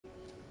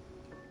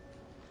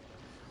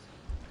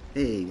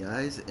Hey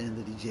guys, and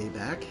the DJ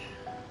back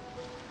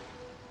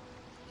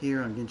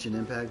here on Genshin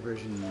Impact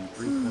version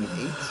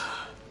 3.8.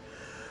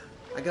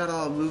 I got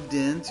all moved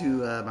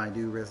into my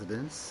new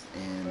residence,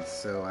 and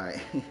so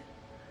I'm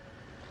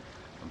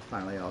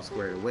finally all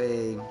squared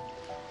away.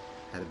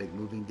 Had a big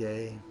moving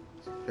day,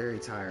 very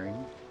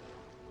tiring.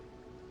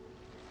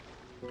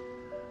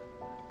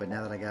 But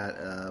now that I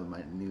got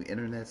my new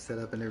internet set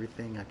up and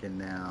everything, I can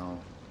now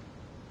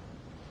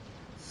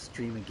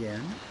stream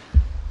again.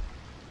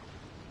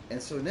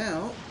 And so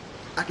now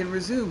I can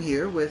resume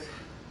here with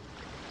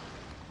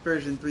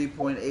version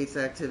 3.8's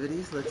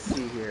activities. Let's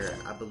see here.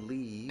 I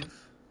believe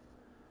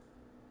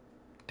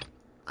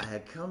I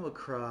had come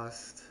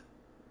across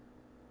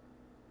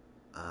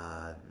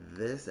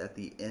this at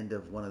the end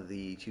of one of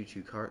the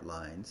choo-choo cart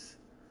lines.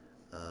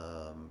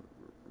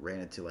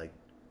 Ran into, like,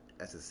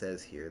 as it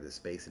says here, the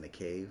space in a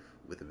cave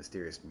with a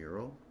mysterious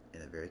mural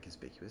in a very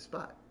conspicuous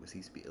spot, which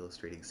seems to be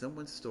illustrating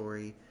someone's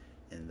story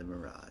in the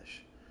mirage.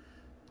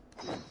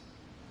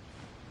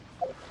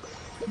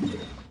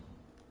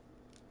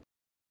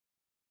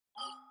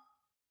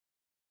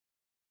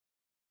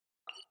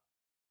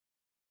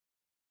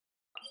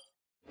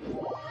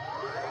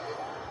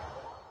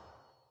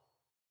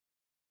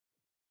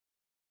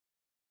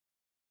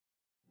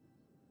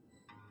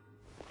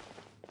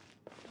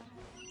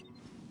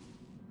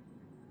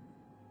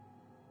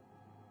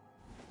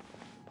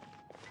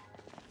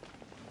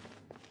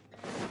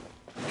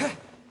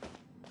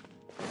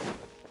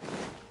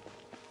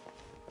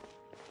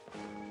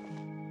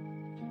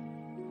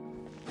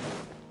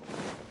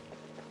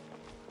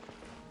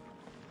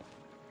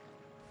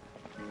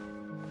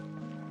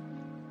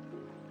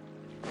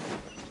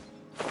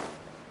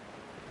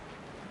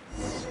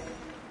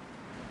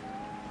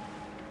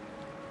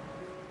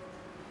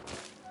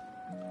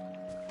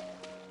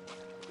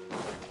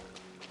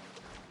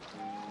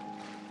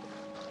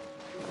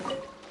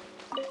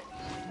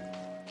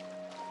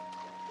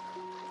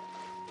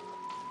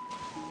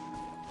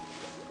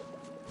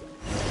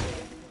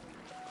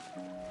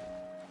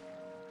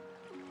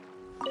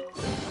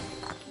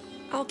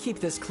 I'll keep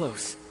this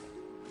close.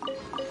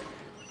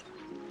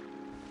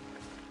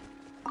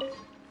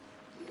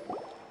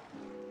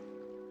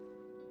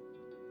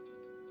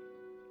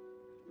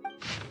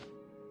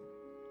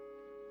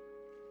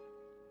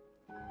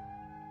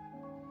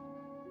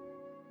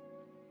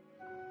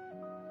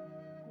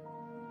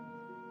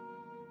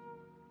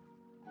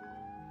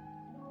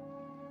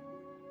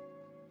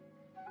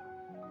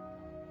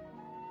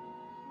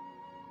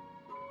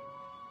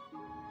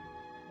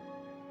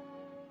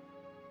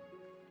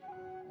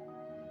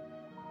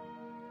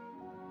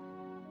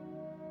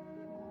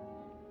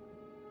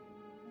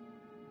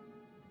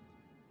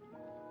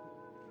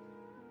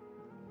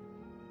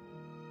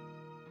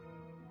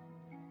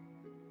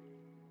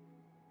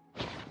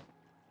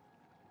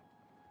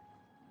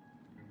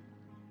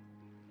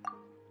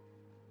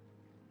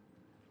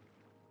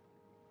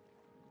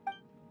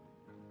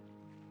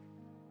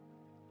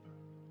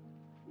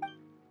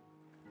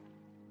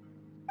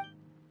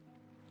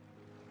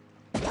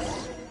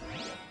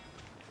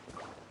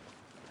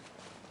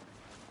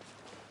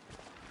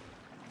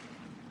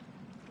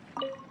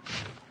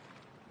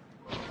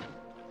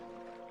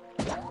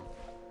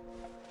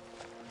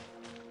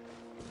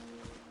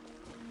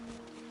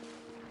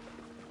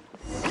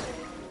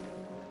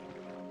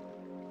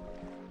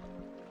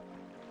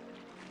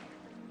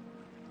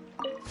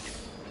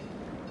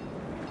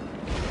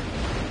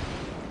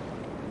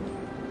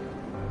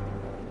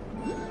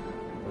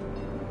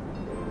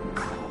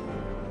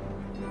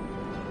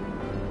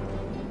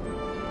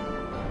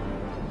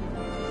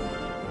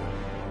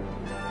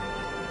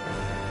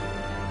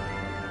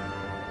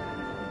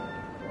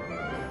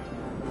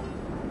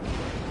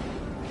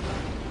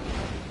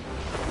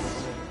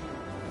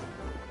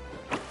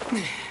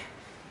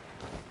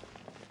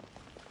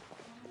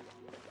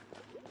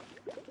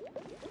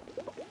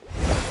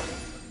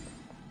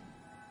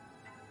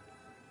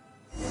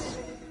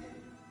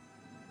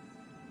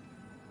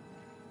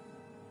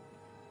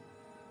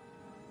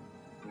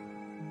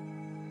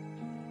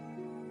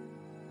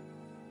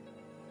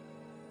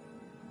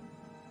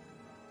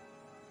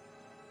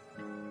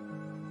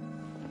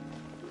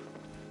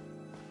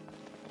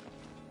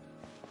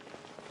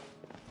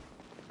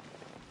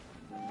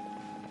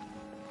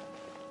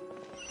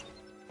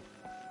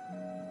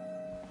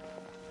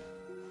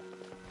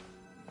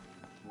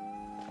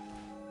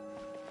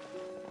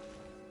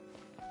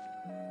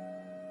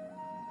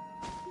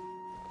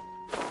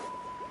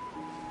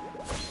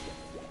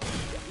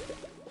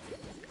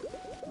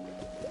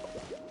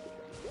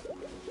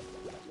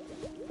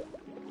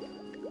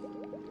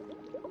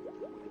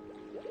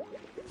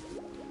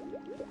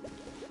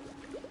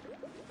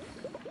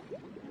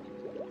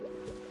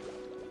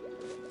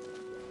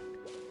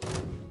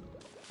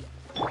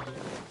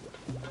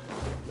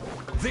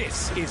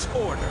 This is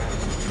order.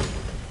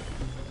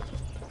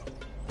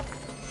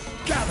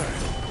 Gather.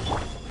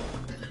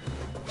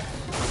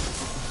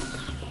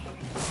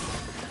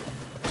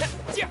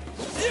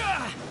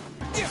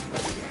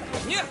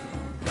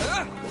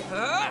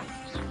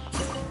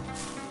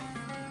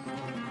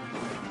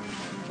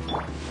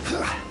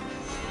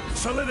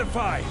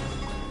 Solidify!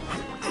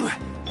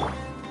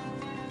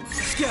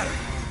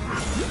 Scatter!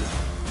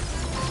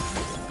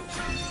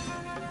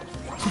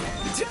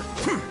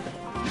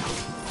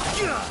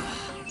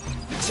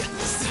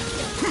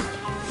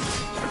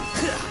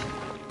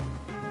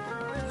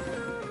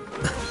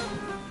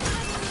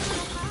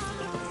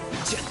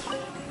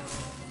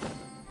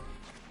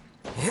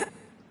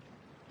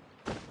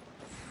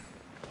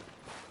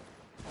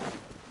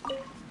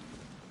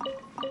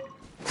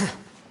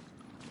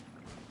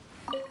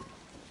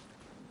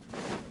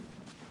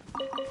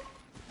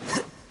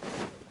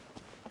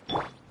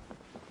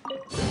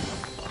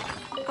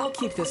 I'll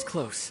keep this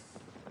close.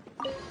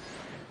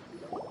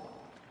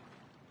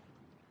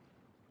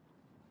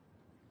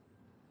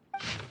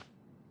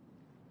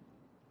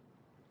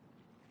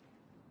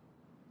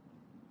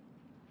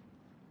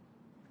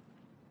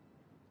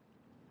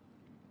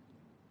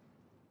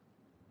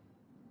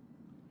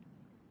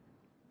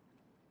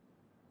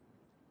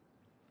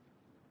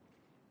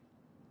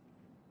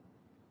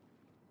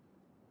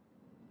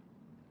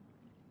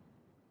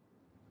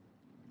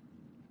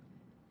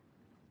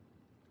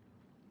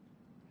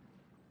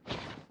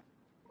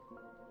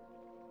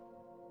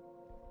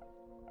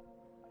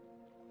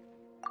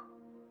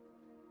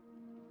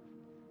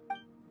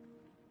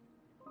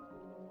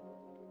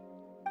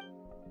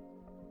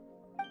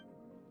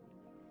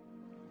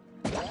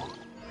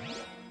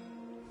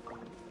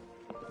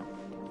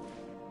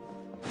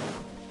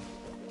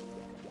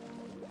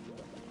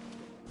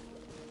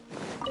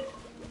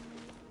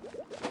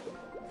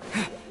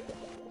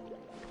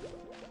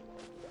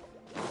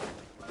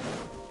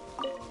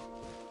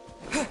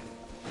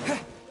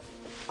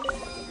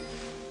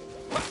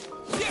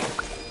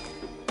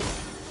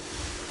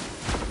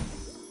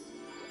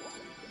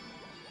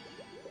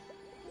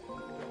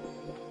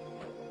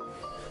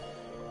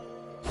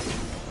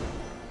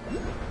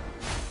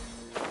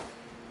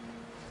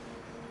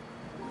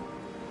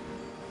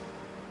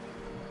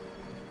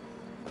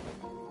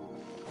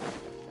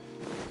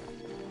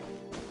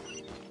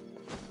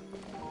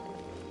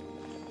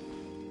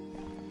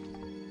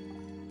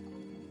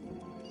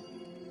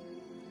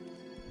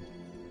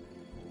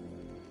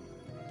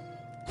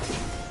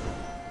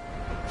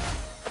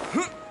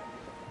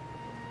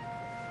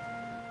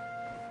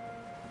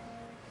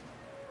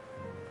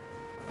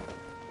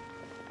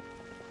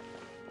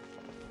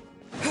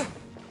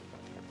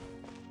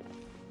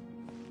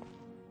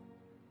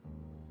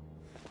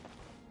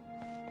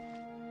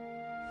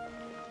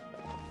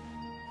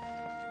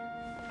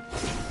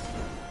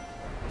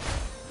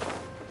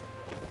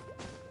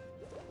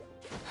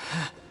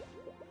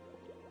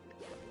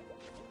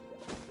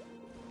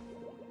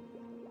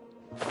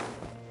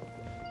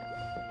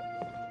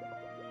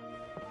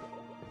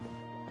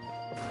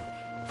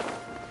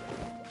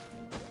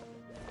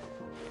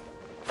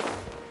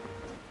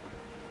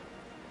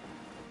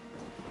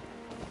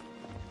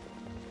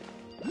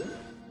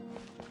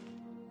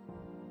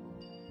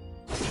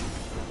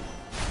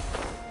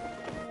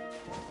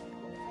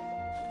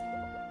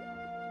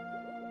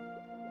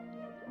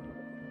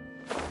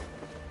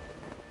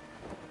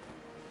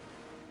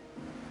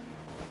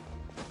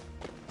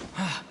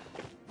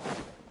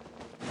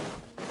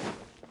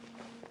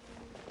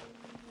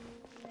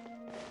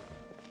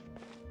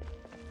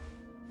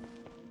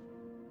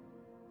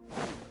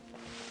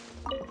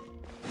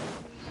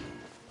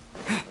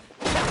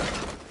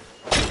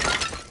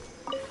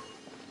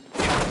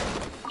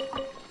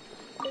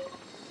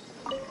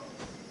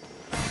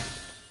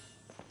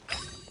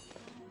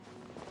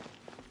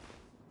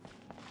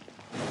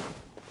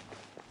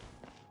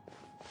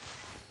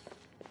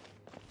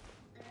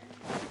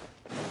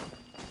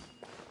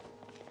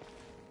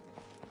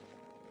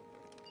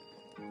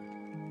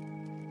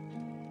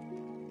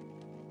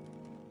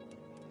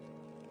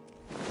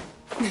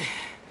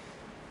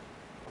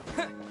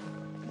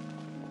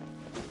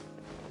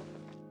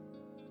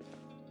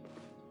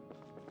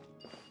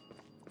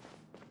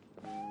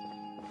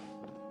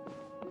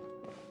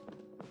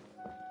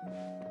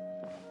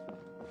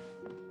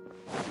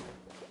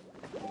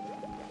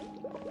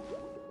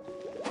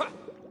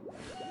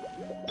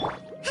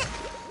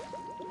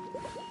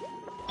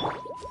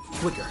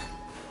 Flicker.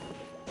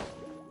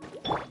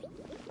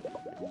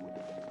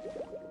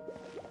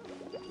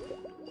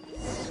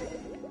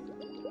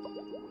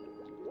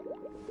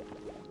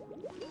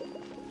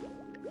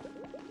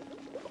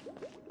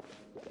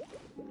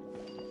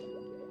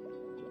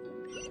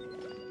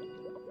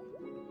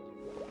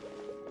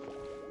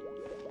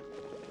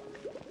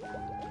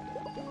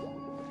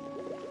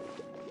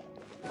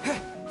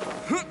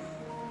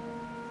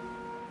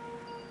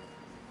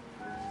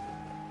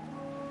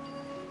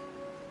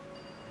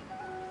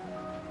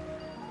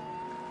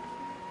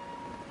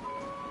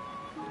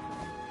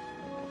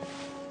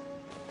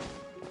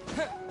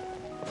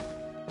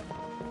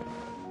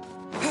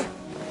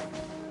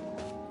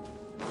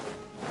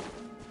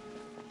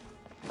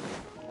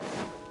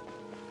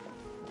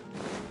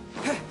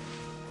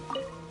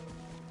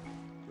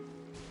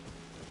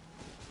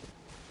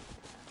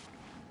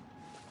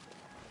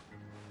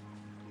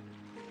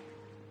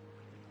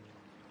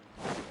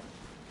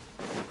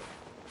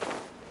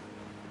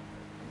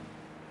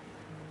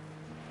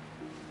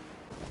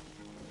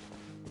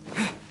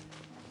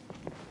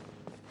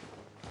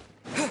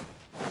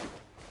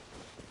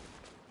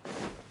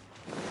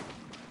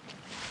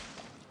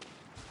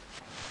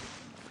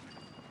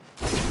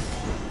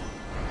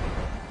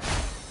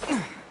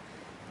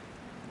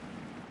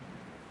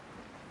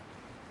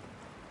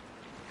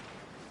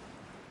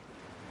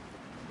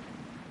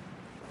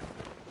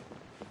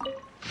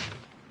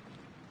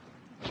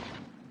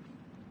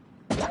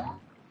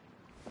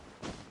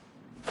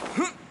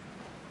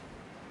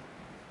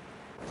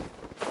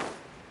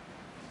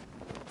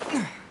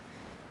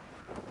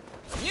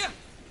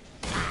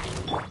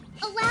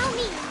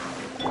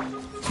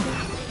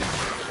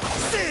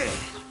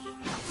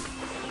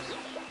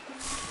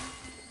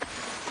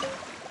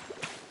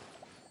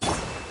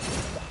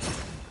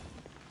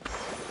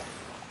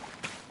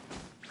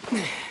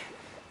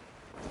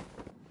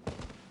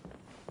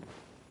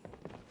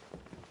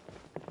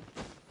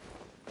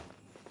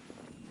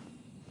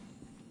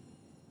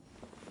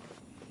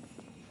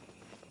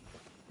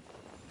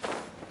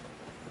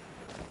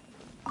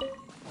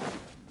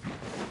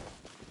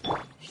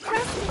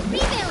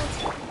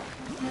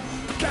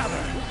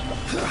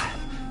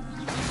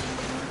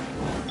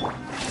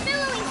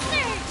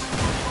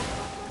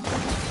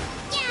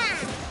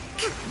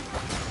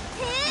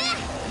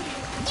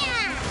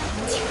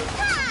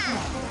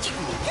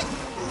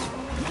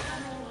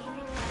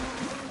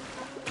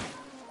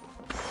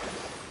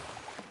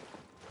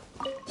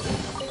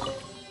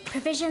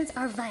 Provisions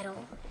are vital.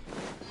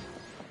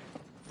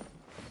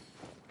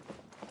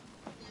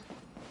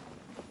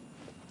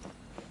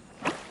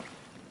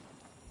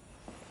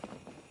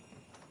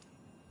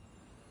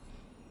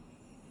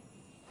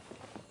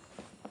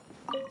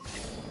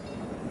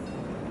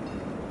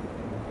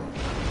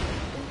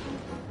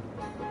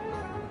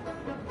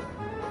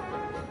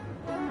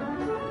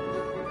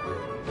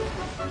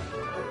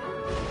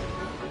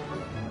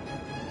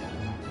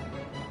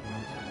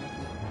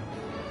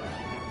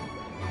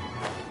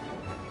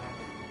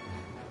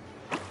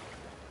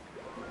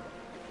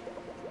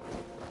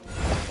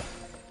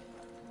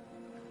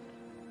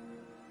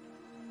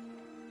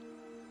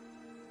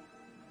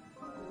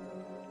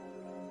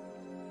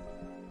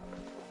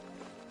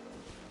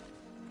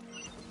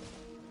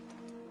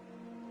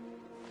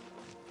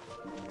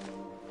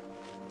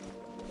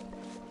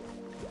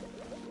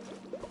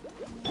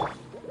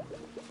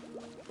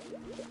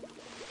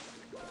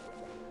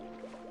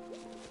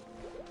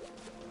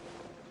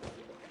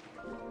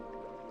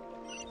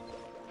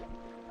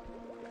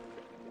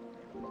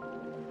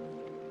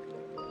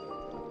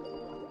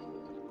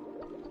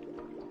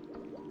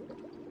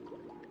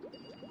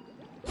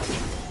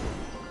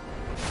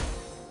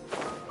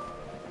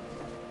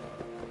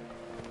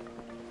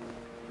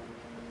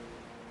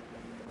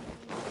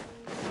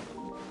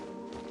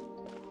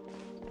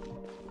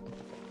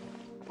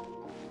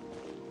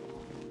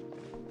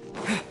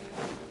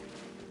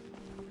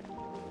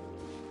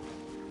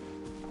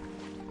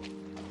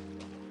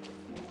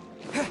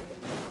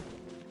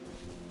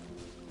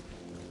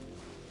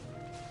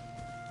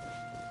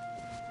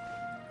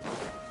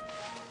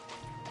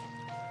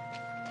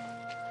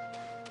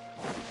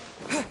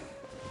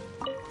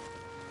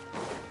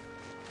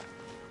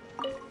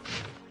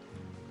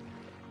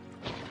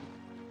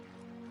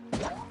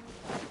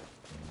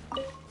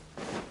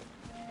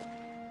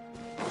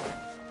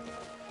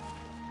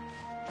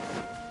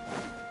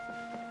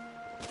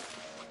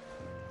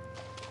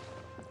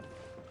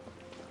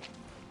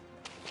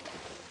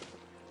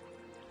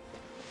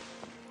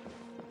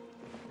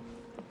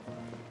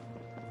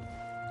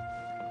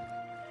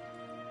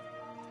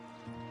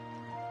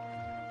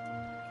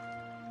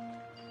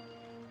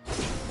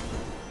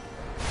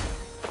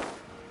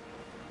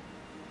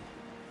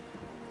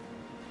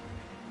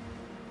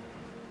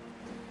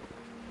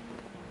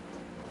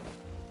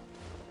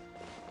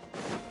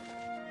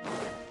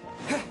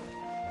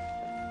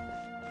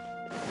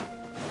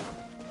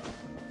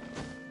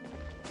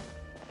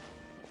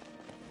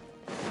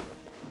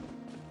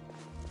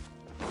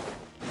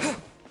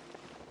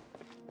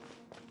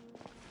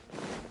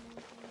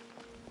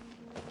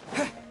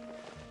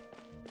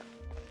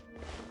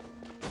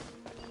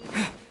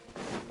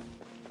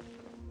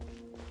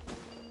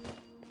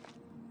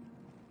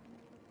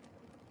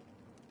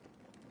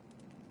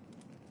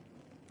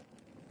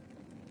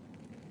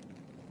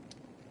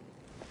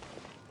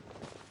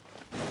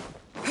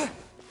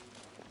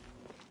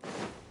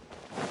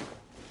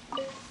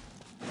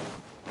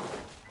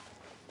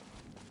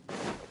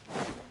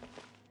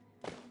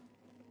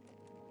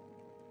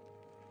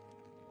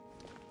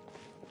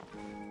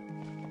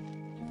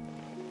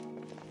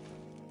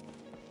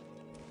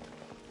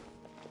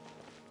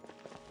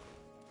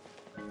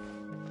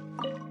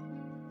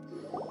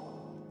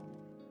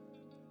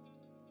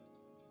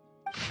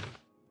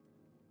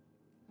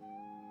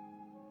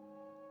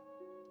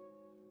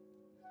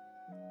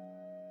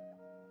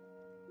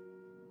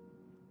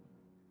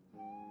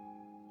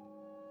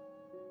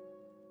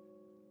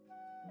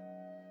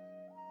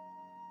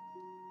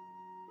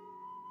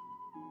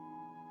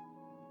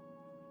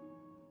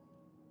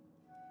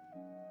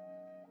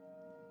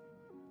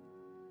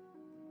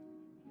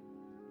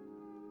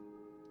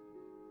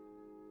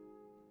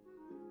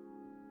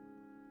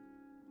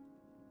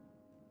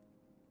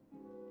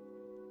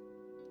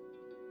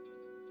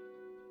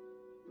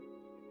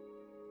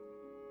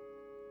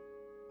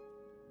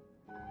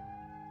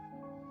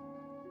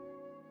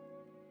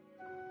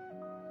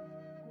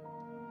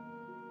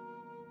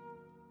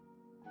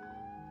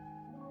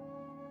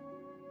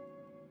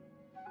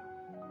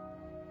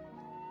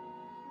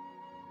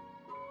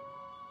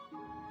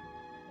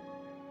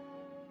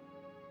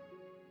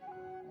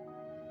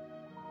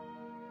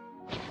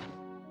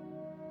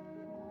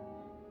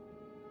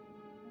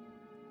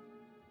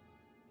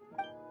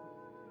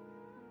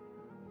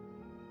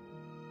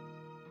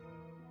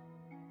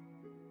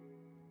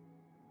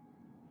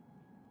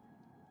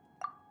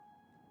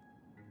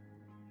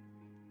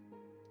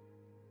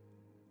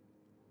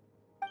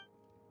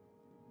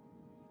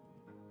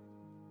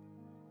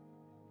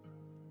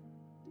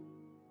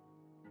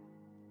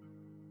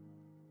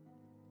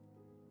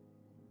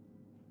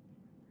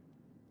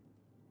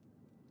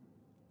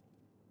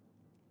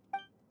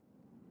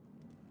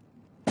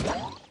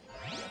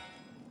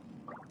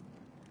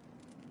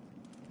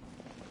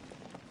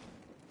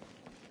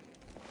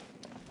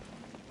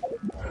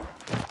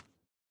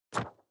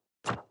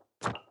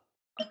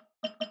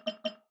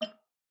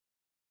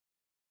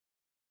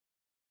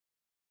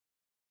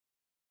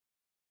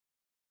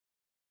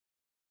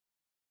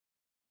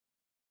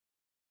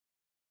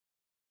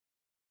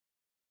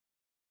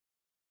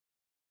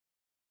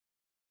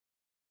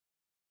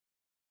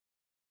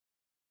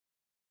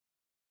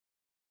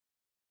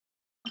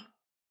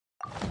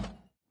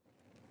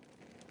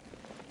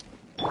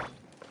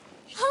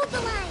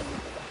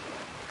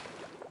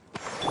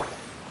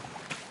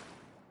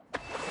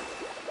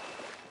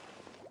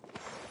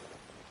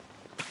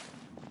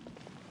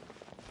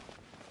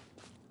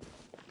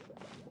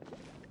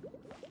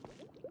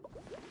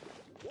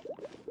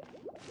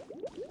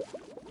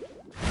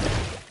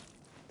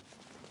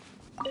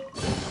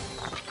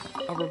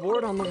 A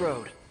reward on the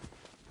road.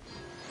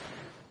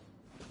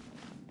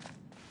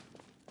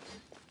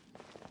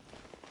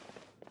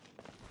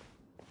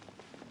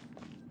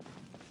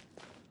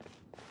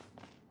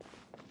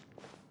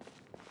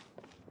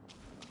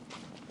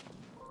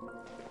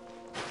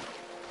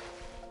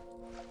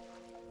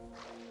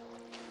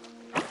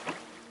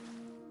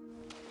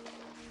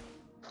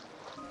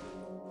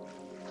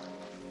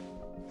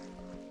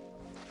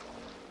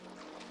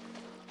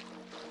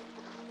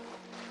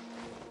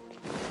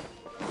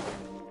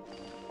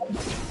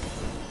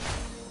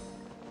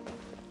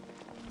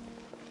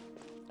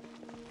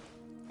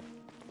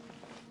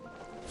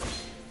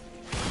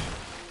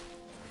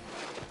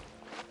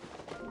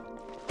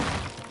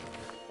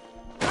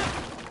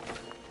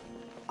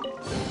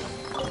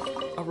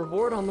 A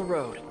reward on the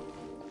road.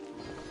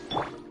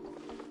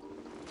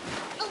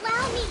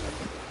 Allow me!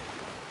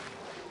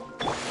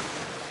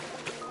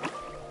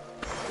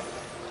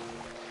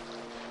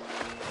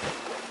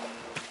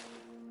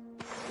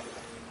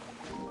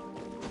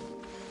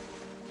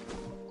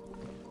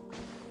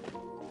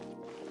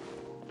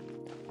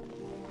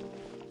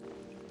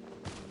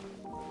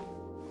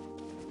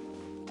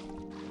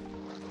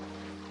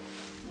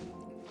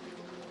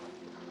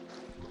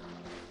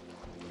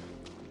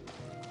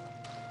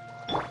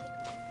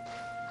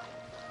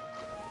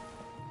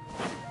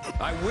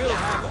 I will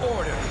have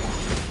order.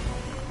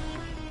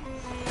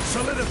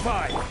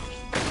 Solidify.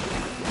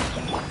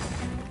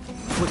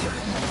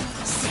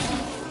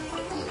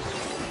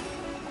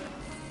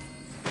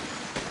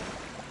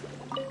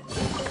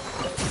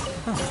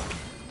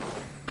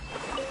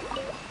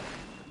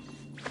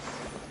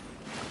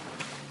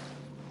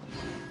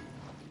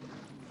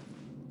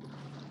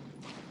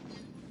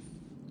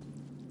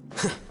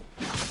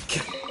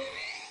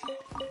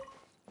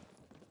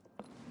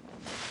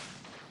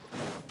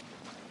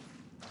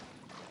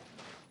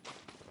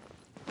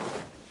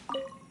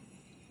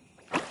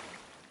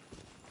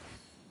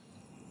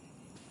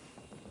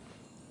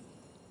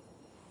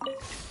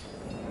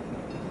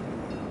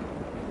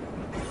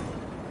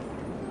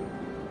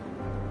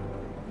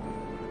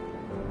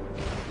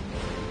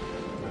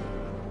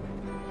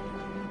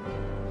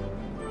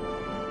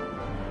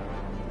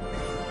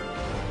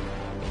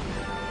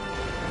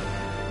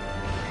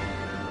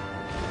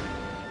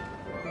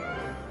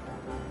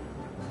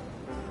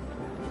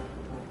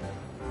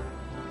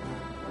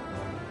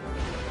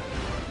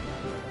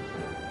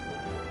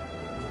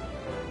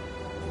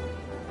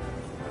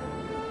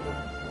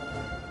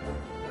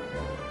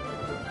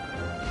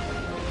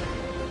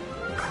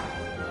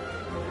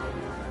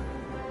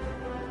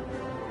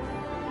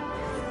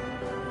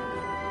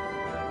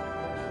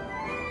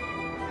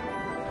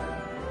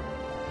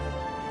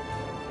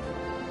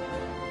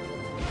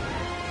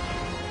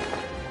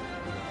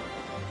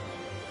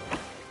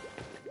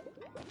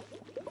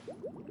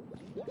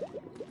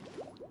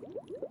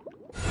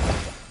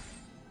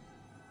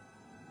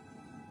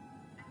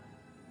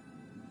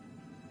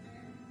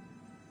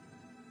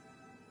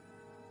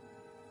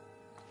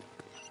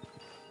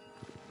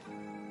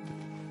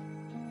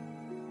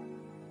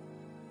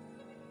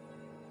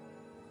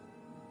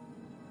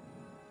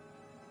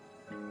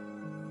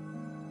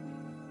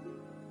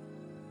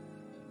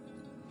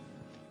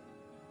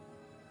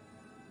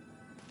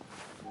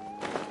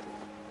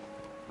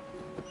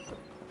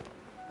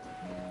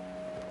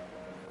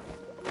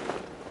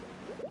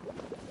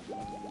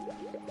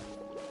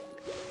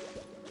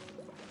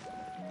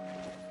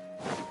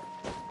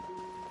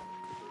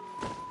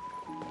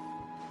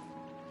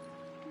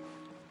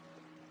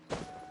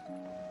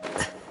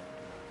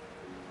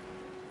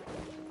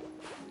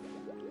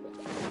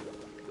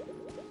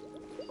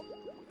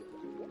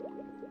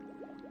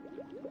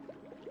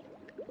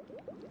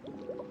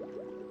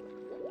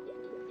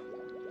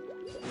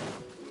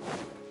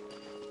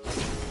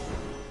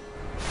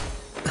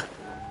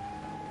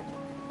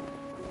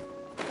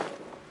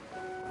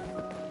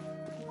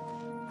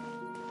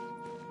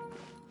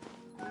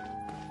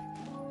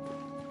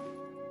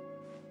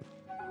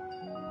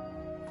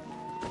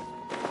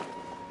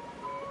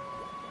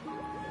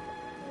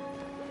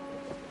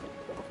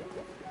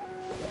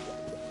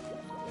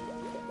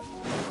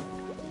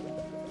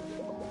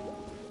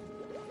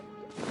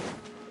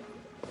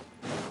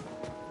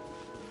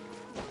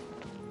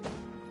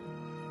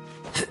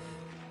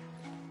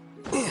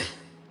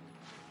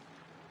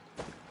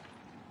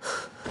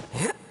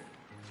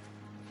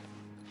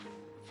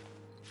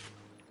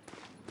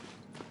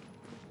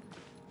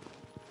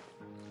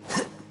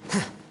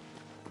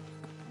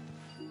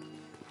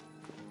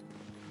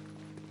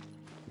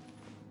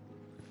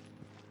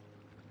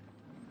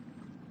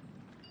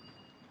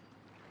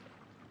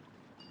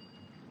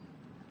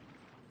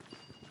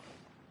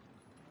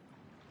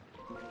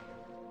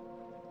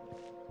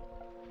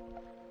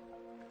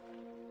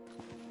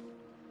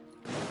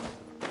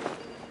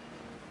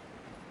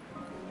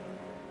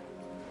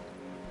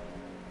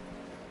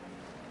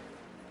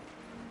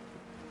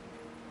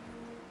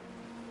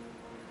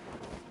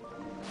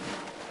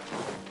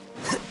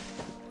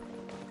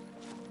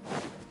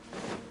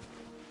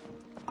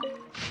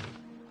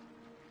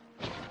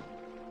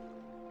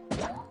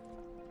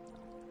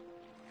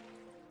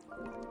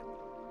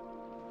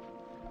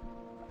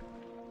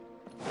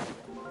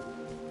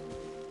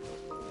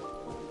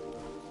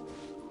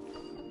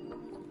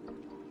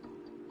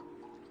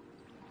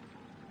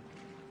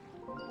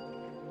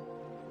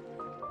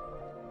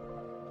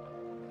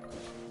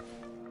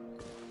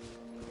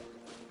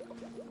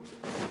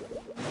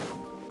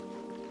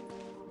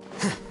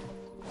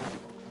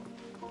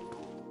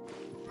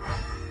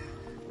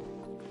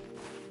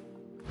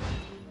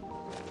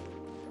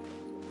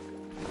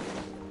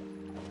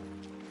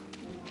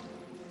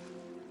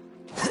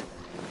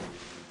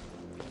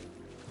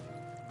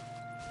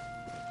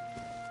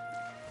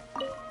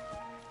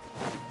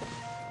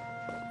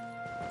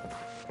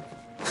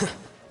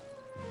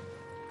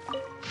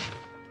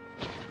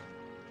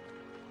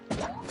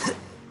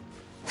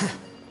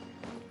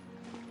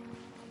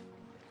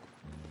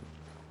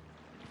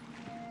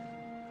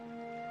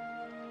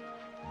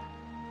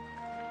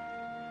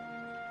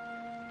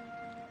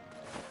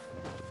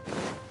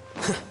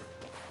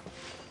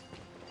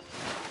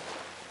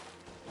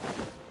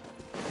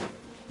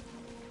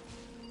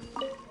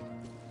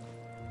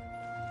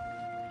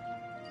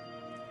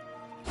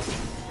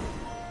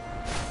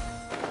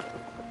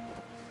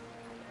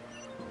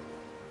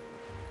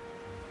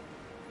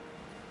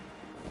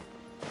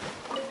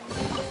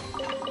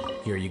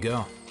 Here you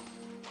go.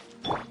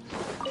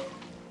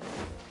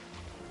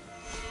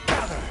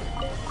 Gather!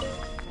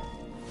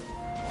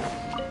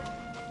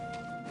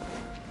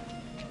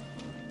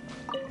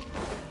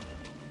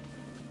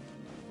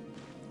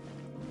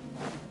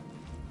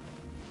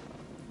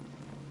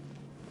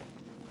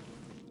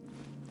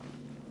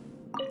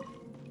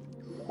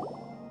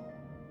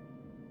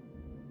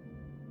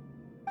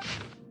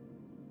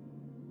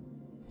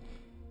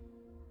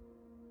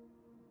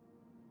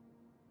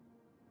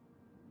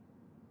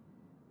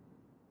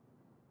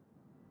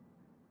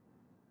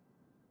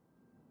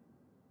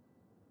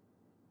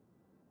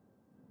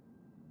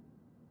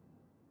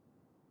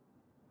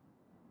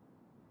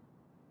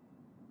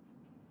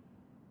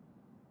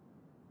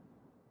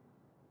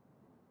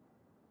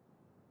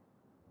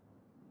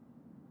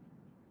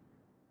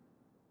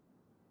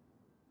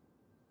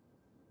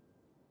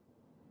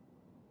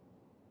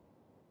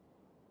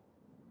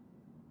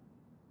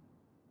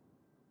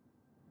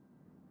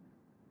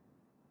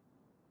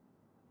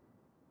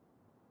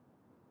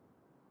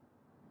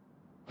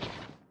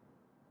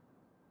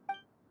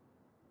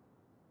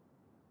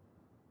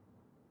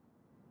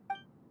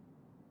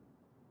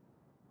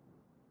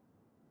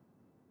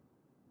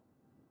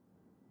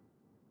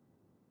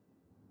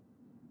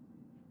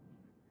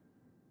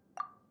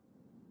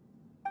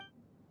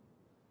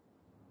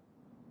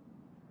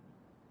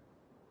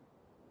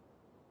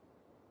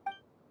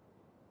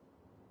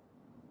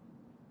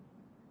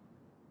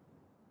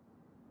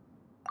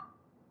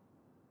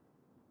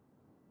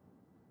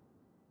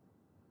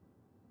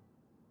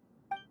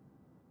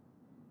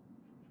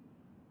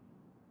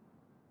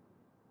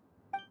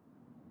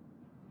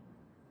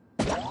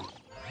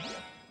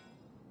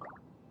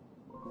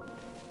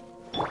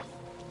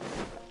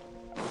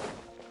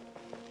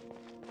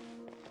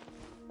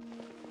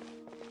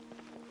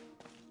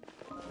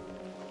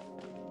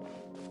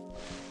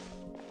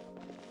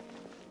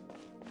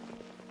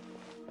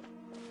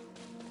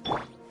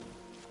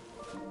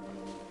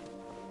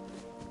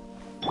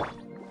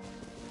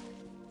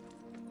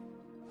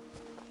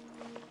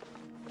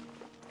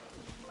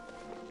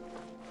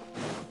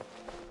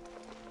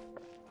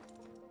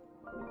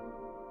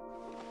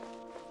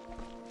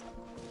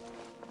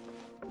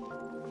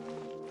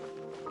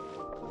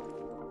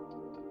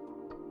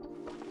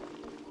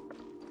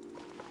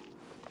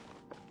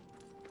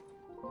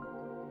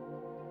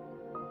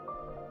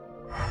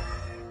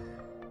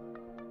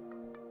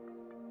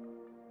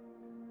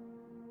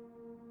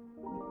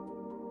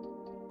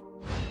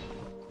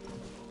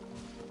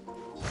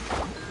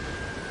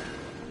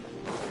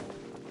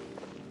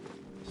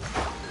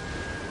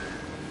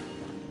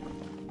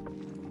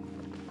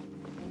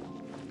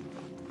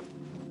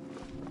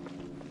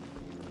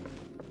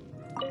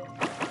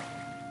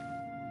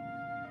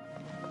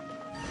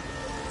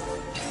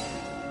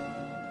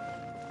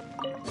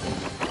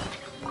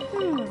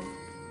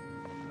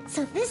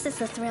 So this is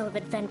the thrill of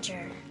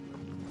adventure.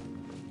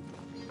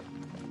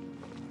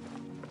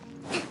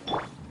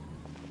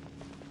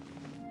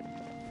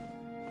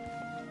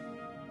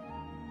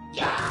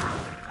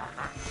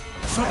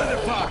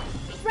 Solidify!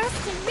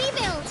 Rest and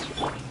rebuild!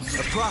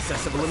 A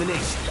process of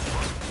elimination.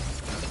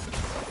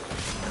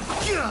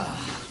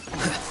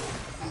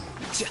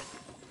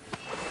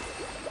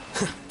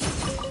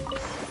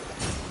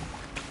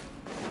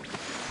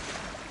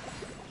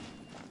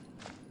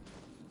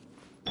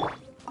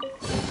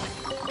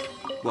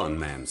 One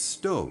man's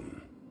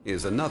stone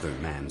is another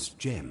man's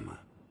gem.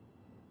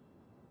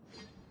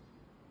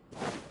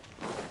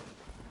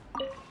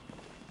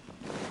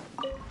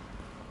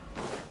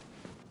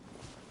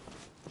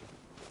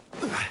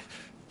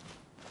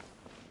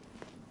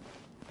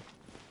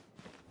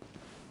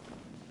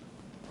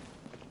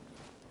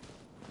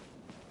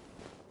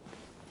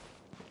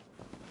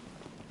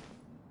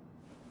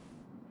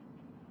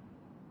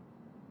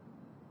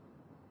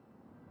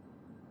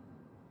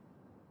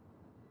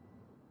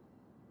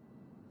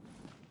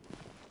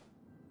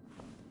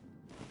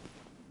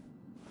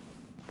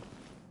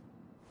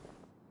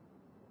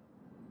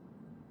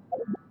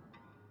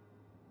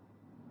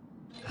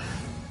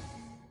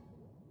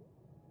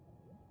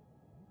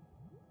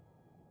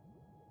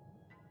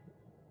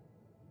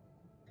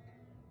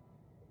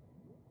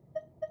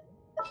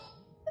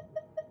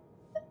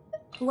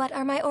 What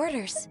are my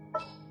orders?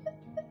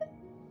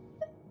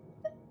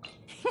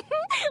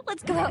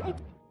 Let's go out and...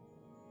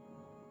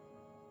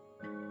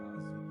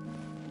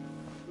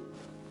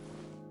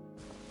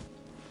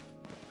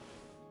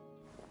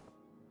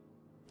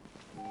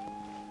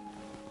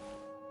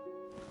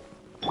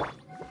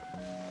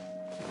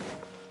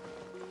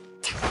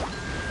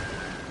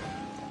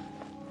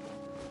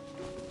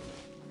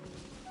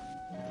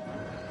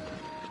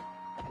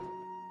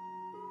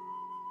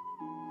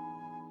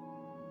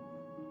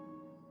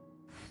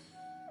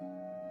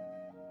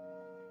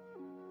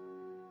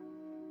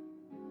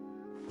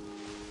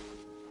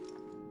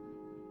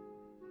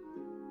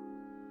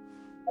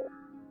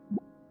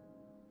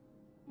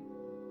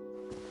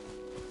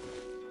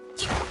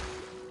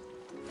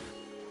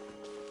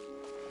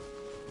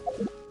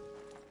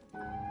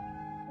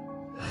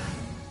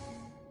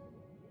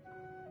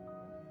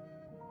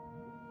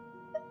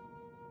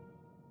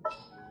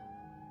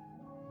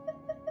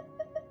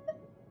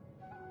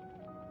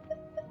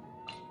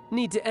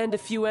 Need to end a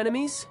few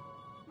enemies?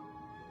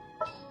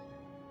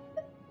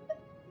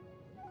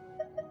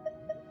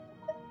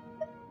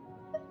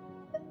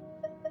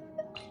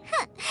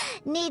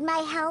 Need my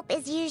help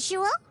as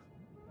usual?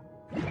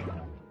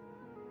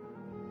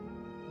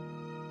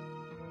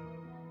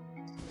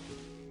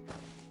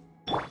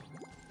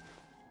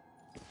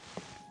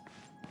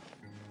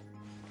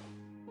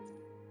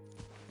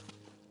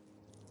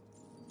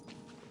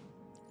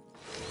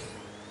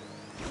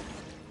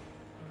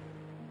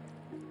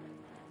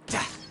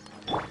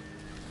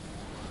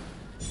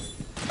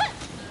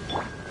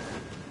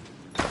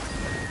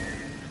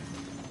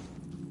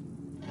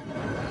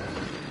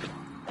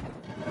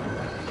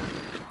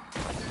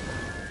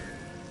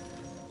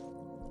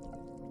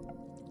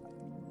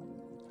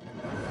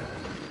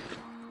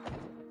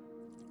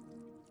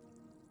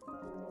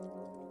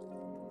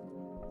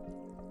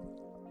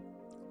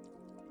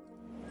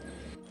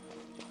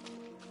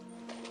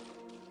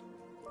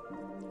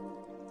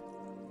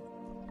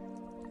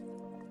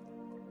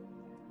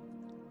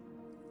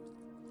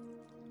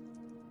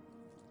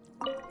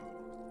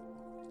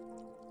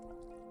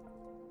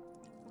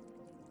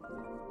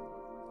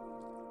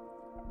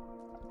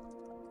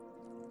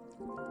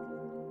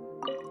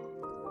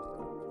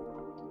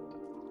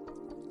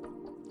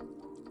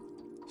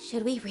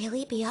 Should we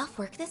really be off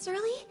work this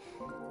early?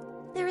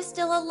 There is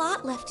still a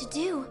lot left to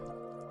do.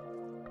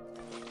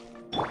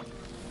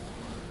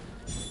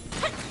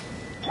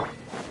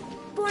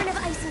 Born of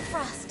ice and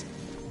frost.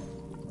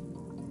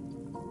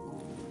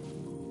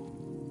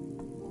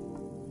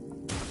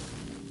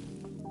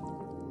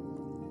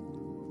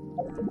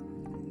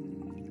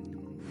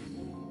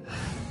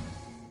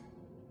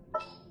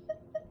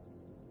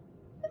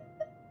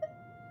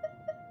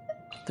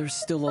 There's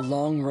still a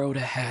long road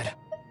ahead.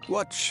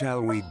 What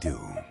shall we do?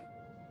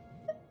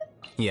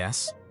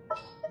 Yes?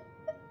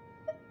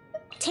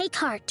 Take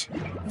heart.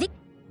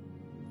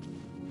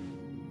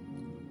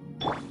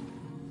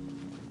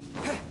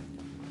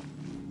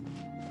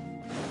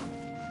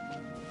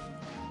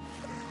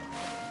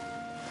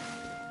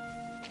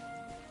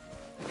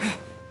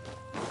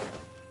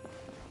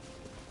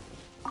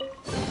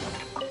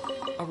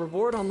 A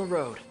reward on the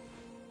road.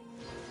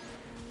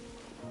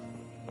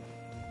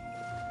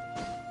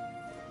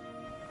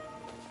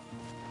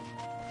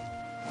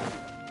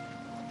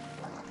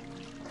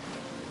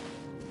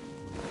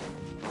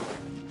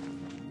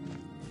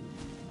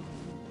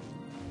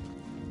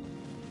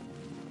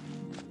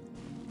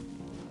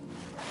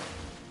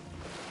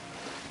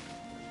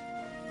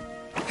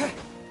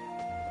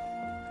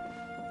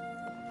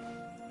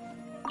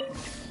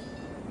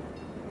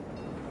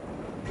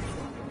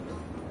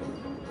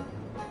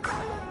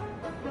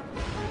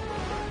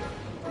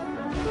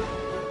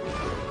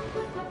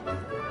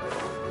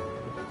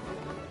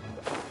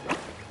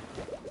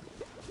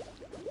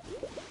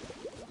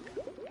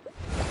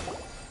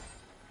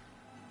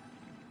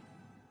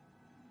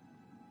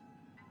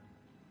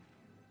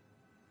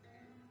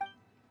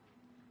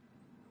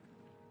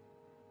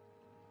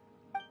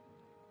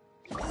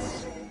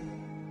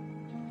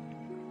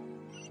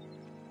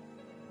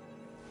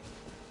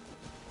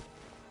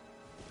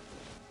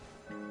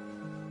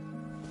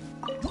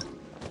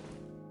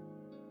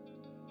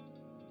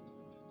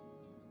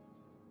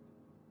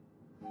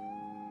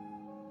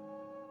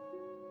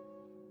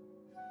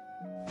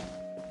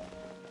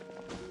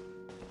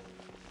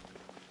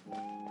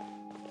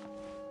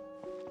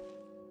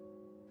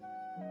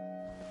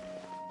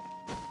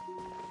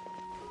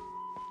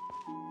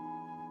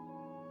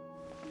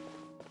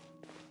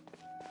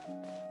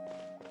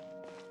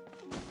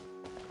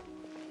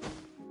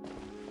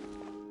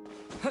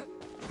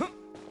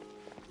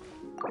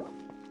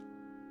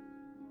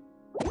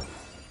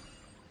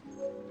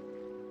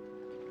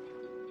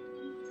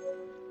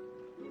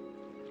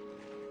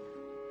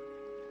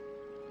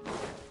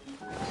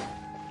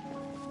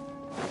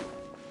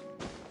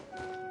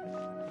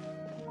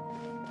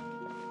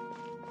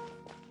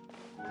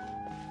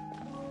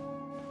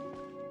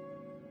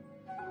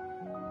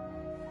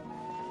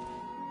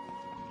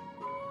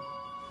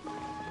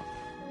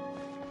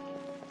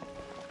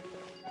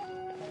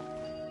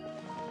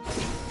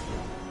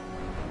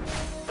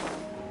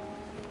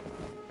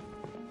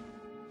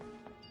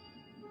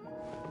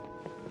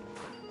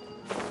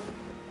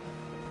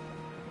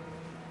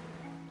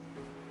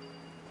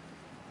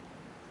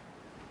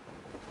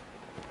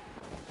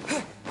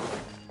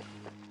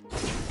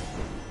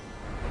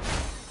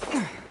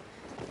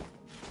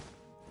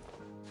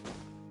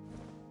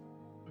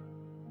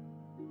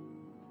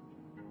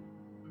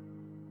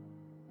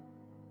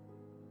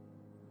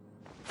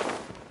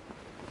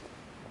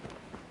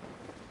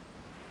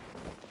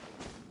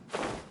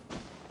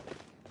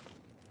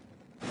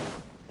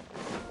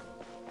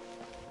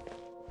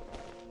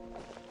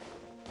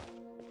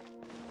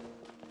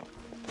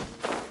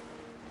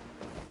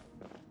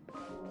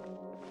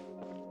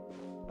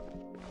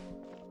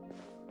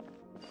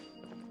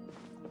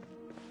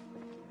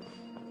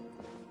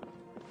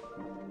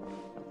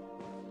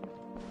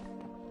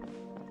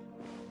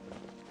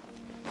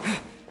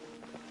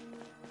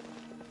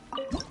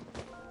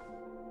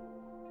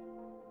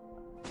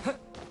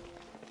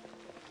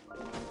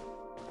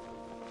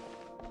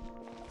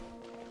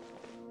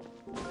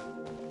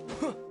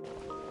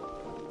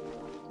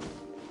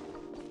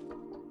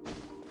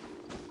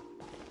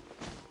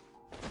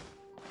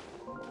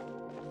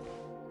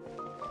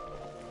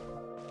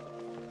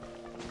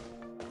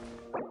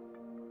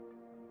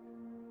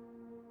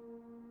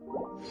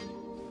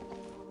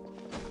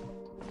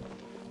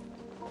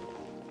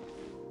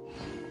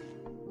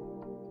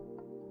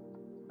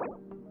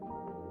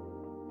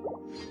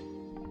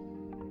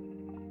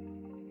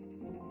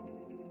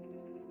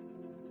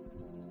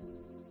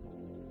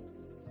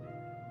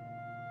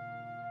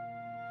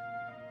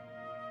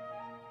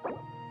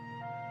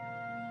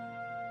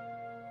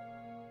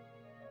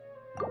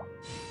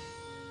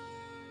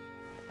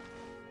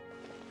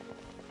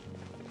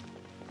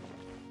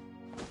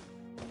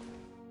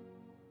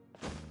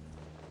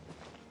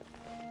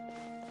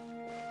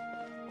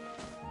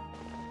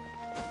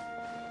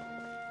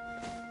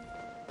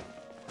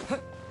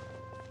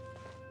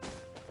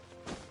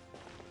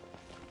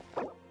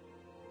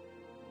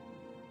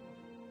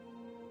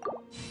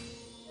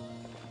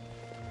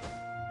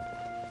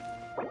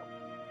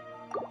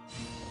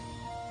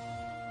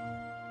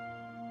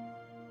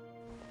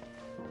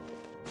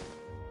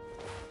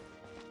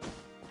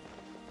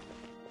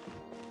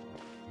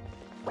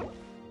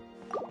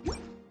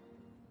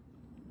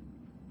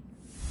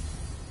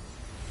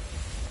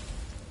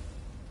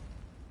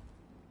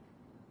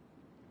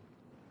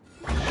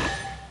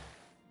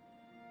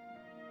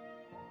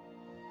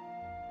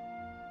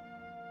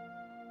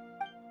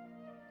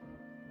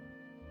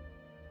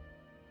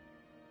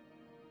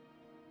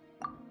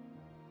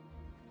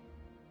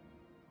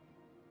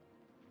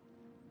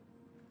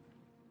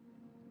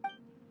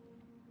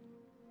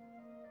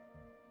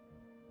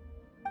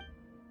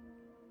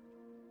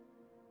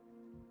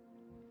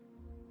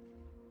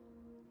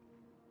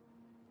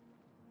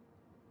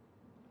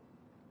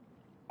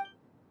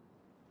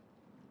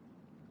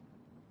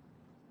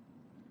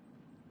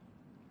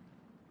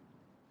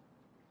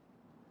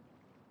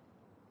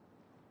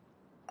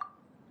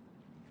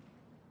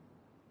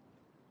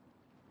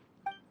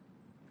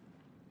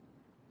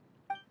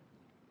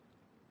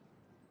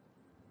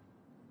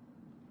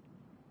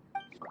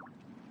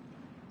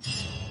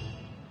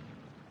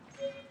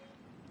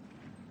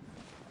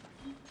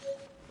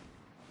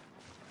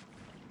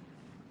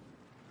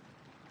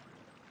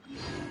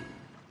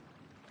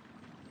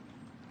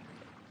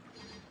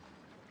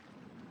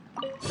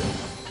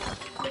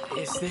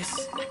 Is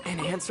this an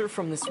answer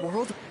from this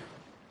world?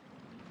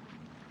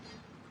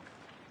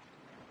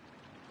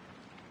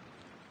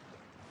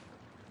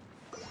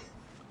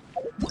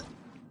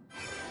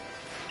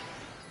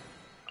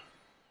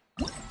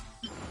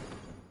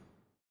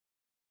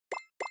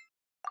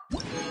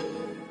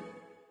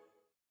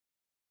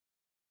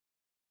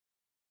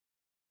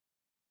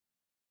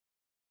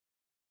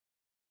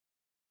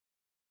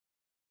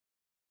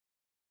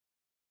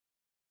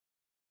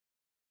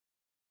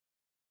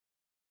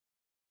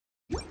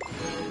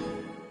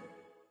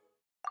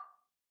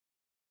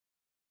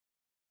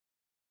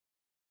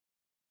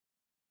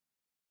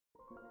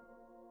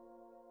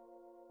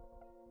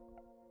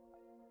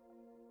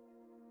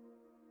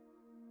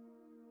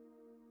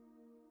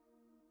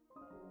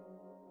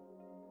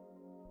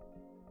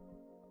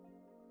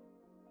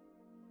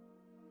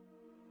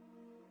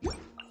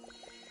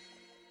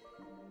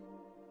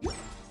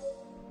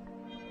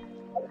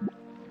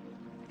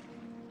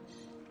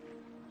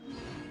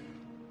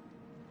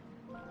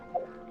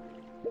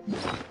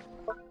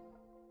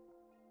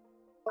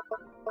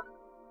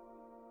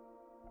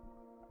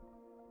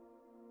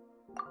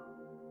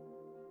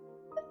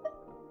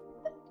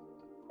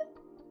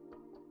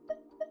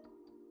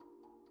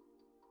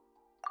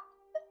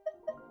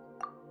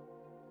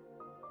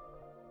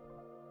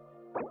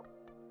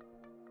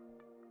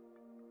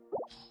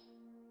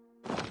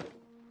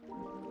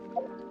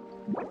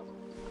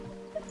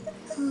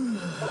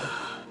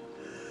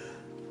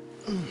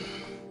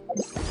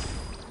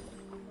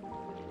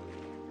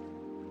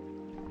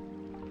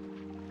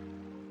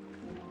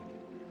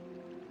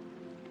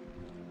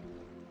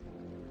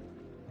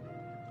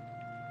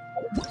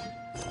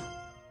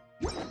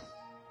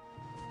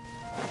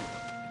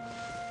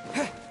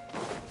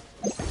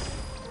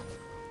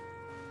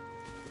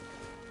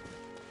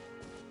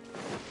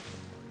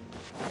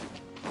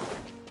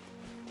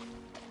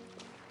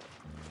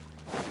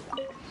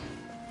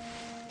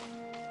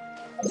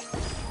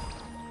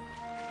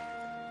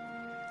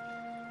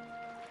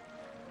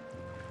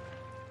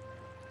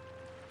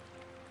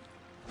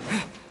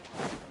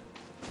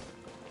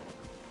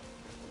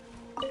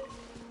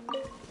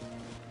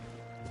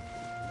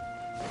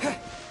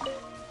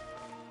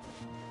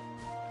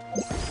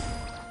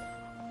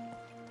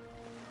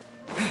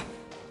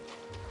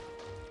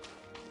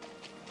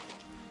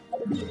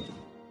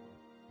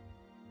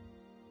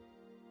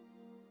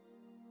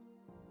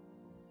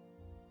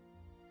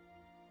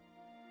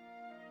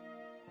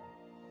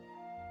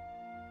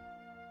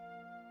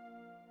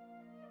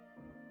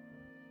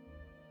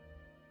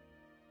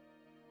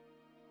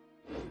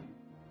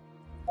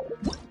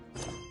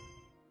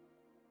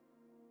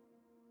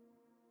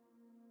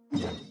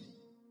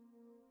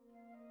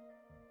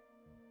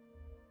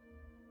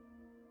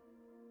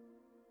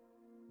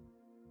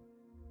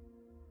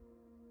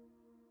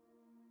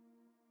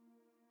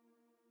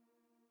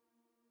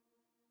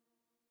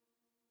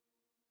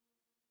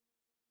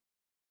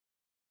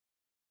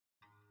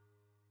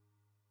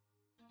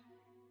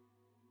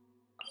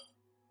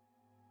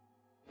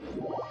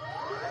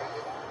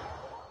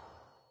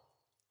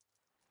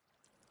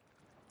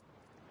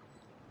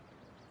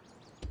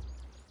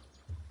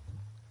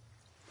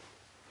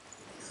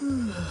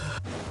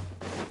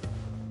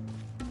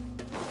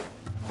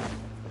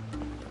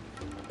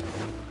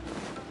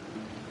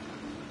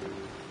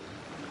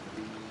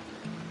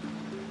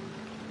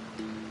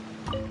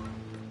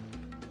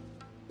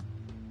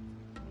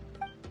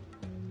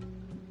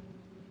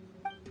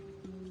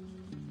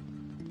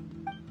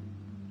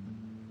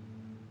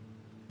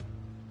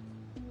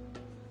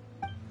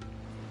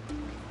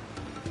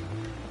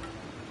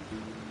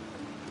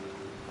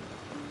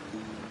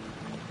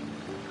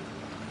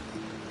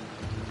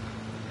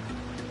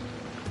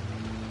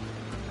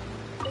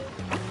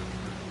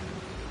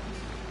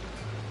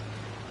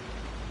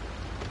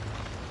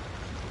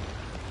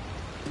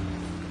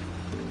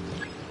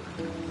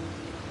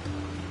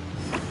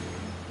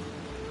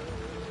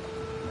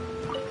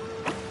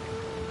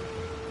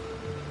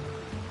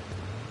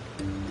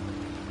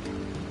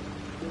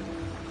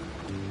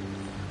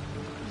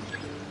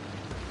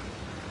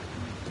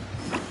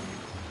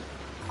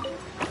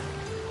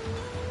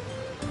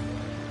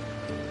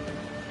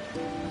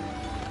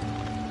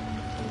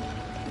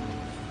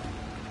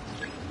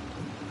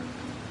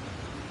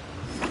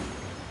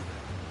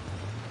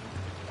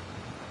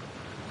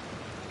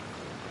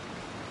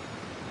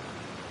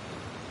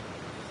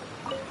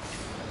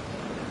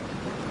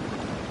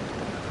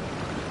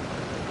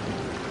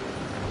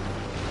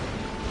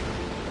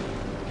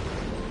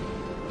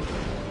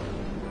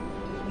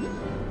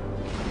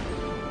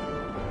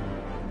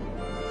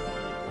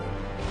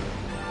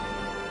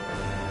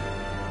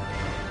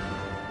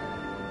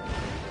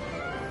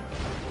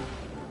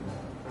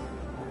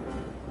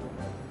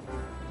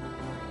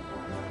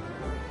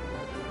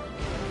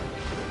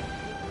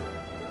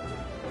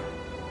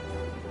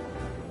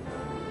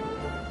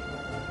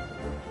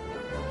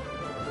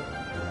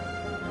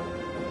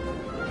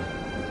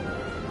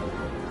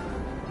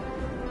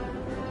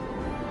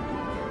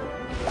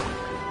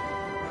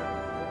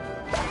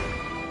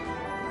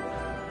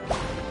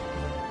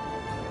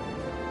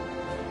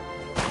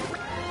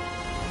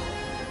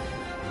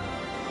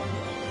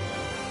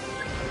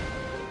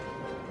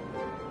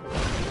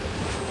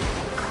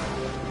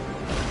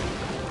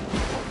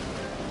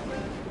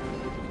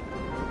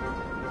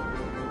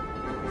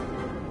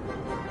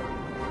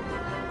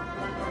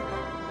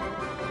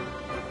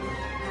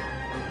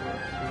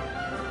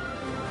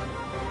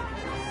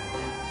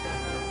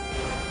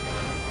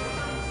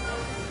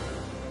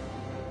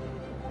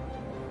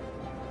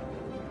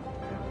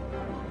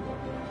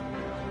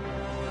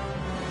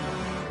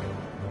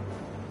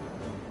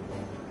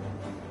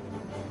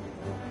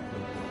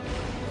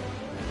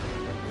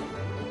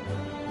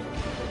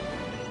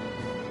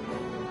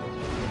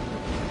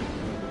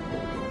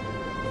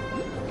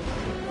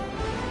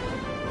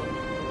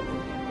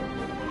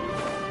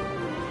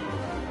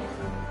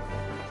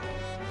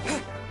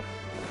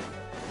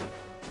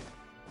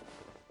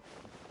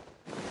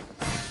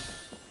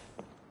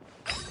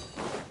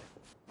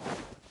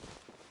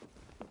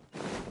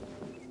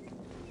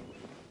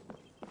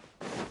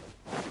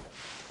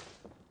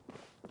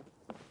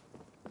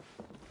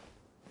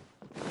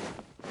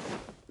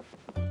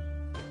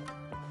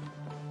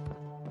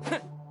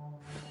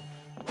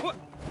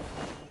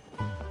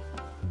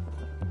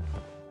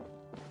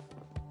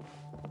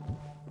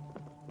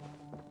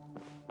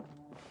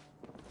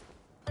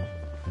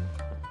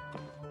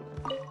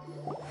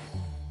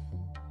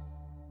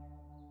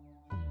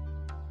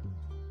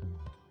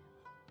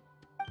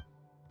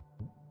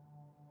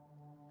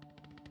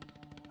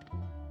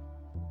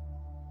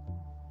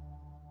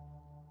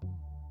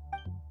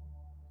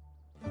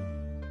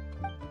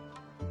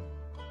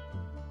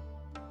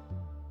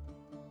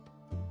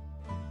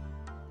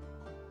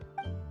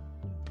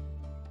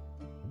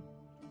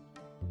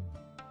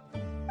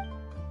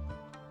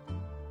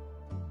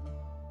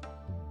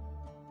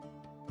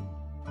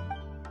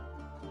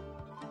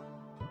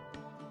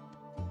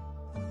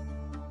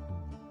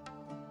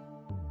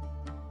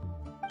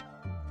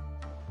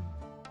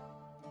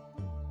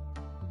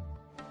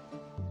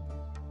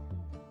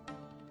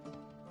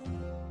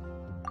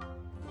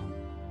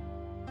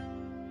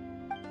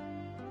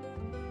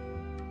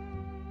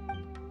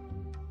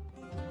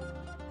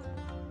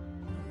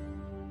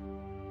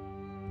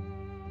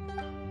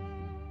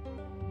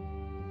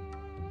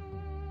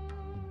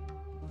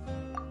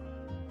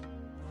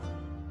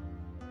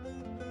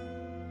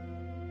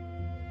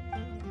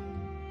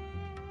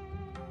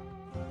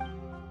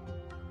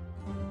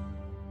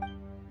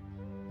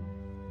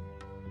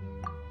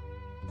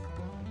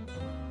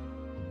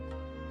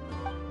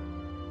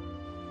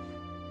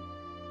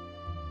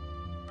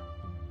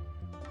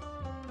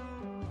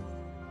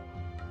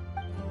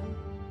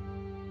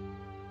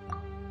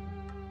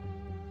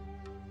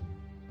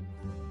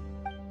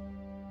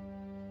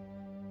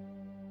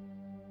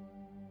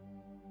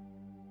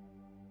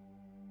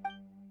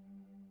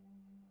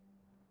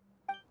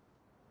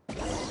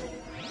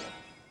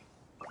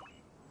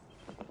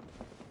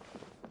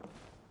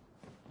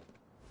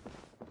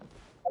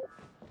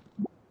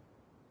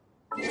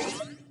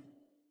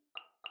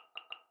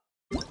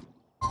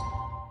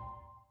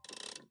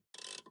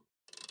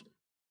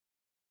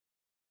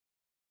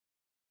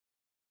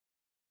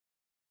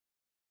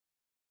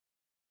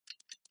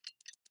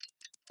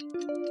 A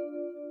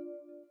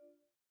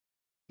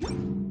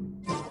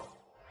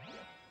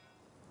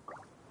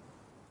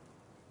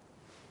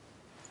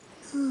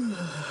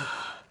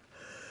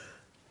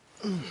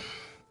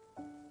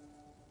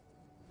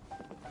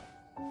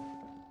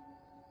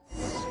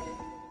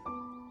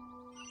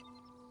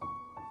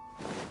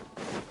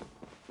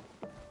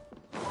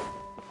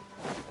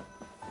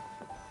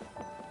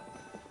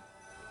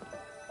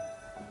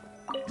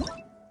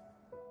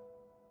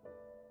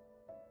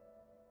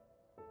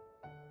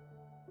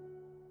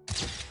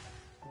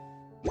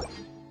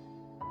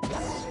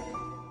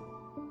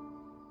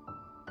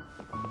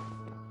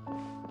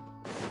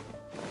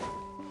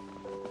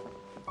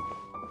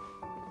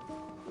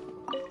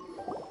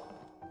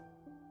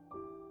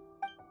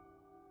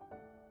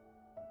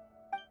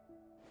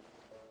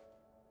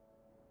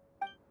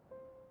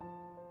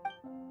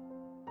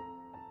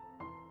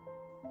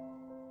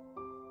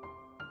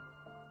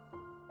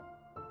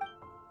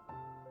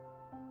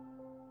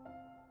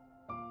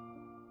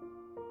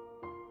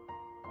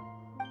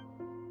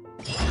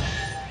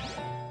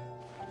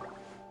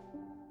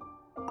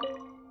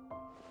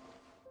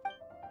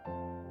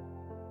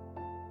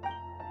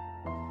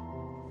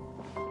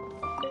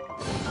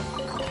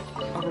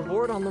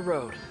reward on the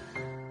road.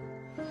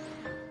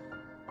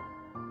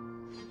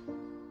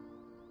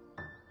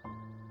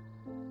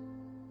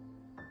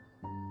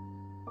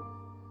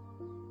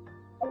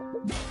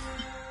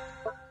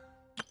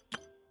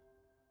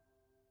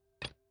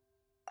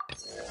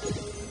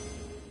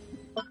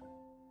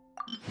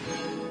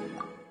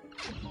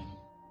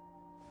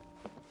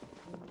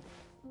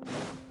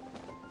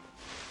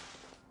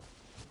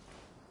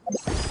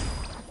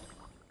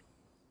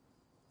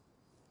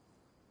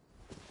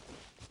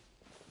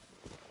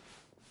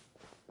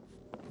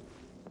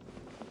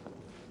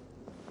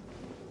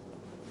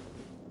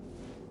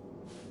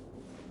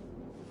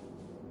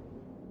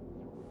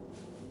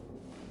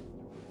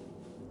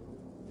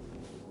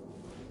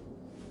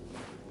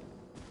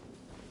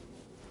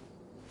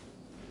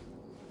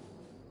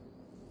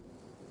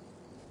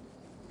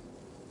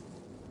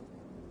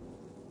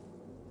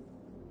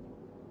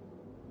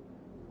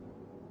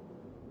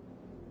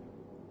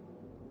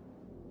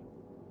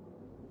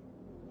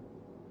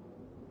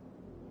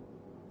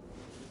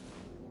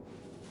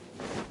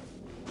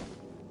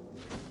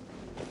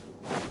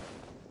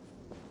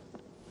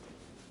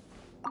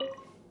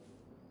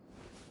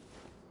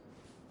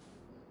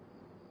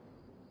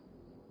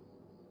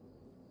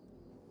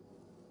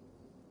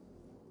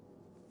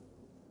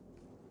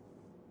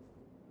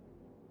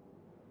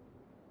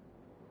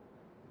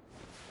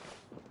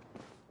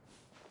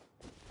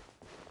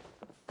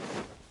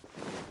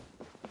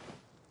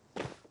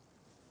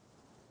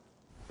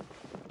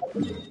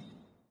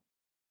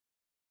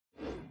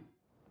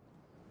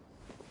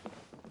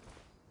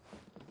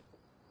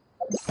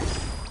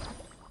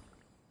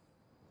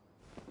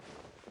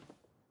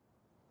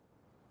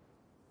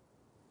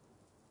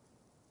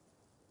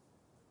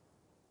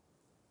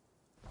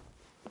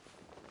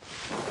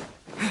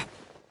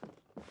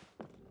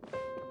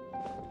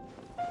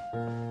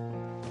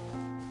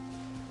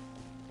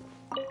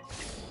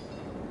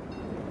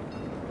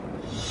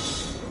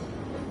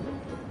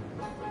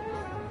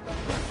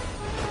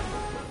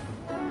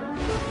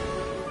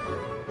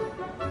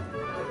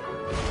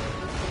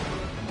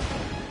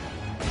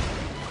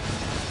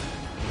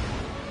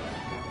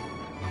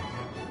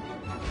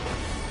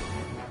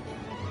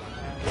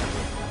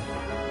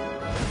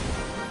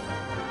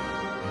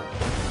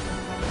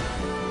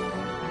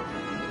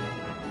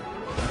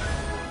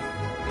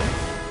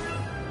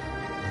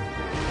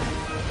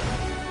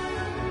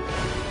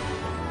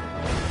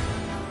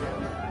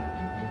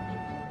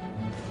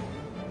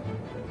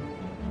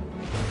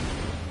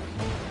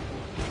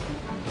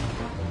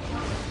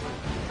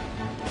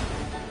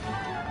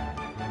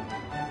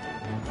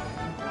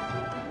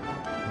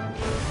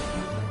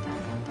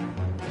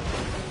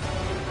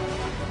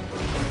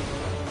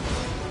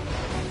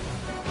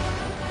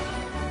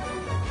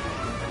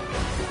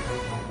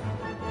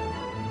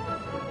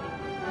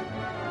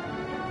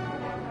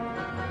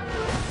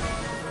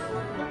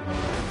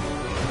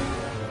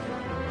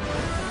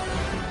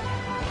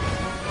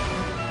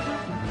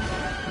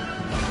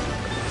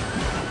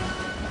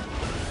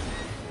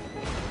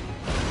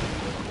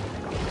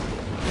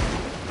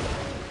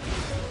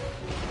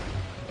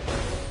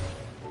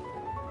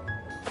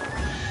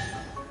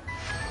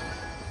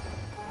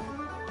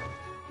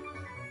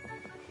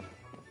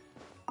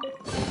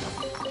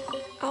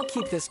 I'll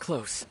keep this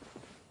close.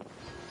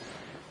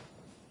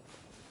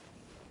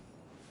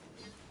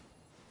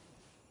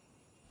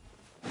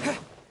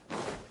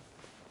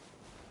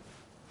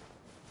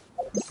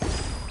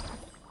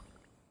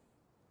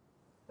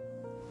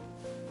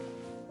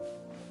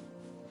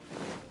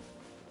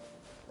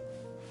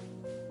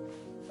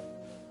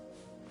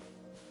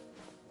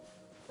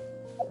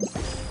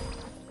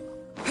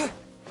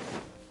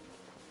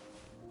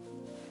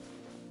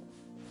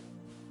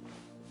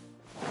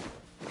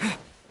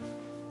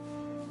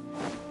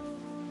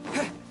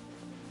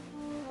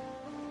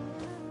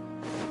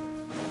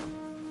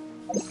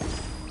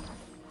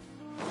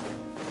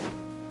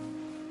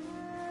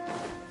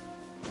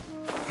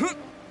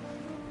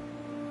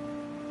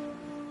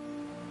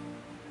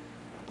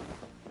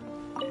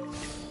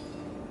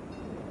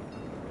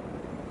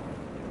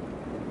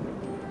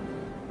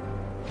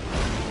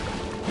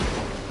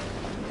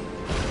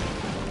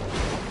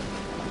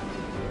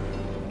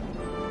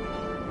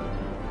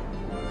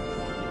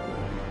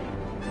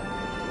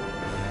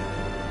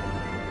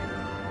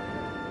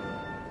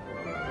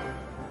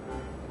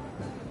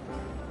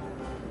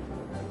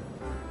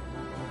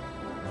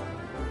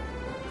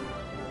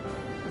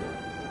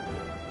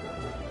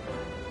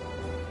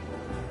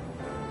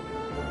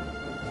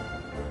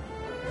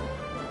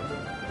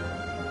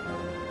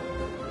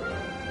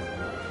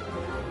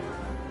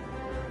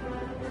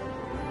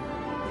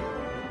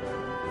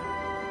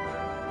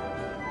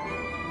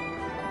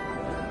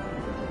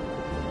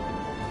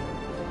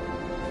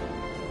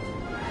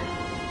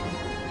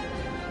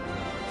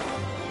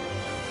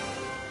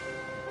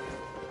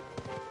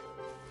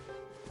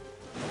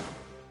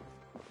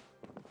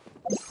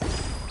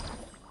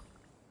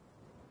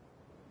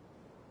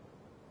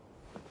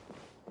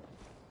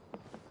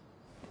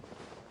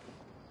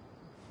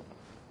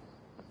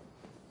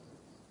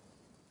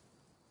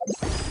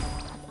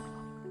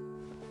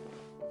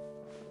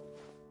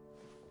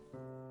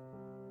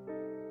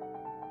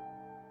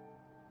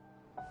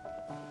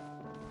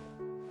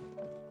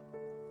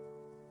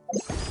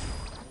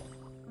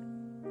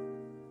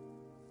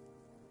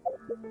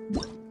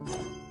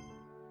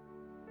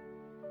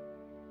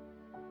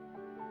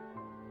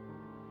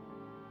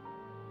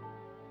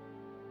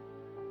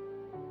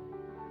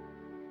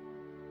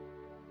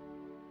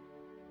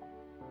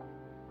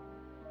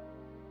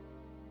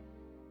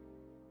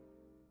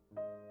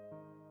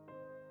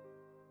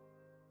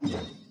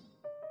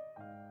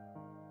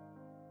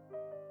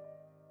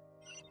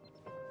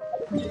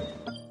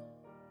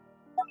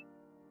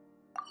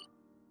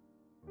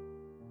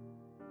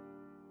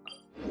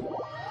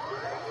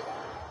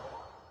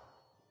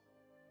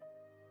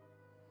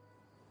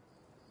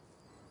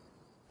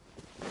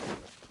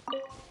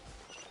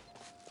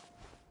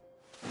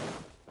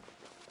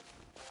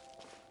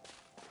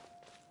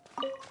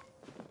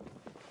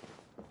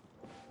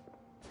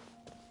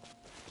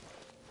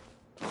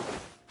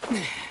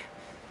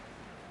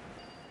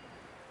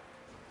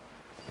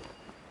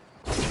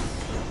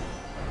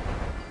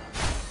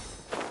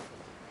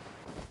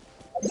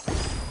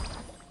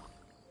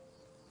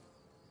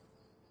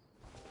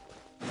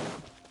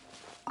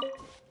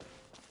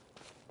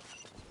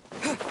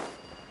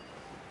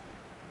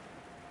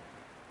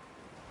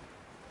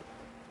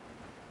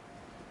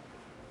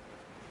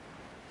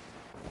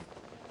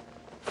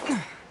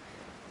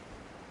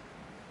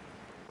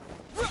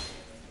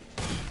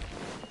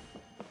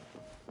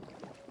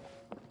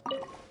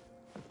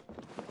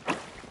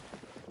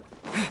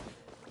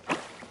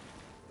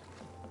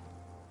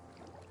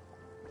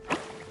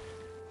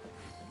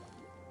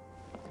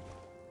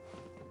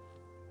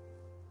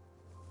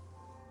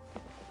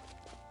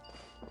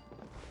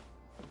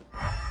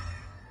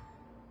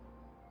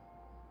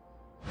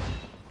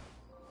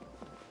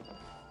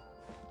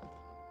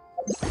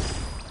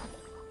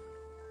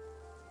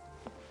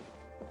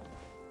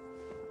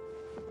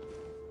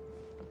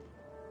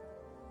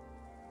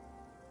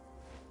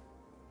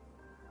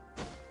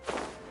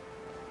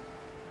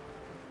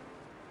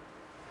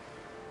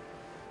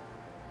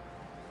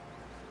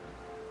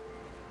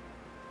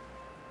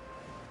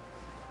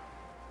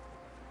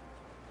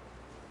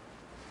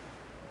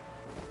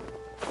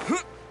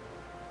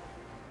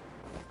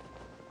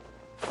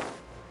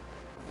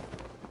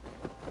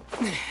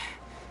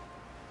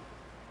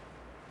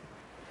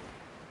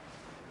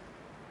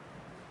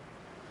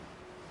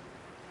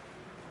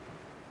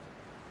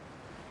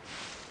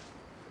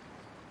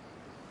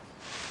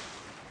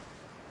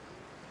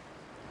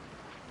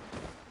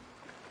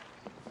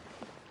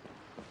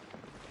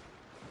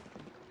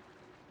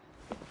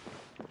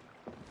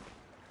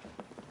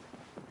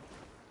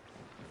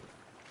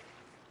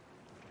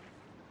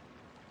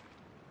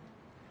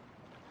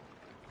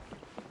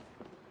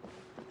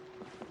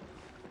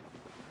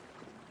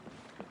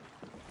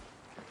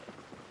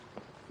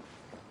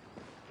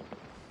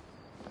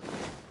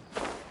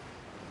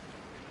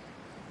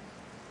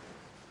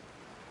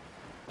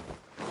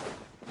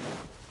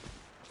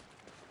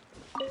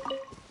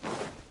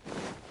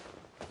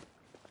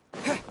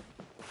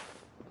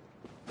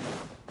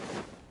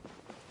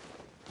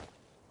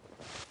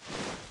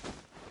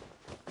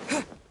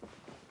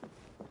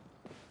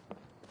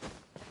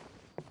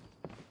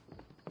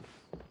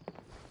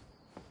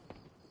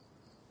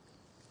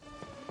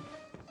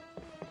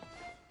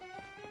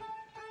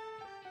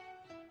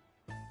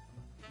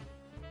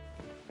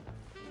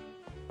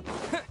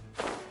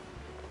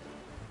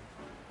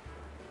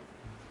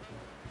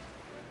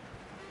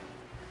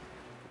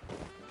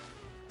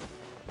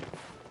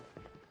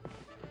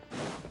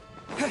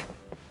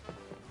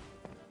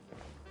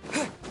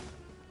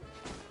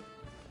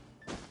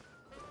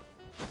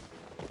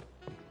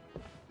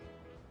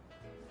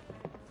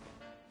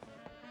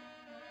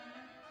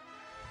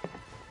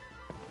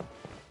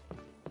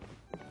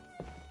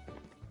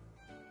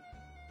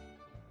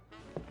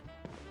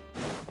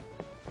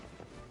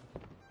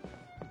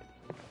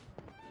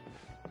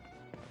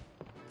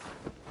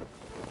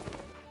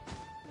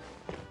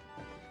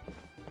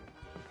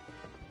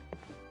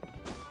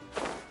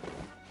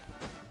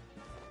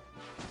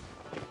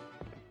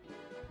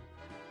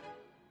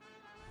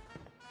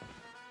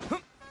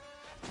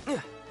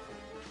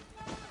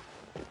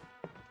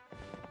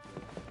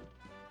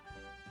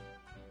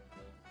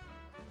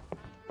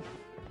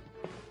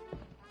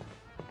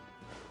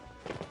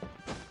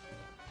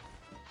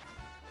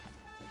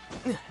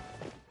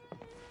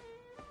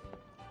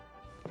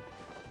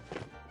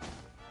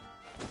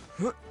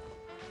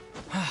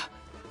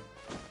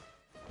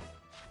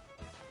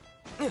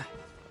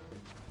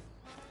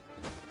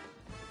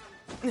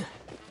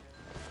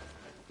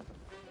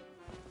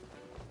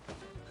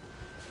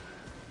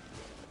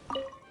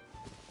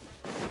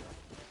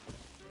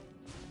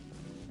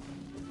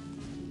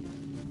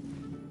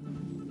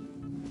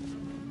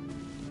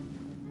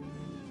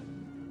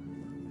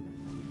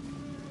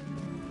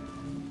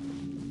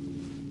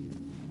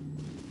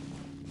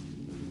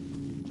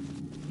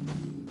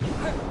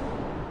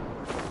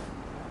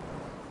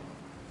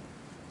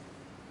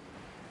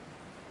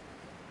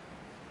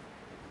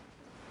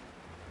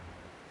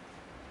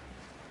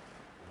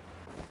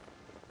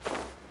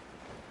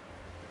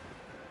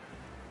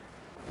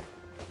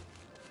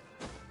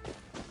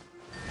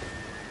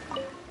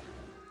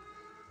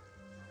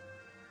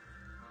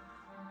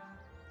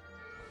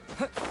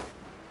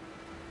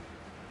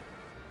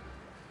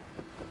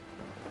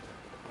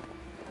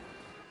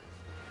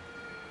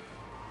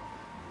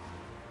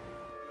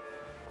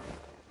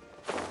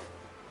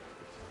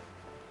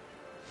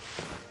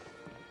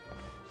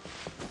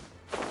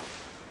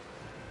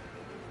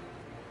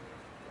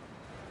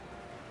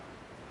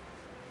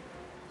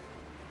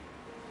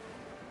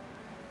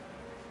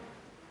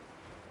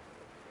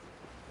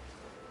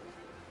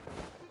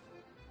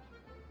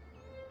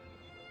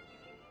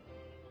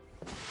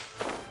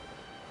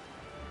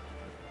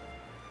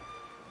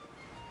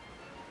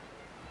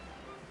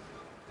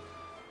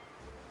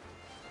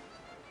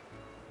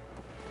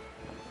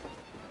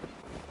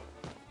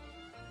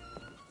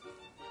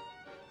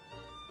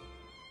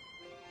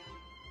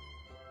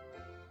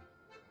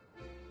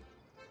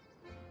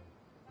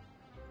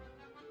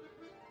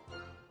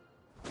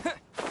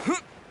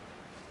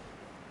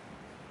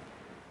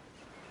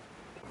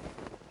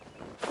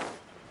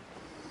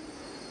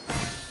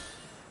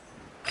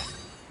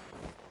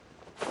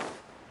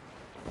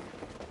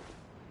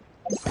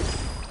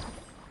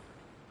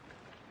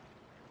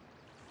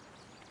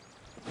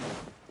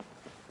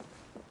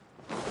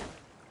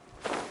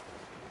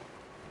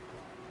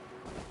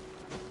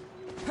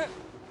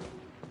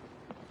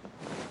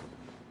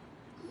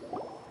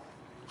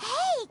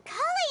 Hey,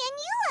 Kali and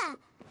Eula!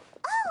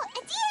 Oh,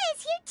 Adia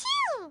is here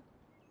too!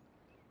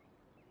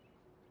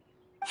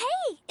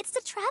 Hey, it's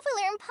the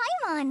Traveler and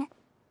Paimon.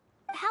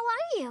 How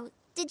are you?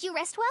 Did you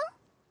rest well?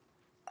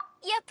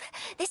 Yep,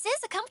 this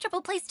is a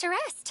comfortable place to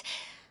rest.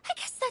 I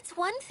guess that's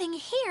one thing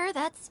here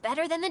that's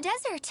better than the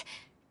desert.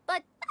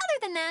 But other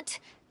than that,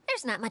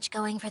 there's not much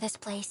going for this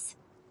place.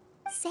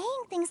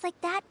 Saying things like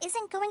that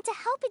isn't going to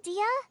help,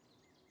 Adia.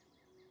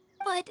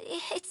 But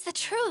it's the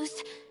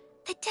truth.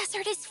 The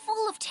desert is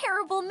full of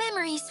terrible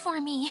memories for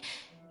me.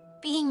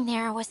 Being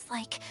there was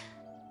like...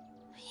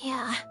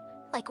 yeah,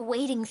 like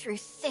wading through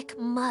thick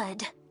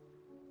mud.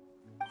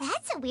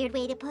 That's a weird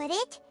way to put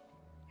it.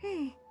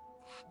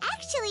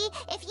 Actually,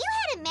 if you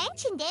hadn't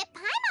mentioned it,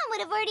 Paimon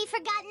would have already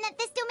forgotten that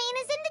this domain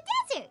is in the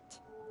desert.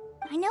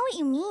 I know what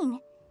you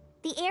mean.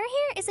 The air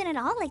here isn't at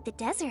all like the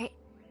desert.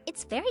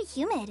 It's very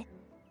humid.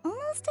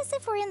 Almost as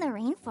if we're in the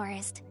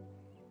rainforest.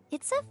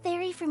 It's a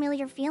very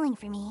familiar feeling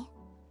for me.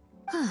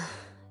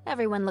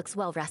 Everyone looks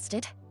well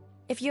rested.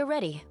 If you're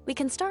ready, we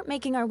can start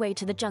making our way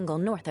to the jungle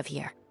north of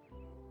here.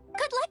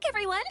 Good luck,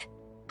 everyone!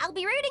 I'll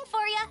be rooting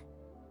for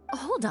you!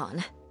 Hold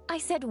on. I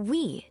said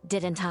we,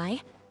 didn't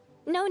I?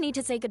 No need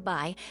to say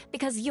goodbye,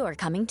 because you're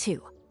coming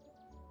too.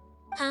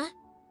 Huh?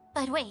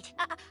 But wait,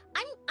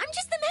 I'm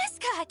just the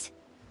mascot!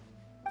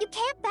 You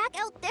can't back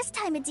out this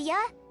time, Adia.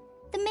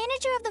 The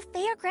manager of the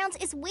fairgrounds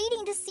is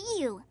waiting to see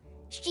you.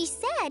 She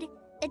said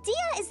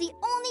Adia is the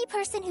only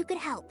person who could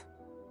help.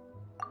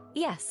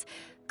 Yes,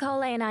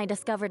 Kale and I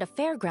discovered a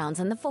fairgrounds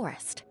in the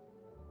forest.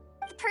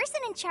 The person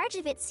in charge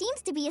of it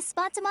seems to be a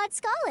Spotamod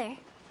scholar.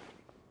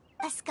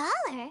 A scholar?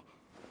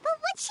 But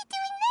what's she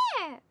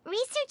doing there?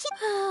 Researching?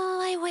 Oh,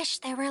 I wish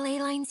there were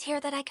ley lines here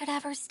that I could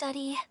ever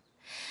study.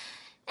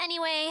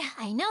 Anyway,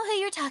 I know who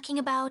you're talking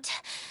about.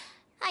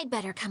 I'd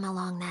better come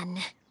along then.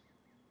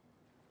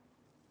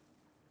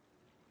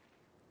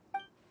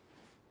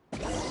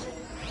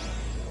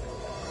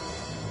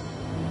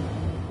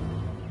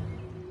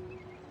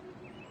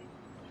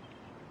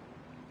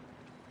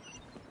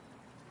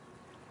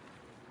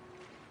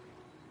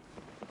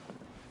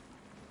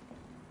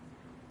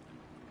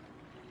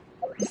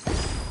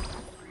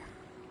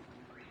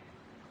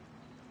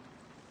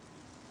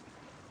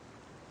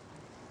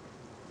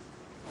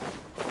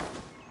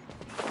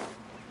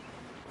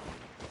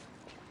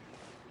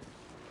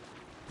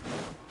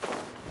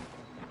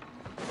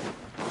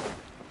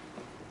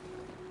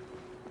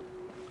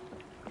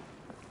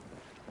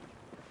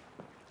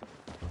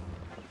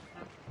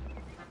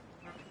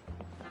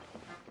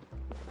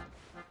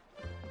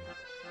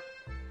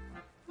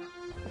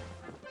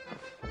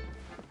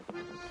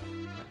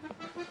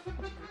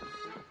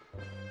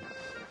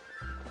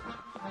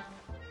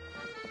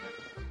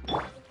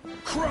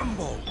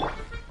 Crumble!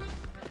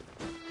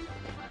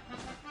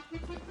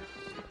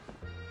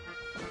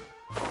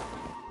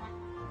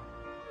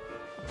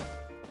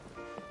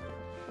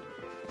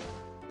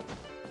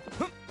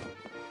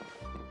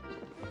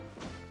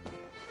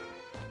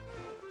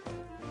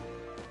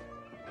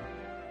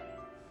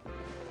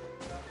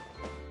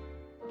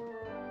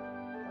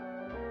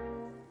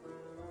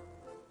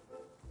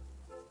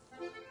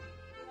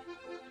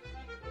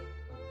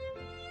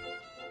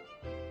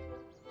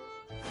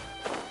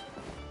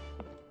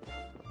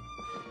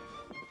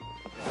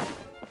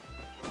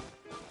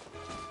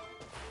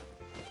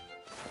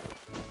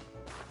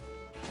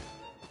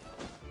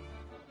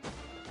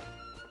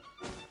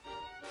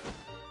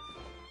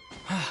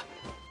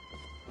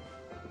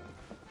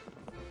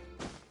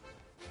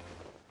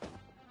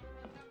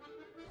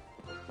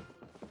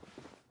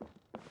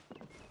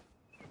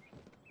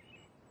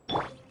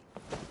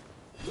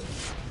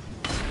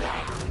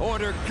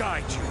 Order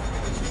guide you.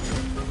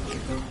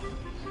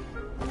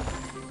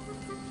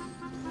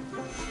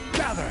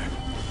 Gather.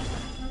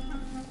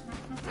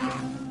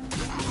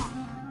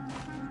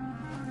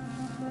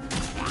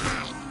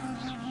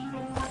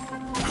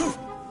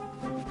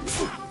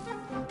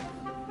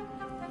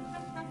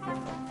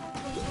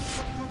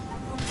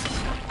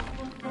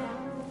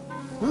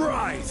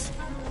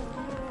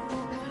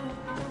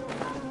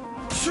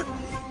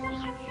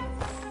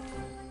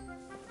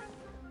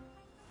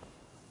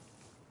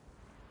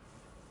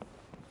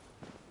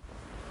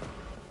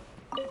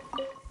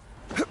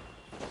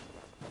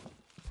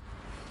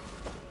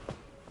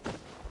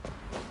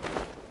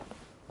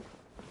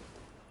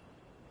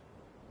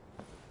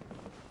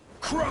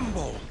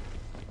 Crumble!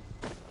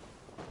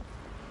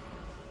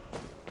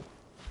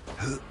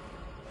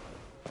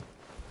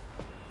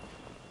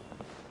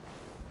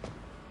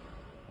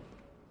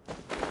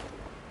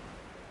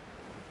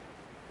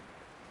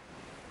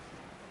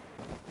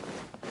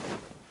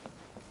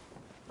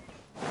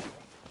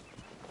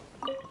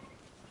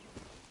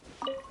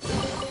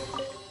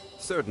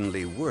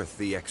 Certainly worth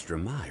the extra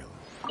mile.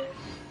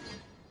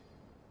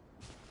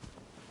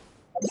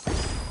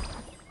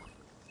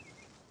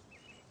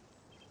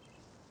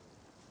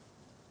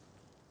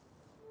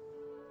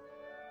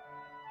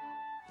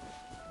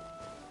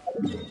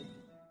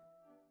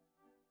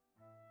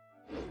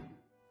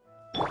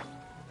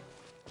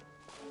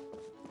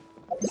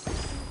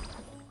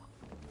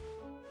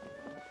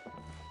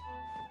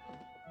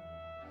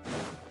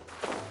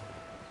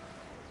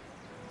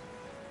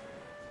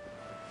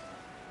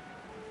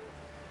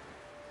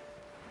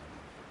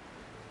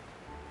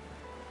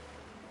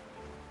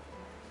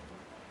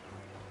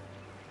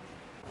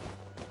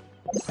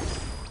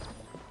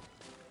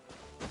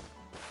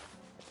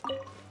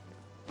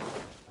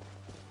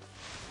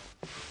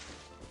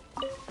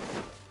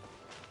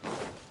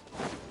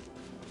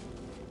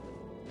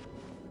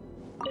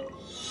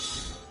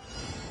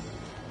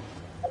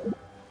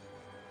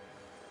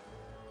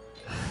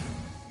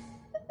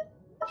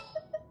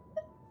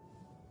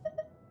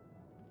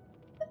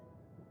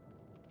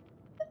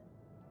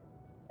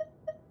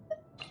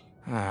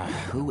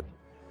 Who?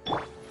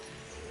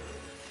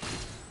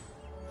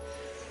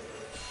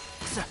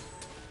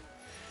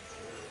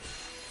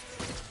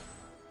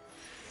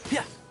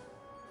 Yeah.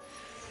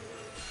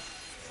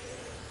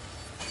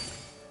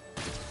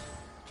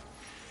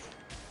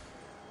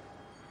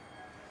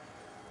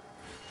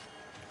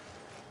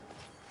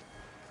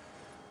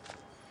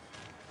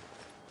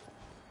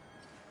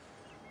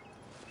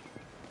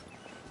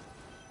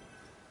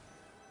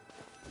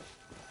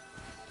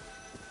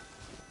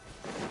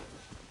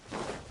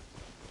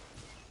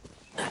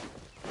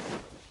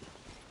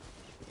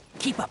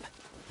 Keep up.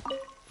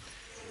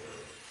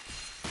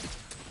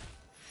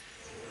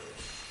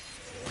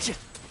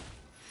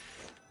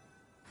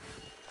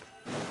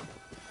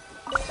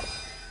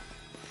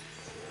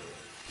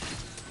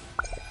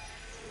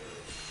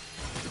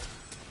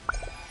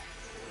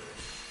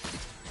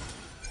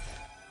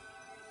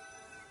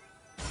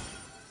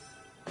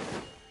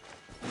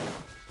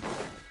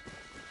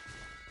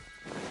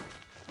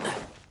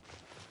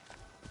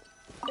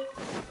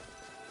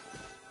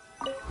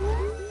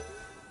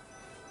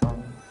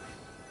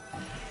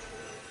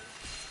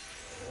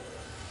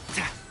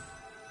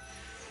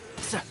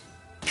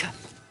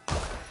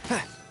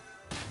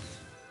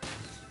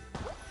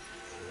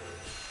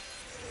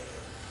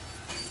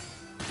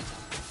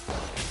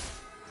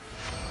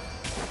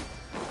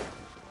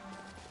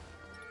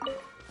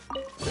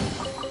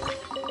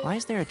 Why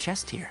is there a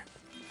chest here?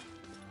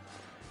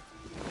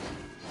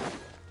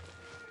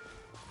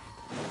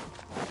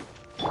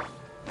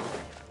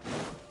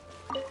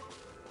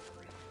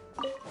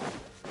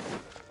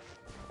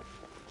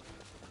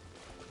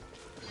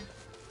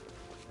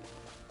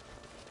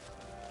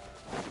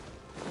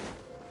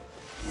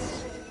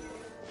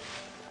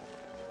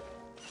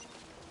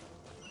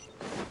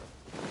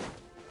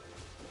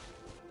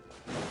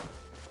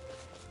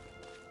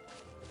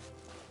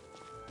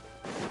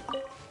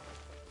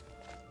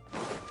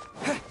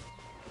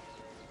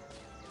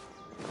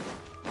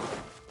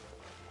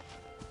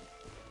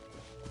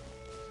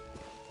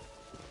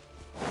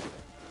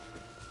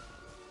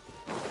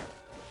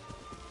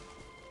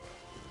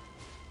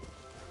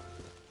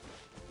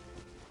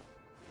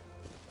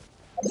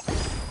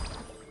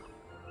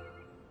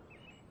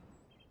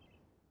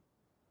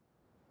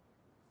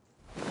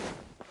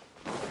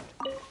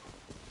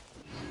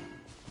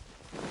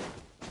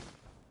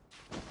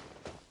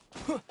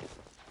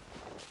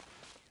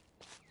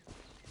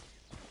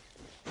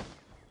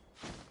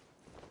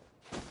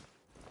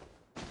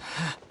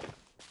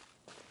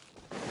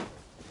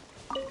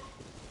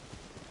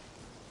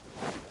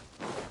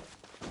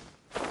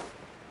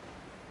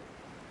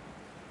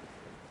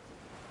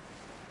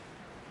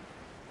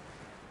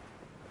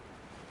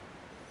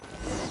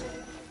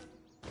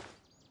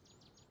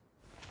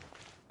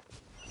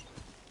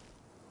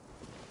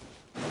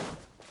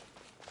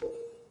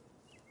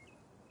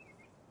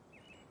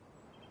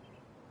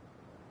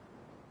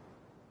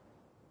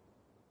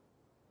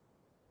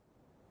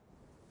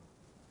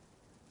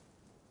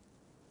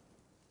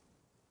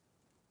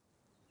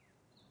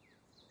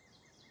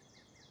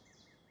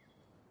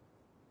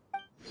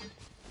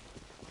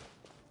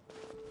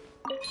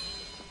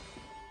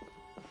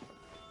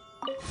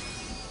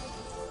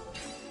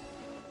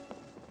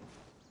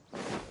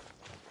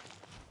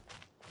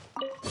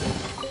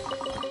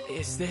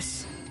 Is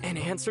this an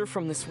answer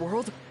from this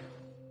world?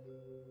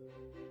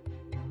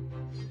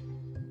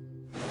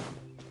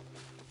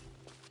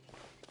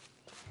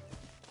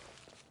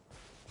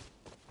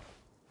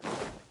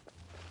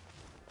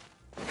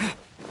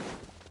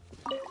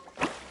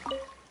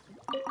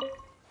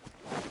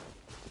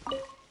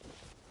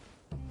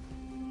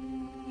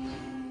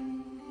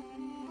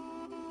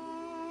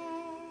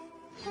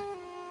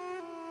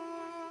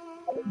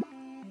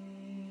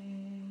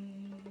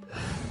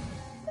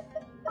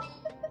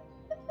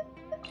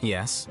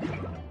 Yes?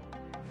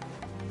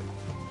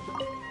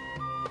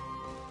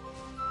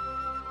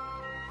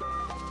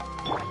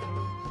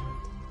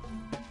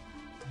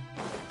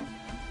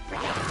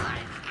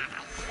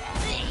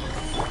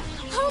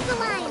 Hold the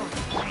line!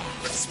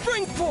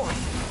 Spring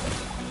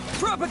forth!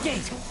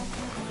 Propagate!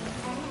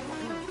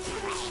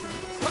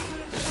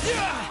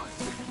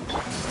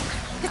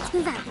 Let's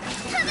move out.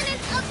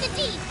 Covenant of the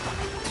Deep!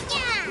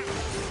 Yeah!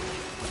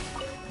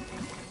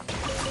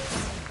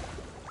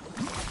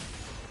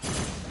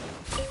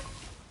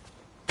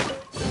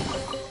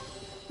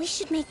 We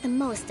should make the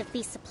most of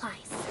these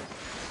supplies.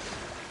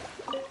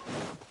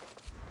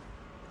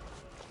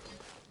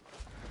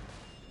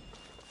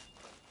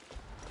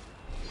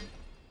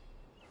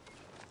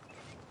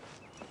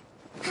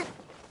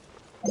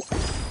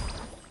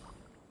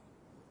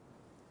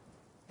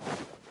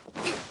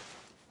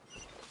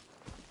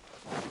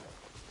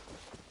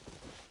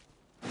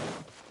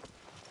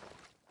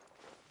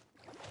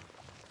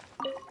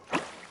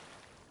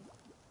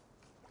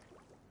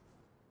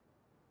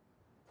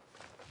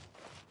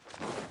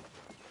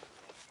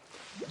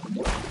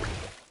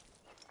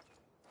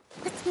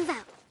 Let's move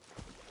out.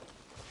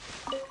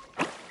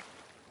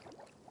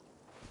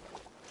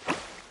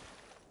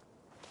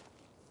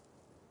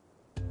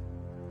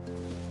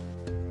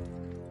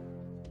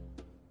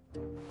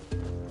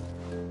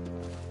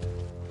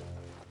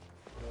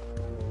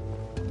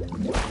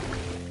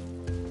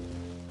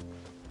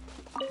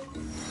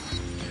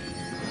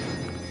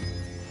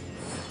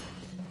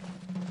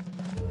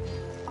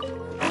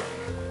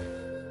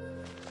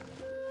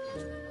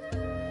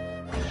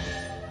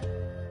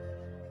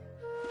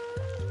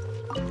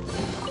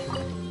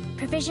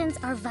 Provisions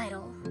are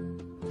vital.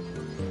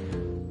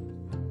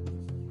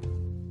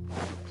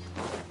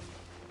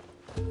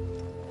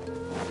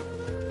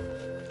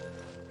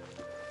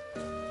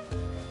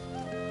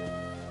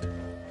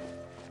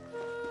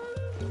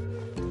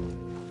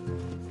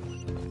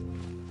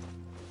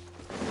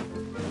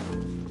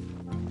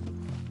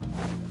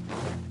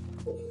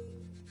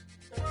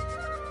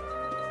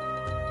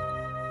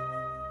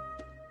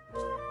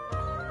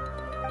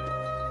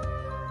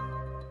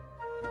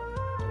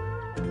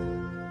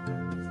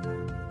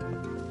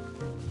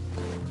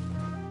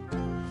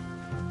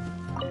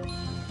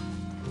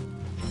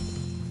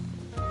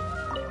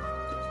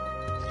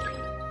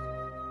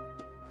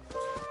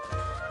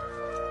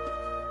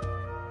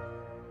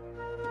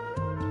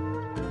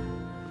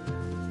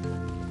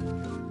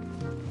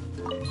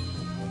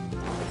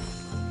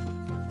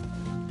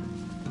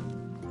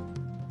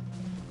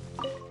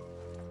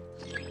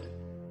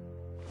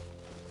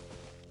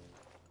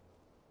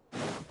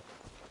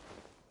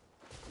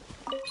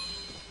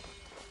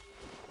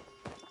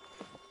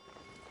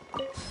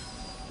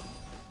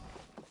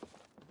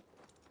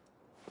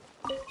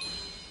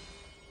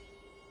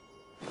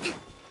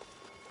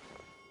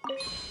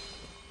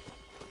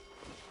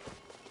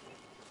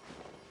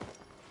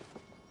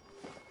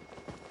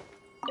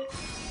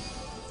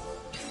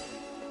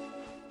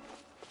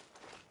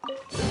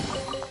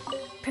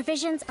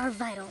 Provisions are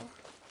vital.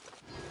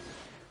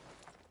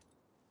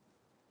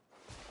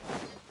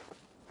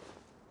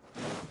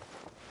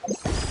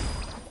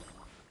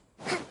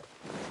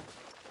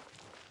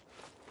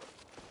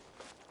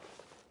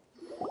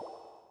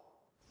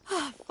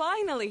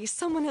 Finally,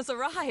 someone has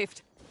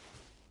arrived.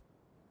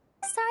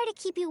 Sorry to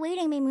keep you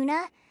waiting,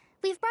 Maimuna.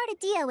 We've brought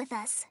Adia with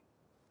us.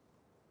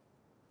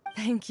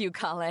 Thank you,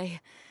 Kale.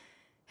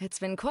 It's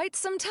been quite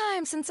some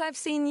time since I've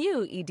seen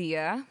you,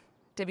 Idia.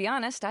 To be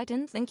honest, I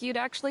didn't think you'd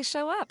actually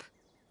show up.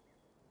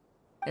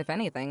 If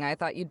anything, I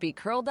thought you'd be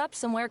curled up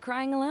somewhere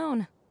crying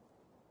alone.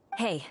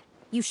 Hey,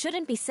 you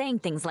shouldn't be saying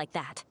things like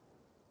that.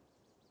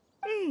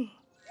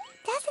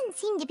 Doesn't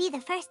seem to be the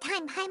first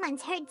time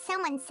Paimon's heard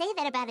someone say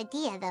that about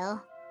Adia,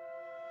 though.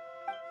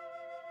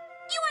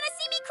 You want to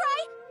see me cry?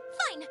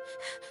 Fine.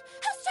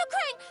 I'll start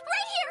crying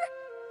right here.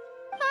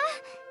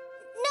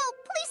 No,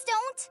 please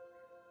don't!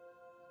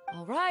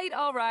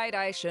 All right,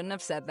 I shouldn't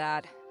have said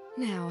that.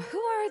 Now, who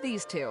are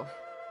these two?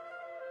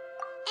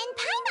 And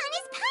Paimon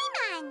is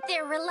Paimon!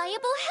 They're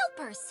reliable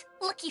helpers.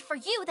 Lucky for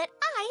you that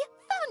I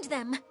found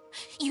them.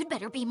 You'd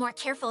better be more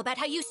careful about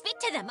how you speak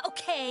to them,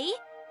 okay?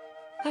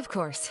 Of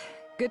course.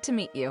 Good to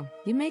meet you.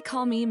 You may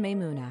call me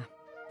Maimuna.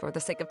 For the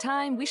sake of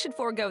time, we should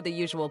forego the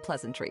usual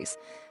pleasantries.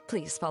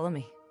 Please follow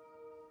me.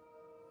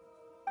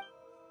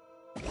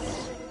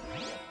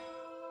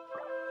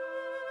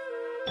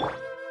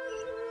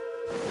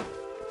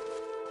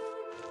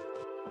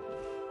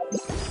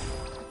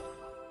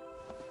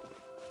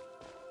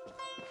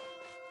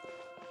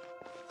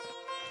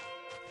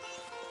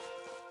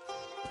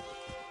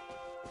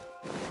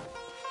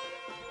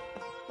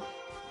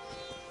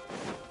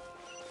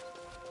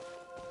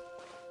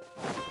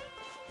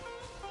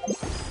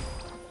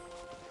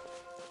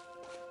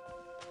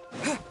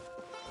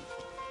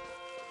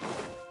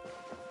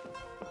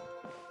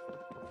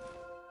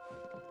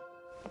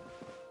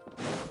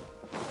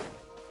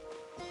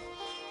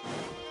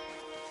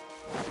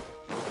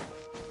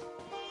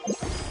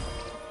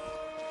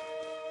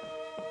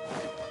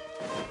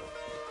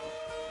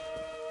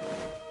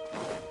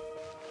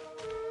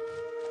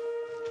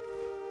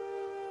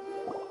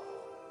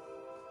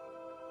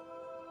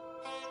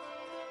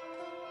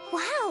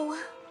 Wow!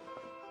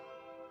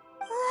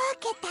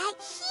 Look at that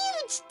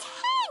huge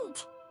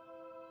tent!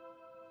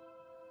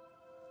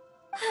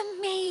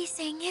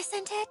 Amazing,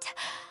 isn't it?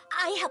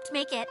 I helped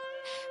make it.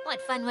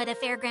 What fun would a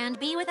fairground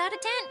be without a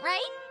tent,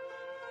 right?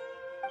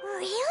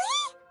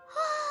 Really?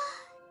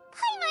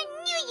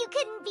 Paimon knew you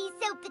couldn't be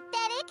so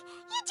pathetic.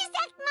 You just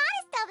act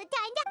modest all the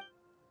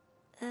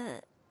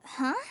time.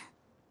 Huh?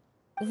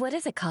 What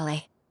is it,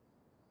 Kale?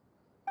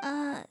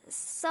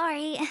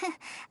 Sorry.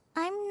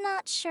 I'm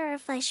not sure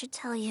if I should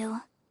tell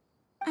you.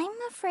 I'm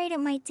afraid it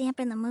might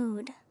dampen the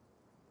mood.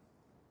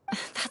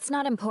 That's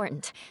not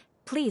important.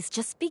 Please,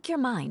 just speak your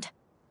mind.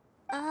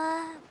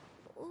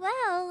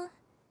 Well,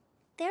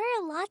 there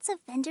are lots of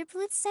vendor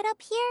booths set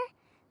up here,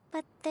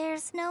 but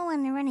there's no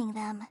one running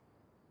them.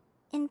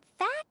 In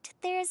fact,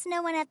 there's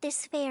no one at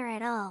this fair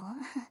at all.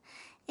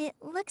 It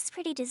looks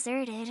pretty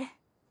deserted.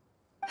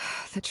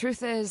 The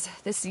truth is,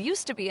 this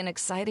used to be an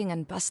exciting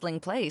and bustling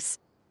place.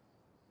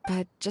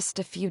 But just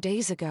a few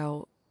days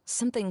ago,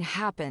 something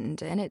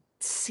happened, and it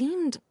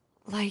seemed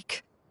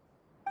like...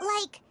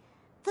 Like,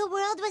 the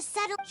world was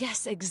settled?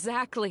 Yes,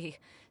 exactly.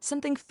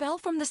 Something fell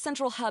from the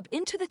central hub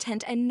into the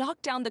tent and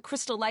knocked down the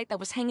crystal light that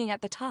was hanging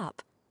at the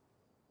top.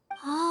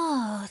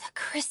 Oh, the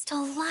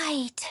crystal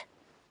light.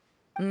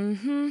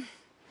 Mm-hmm.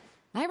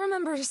 I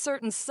remember a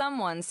certain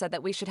someone said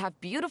that we should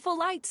have beautiful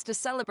lights to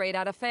celebrate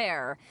at a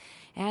fair,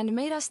 and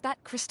made us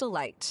that crystal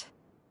light.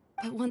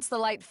 But once the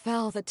light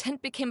fell, the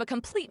tent became a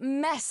complete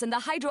mess and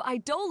the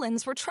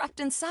Hydro-Eidolons were trapped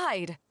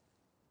inside.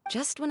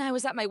 Just when I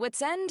was at my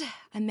wit's end,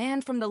 a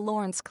man from the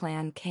Lawrence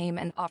clan came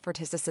and offered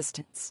his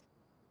assistance.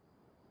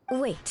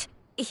 Wait,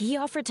 he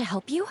offered to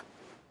help you?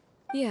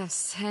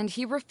 Yes, and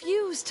he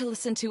refused to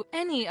listen to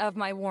any of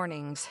my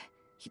warnings.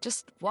 He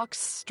just walked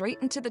straight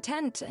into the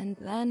tent, and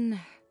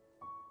then...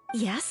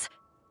 Yes?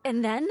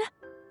 And then?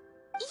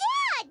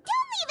 Yeah! Don't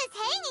leave us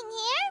hanging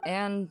here!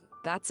 And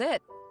that's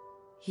it.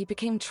 He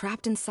became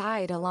trapped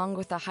inside along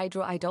with the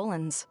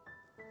Hydro-Eidolons.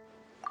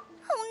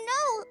 Oh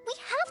no! We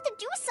have to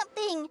do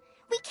something!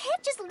 We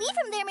can't just leave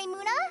him there,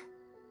 Maimuna!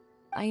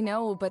 I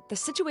know, but the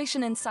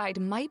situation inside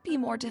might be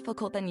more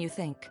difficult than you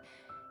think.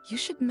 You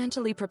should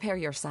mentally prepare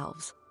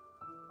yourselves.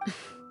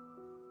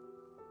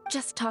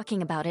 Just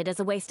talking about it is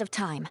a waste of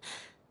time.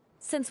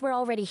 Since we're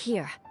already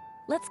here,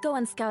 let's go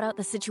and scout out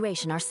the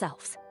situation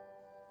ourselves.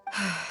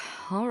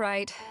 All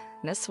right.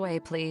 This way,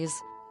 please.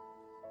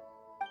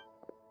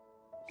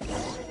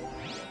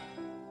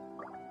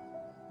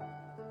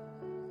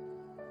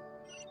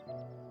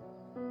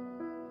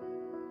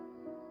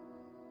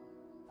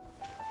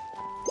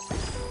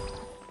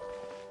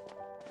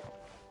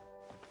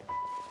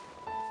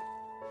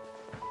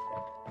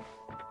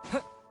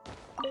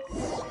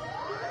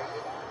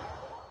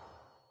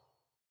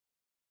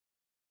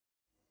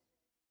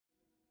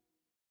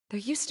 There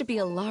used to be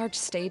a large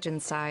stage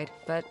inside,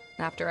 but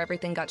after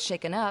everything got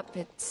shaken up,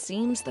 it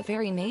seems the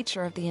very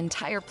nature of the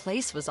entire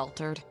place was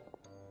altered.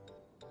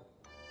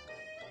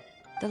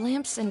 The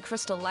lamps and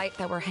crystal light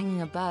that were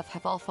hanging above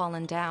have all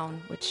fallen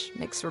down, which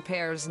makes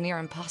repairs near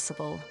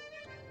impossible.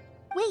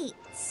 Wait,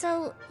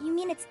 so you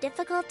mean it's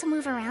difficult to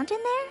move around in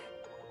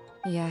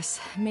there? Yes,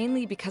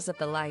 mainly because of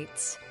the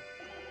lights.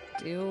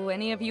 Do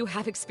any of you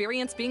have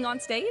experience being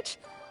on stage?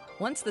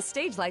 Once the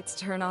stage lights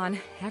turn on,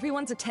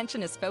 everyone's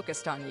attention is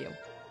focused on you.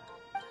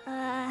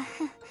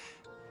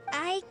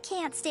 I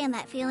can't stand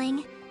that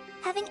feeling.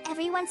 Having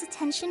everyone's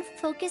attention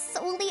focused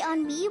solely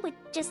on me would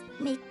just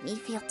make me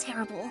feel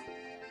terrible.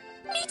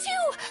 Me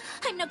too!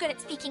 I'm no good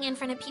at speaking in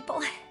front of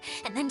people.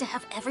 And then to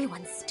have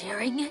everyone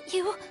staring at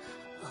you?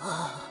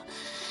 Oh,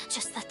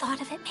 just the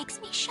thought of it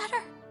makes me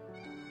shudder.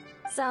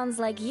 Sounds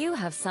like you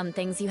have some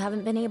things you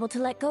haven't been able to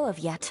let go of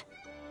yet.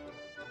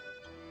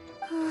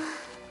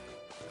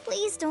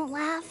 Please don't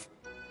laugh.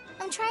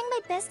 I'm trying my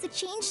best to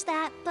change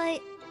that,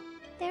 but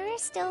there are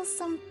still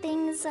some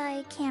things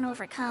I can't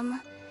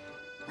overcome.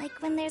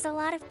 Like when there's a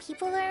lot of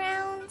people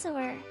around,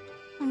 or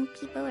when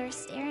people are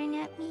staring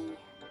at me.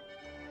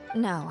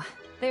 No,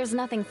 there's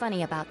nothing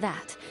funny about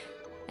that.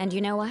 And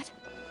you know what?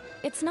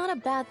 It's not a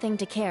bad thing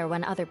to care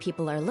when other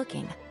people are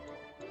looking.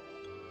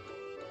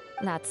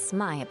 That's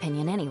my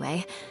opinion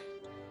anyway.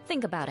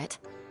 Think about it.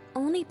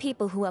 Only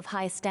people who have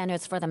high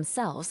standards for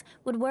themselves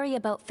would worry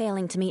about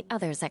failing to meet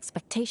others'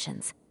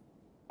 expectations.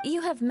 You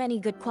have many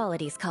good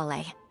qualities,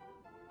 Kale.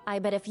 I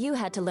bet if you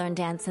had to learn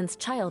dance since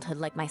childhood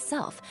like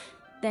myself,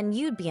 then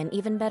you'd be an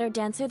even better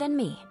dancer than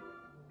me.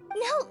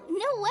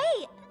 No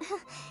way!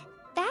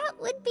 That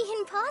would be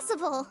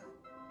impossible.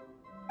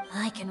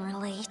 I can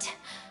relate.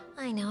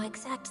 I know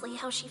exactly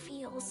how she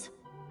feels.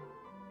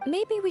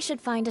 Maybe we should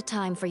find a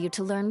time for you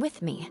to learn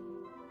with me.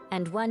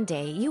 And one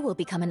day, you will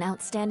become an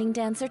outstanding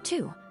dancer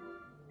too.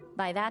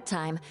 By that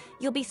time,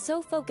 you'll be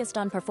so focused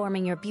on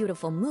performing your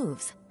beautiful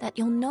moves that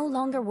you'll no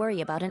longer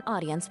worry about an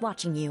audience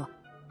watching you.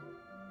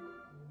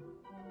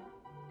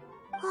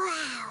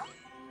 Wow.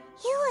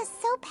 You are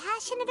so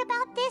passionate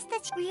about this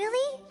that's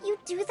really? You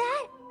do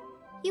that?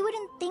 You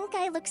wouldn't think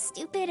I look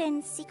stupid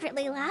and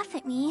secretly laugh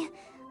at me,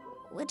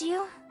 would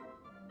you?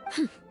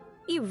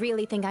 You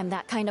really think I'm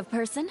that kind of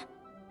person?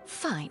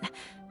 Fine.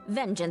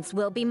 Vengeance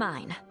will be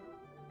mine.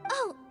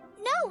 Oh,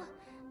 no!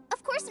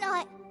 Of course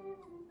not.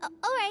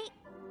 Alright,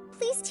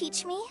 please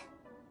teach me.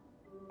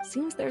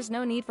 Seems there's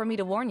no need for me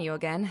to warn you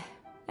again.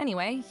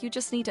 Anyway, you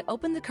just need to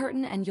open the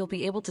curtain and you'll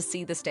be able to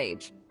see the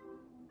stage.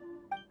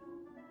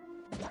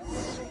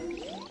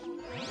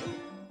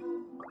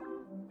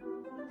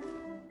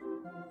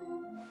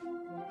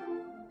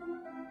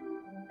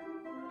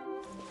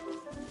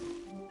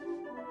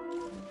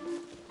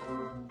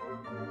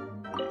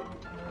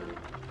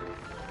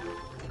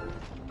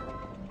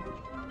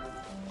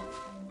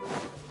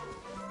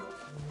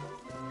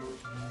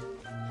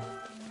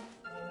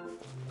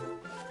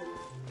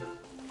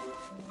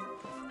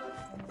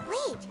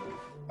 Wait,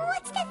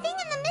 what's that thing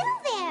in the middle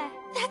there?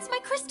 That's my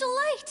crystal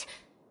light!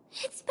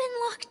 It's been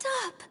locked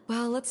up.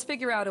 Well, let's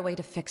figure out a way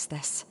to fix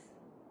this.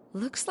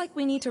 Looks like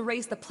we need to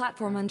raise the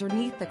platform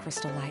underneath the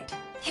crystal light.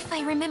 If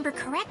I remember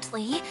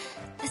correctly,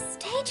 the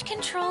stage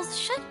controls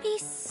should be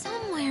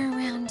somewhere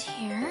around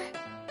here.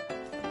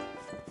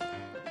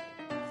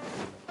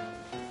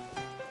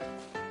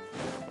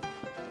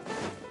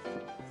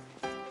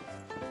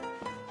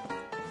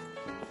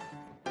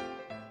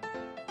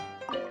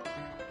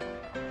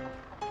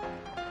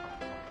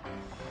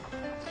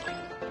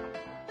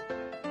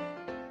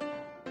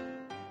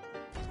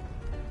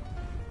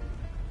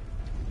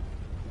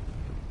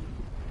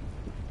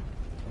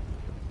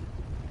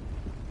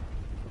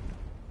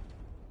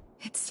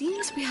 It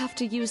seems we have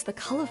to use the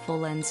colorful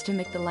lens to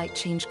make the light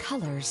change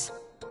colors.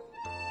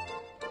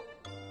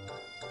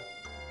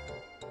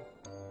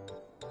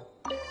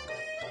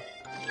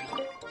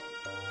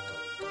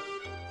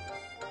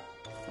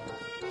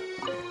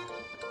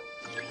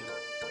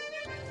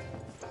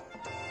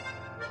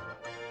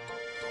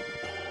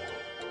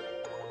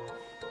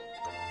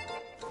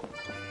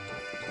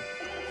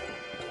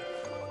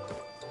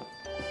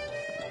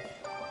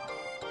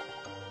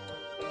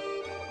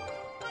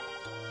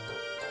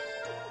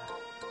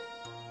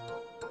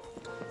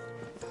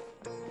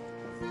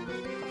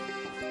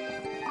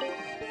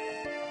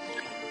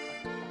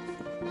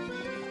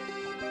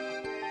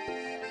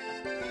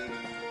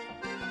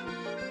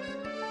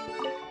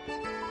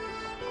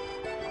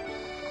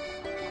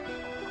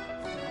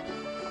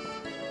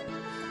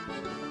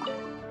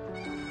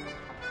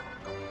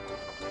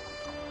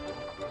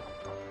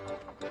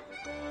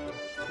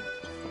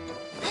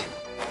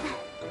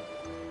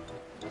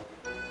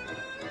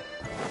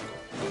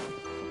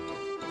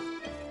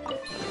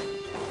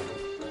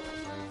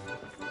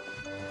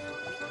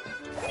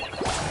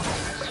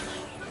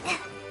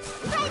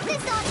 Right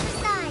this off to the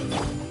side!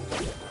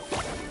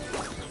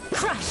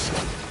 Crush!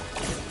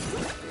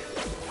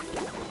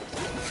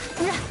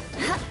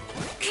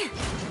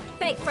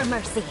 Beg for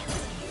mercy.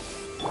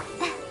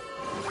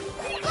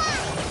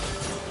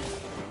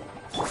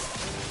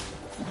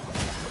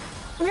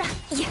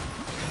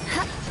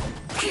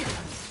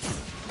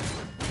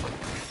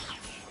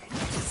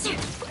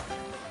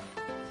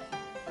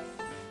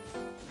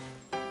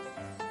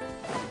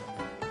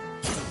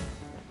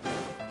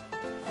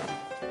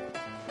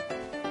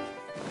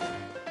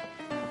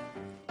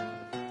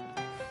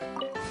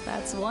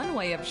 That's one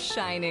way of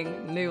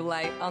shining new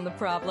light on the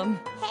problem.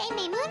 Hey,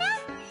 Maimuna?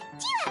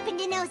 Do you happen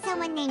to know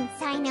someone named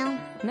Sino?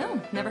 No,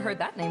 never heard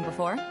that name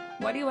before.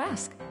 Why do you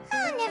ask?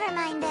 Oh, never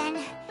mind then.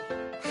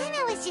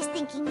 I was just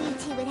thinking you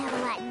two would have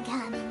a lot in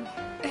common.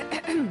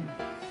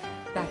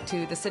 Back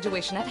to the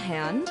situation at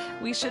hand.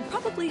 We should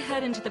probably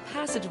head into the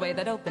passageway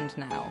that opened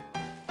now.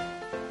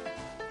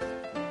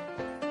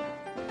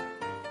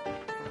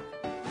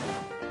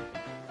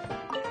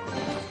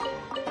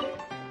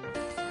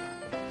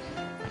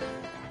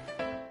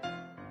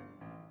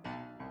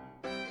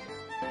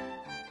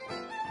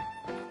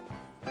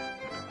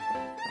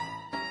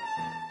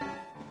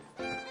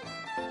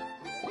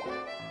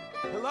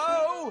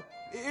 Hello?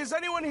 Is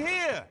anyone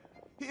here?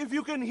 If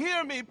you can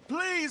hear me,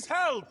 please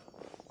help!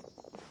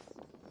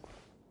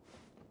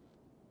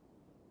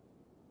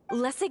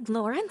 Lessig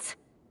Lawrence?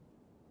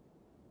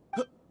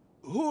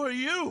 Who are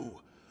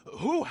you?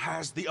 Who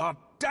has the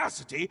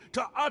audacity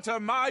to utter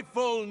my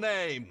full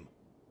name?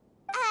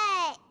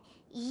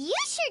 You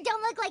sure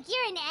don't look like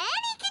you're in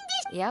any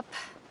condition. Yep.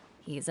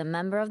 He's a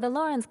member of the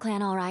Lawrence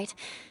clan, all right.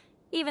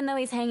 Even though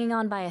he's hanging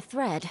on by a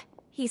thread,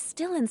 he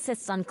still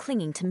insists on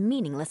clinging to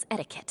meaningless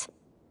etiquette.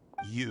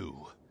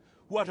 You.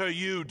 What are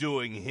you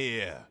doing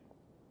here?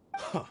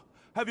 Huh.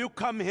 Have you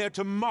come here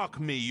to mock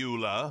me,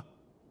 Eula?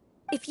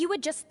 If you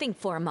would just think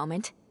for a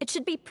moment, it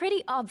should be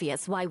pretty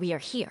obvious why we are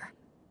here.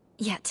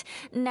 Yet,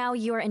 now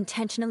you're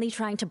intentionally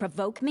trying to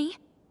provoke me?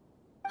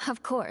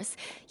 Of course,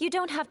 you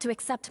don't have to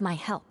accept my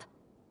help.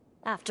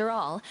 After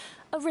all,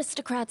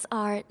 aristocrats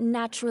are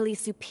naturally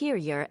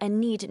superior and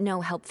need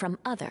no help from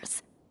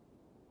others.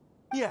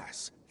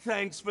 Yes,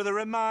 thanks for the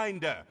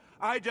reminder.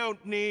 I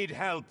don't need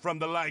help from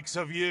the likes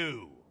of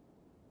you.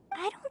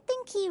 I don't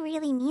think he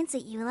really means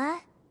it, Eula.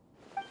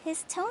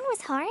 His tone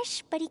was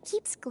harsh, but he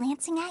keeps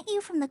glancing at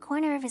you from the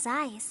corner of his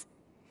eyes.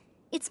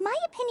 It's my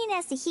opinion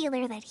as the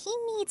healer that he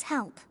needs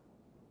help.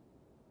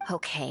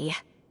 Okay.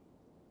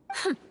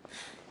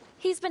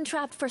 He's been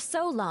trapped for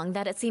so long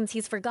that it seems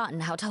he's forgotten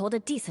how to hold a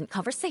decent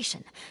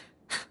conversation.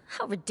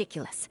 How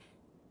ridiculous.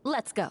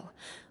 Let's go.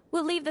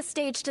 We'll leave the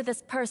stage to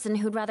this person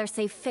who'd rather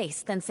save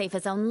face than save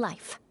his own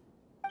life.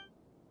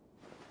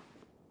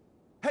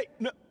 Hey,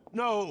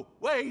 no,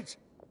 wait!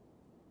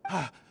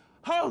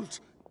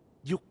 Halt!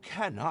 You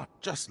cannot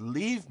just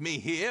leave me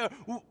here.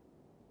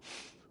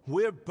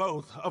 We're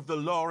both of the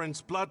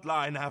Lawrence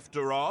bloodline,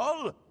 after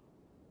all.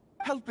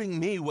 Helping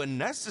me when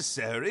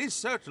necessary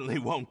certainly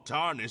won't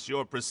tarnish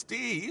your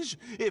prestige.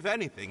 If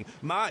anything,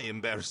 my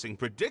embarrassing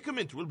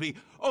predicament will be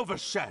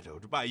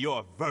overshadowed by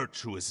your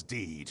virtuous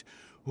deed.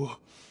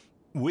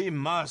 We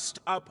must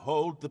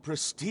uphold the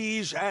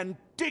prestige and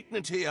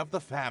dignity of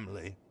the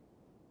family.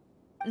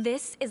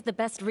 This is the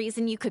best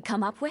reason you could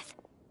come up with?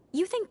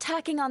 You think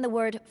tacking on the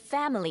word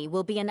family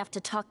will be enough to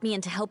talk me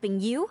into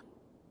helping you?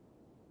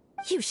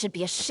 You should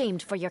be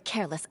ashamed for your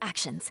careless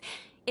actions.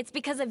 It's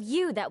because of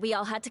you that we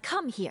all had to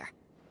come here.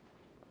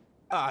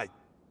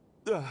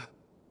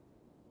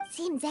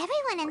 Seems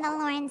everyone in the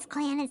Lawrence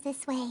clan is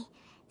this way.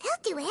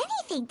 They'll do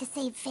anything to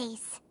save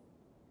face.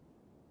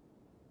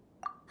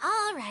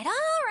 All right.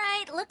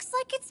 Looks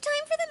like it's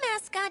time for the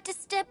mascot to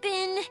step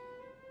in.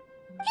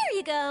 Here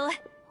you go.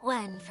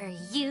 One for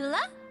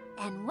Eula,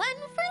 and one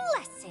for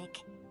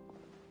Lessig.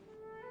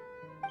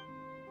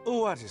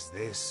 What is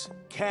this?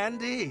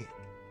 Candy?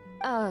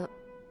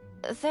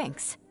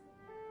 Thanks.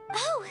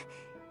 Oh,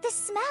 the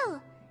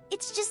smell.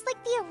 It's just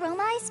like the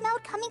aroma I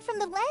smelled coming from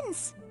the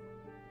lens.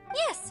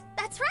 Yes,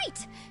 that's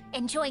right.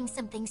 Enjoying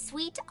something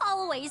sweet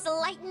always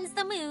lightens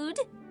the mood.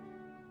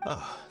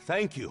 Oh,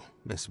 thank you,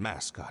 Miss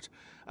Mascot.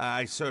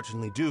 I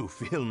certainly do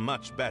feel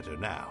much better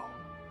now.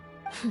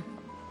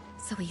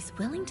 So he's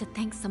willing to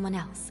thank someone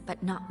else,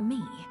 but not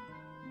me.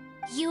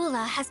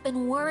 Eula has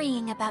been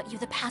worrying about you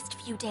the past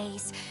few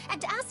days,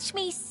 and asked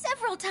me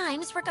several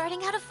times regarding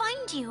how to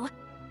find you.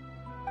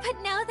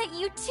 But now that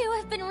you two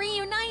have been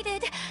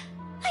reunited,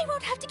 I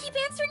won't have to keep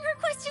answering her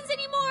questions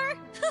anymore.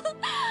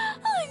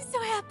 Oh, I'm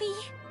so happy.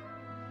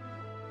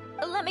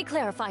 Let me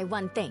clarify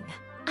one thing.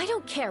 I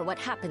don't care what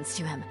happens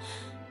to him.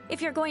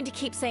 If you're going to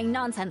keep saying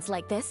nonsense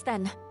like this,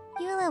 then...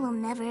 Eula will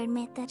never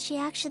admit that she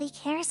actually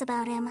cares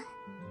about him.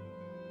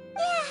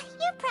 Yeah,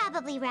 you're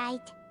probably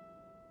right.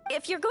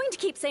 If you're going to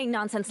keep saying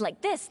nonsense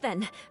like this,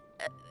 then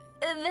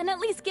at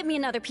least give me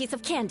another piece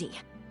of candy.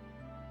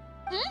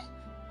 Hmm?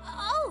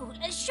 Oh,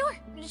 sure.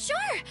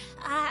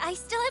 I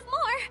still have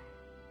more.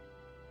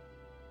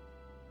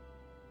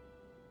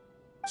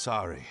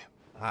 Sorry.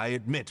 I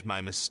admit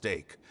my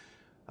mistake.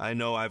 I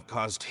know I've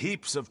caused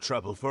heaps of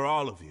trouble for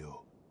all of you.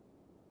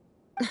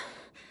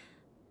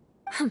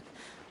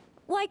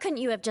 Why couldn't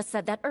you have just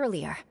said that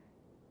earlier?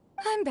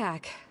 I'm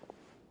back.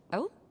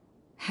 Oh?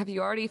 Have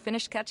you already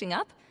finished catching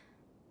up?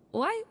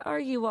 Why are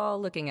you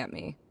all looking at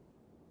me?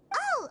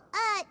 Oh,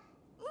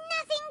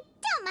 nothing.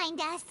 Don't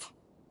mind us.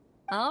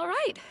 All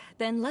right,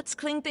 then let's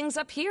clean things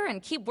up here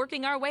and keep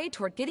working our way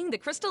toward getting the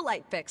crystal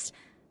light fixed.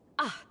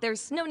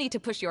 There's no need to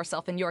push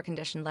yourself in your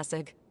condition,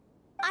 Lessig.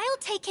 I'll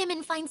take him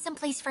and find some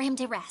place for him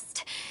to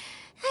rest.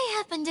 I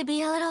happen to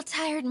be a little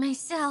tired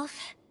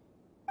myself.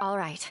 All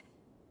right.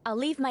 I'll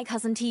leave my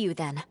cousin to you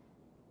then.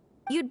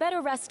 You'd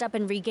better rest up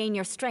and regain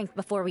your strength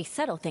before we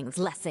settle things,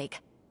 Lessig.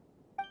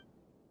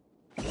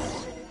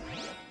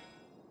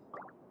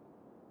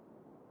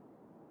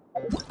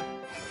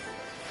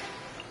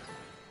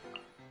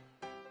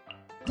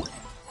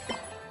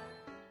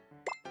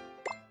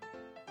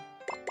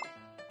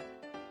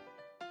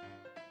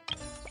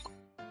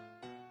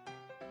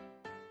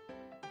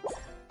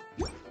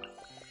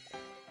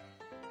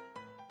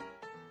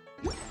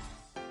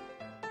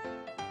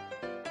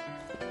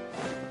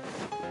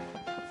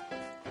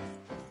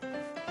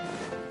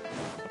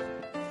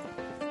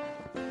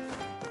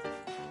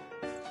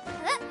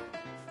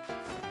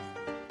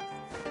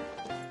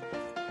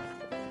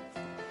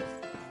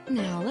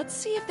 Now, let's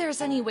see if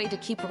there's any way to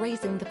keep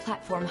raising the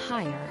platform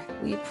higher.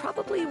 We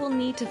probably will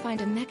need to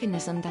find a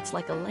mechanism that's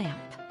like a lamp.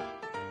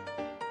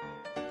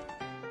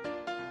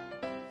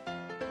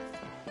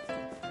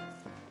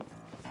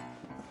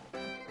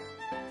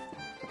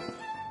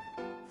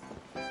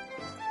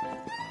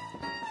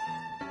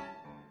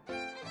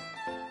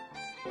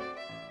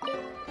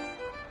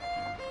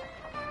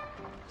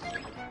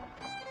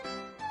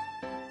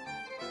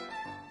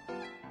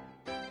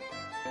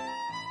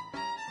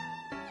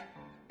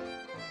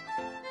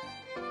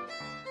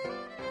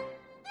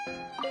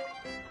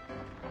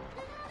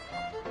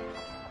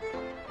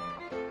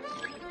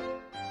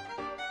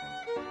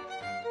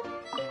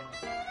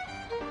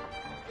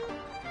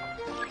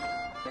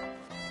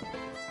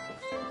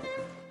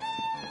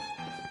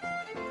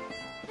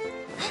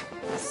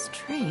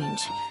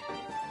 Strange.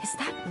 Is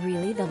that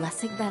really the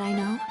Lessig that I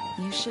know?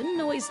 You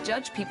shouldn't always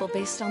judge people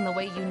based on the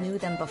way you knew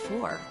them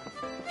before.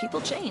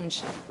 People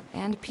change,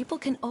 and people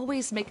can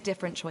always make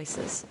different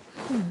choices.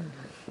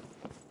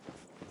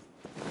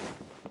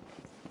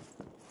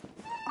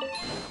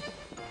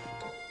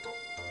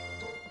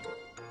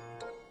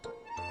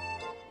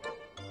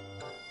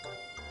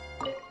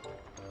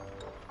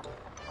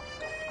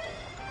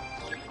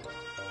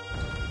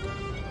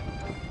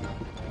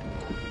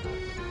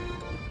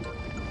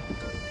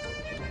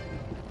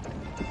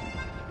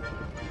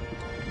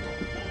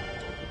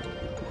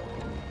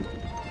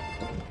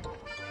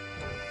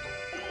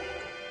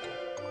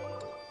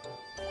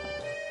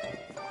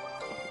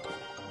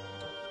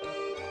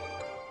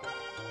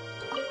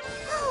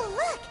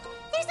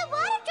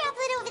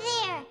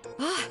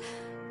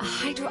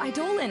 to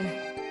Eidolon.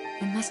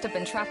 It must have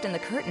been trapped in the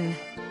curtain.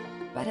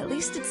 But at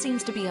least it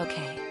seems to be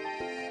okay.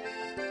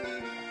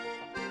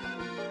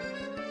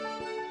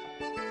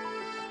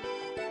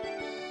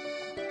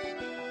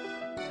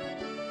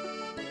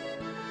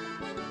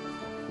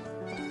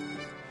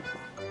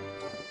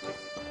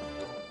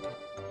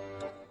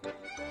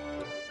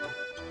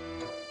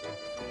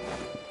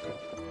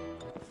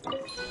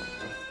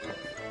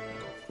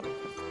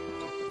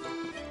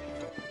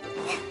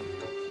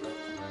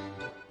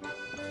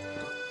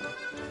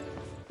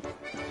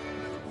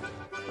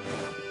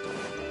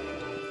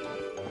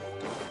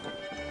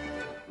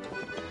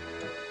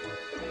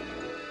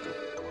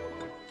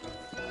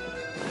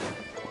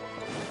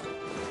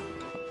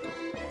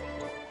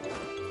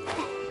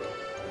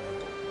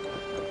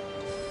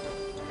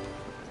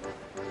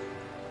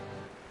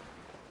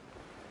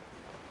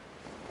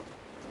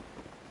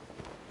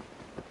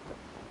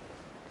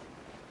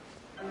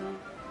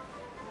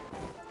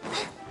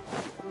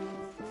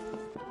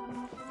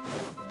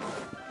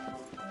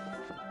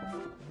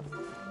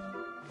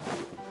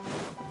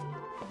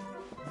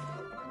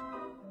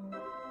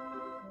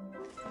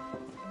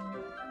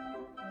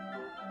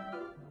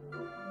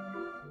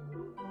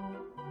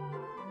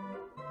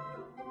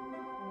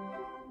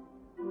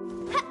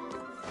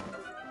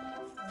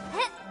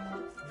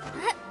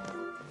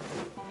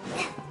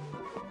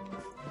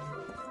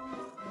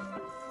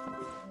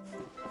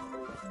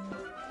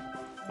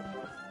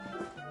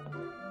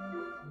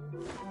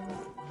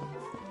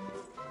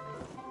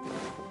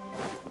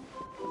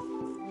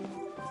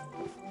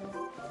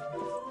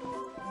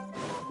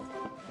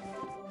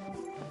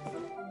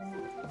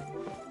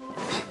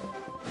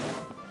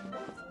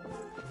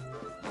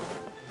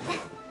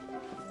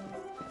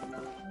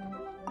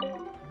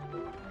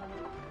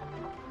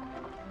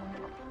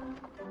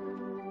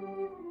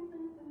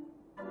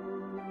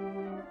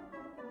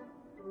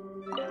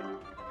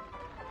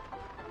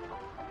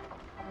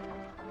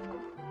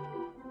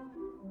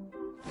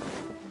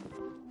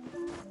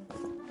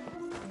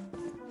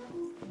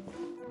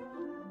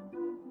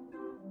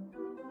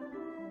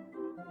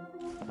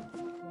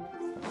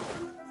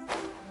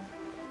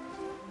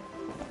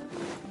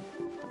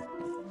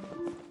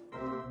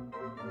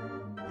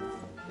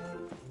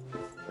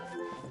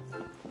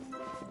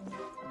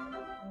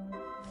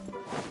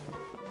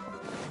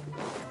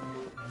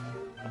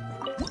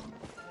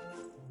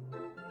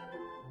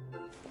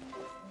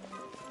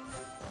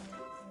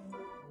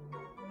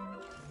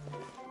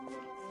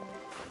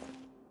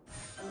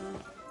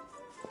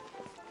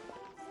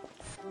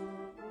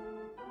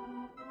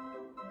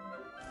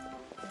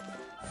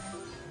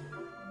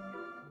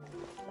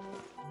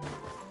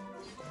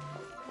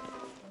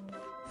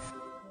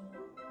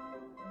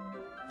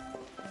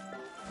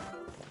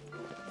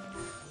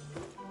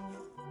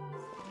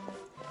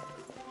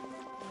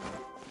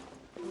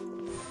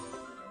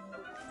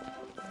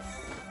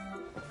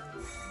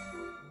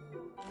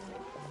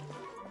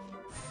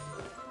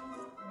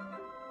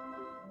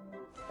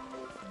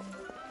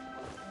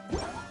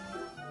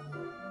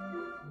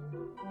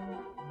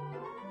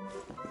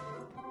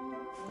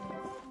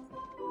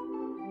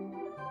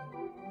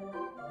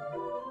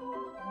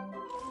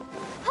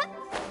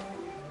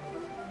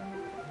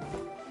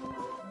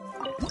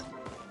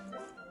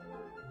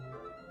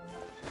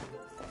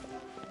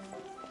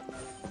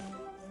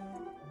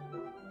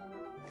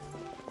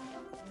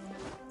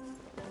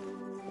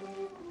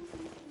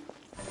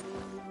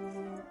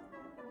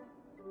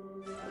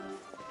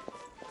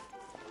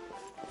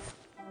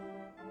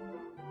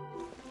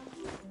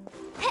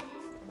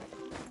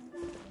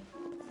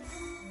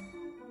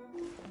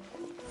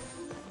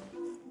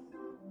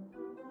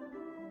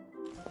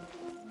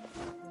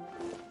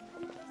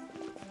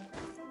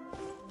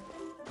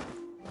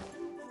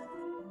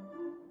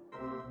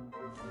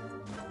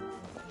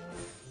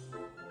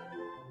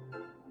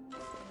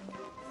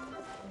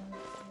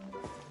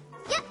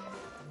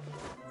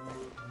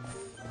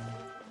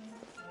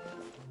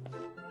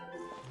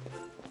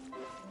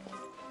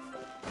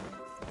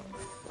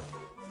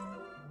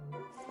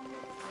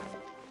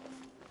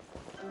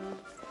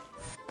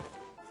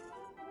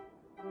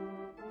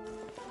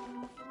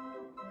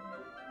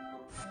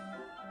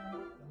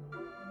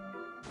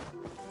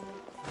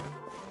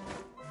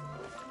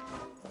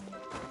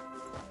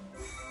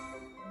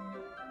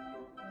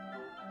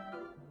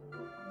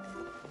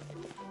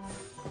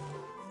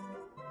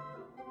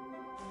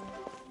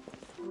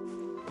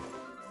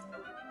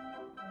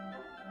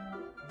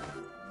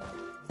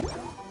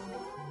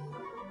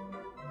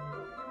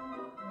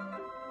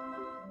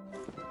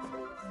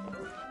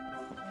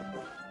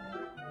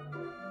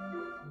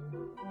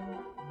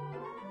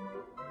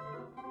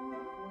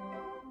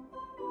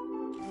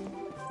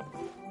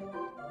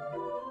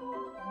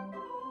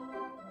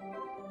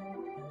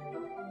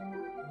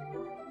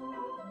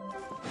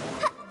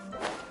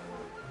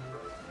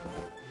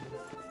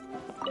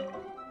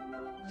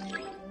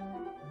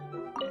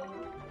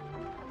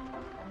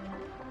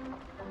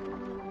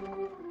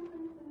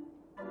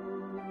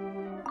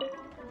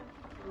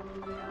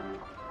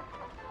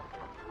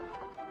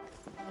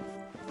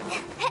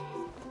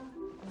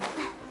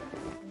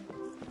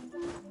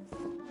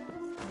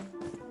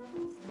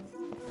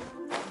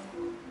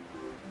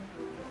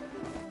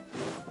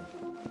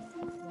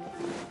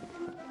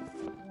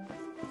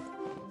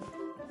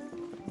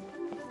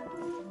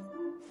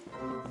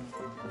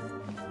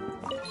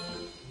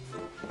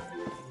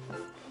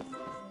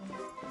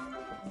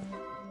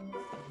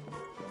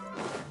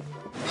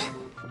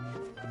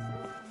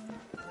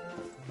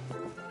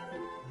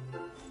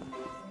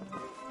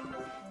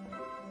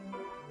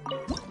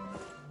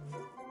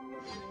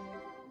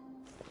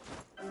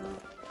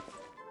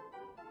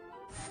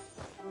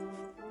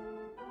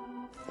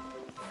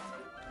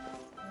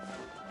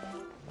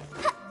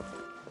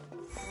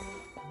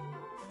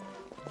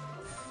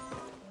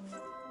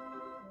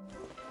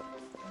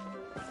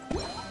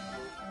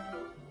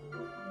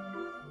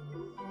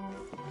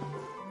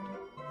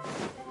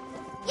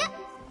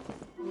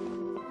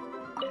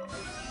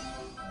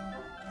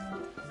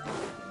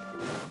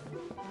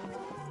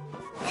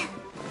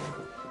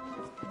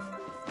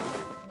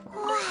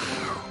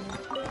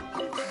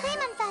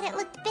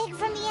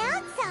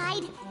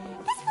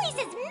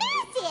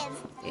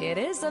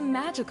 It's a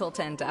magical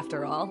tent,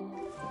 after all.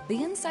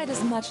 The inside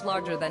is much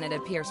larger than it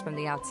appears from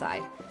the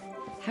outside.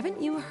 Haven't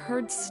you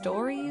heard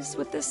stories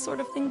with this sort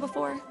of thing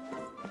before?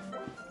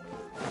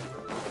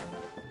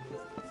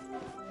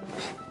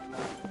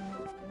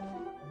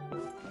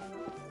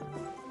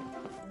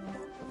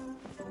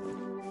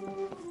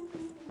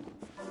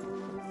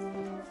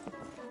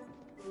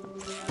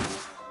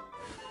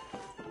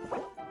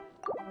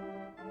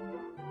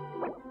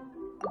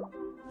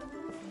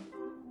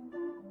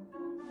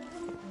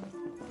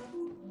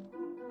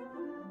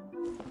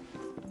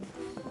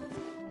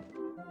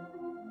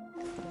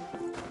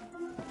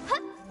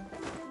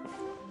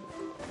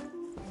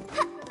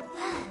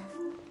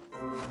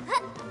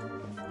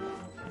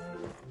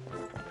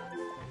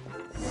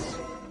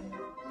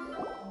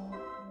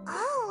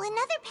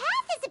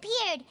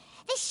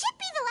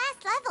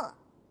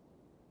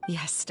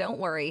 Yes, don't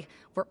worry.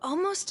 We're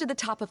almost to the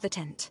top of the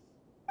tent.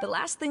 The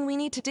last thing we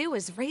need to do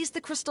is raise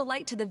the crystal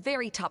light to the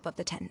very top of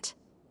the tent.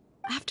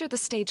 After the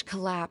stage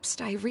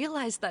collapsed, I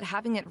realized that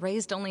having it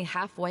raised only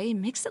halfway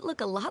makes it look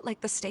a lot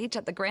like the stage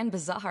at the Grand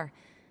Bazaar.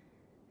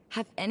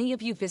 Have any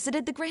of you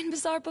visited the Grand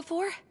Bazaar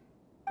before?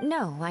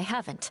 No, I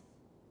haven't.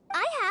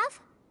 I have.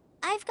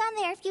 I've gone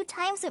there a few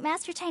times with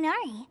Master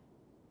Tainari.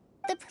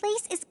 The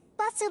place is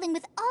bustling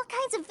with all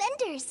kinds of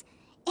vendors.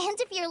 And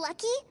if you're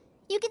lucky,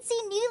 you can see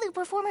Nilu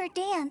perform her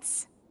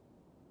dance.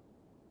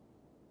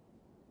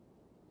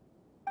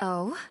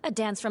 Oh, a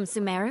dance from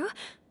Sumeru?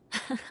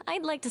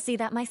 I'd like to see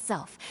that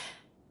myself.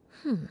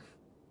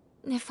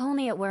 If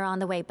only it were on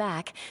the way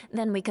back,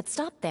 then we could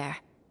stop there.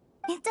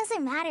 It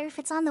doesn't matter if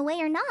it's on the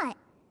way or not.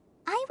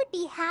 I would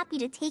be happy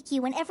to take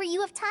you whenever you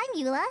have time,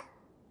 Eula.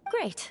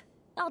 Great.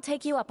 I'll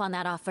take you up on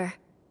that offer.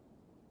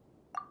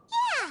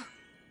 Yeah!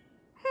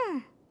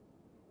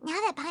 Now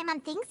that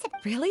Paimon thinks of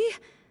it... Really?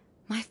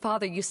 My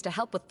father used to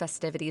help with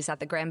festivities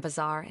at the Grand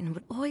Bazaar and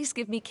would always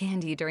give me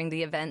candy during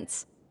the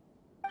events.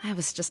 I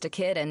was just a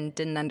kid and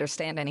didn't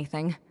understand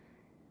anything.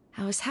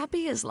 I was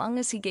happy as long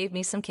as he gave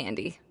me some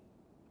candy.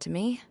 To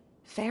me,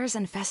 fairs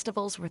and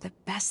festivals were the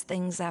best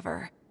things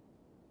ever.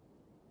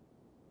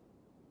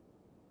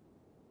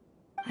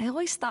 I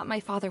always thought my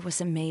father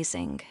was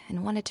amazing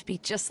and wanted to be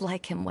just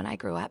like him when I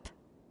grew up.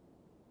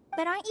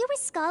 But aren't you a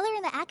scholar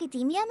in the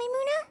academia,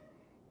 Maimuna?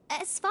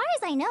 As far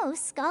as I know,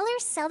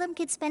 scholars seldom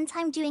could spend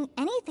time doing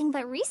anything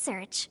but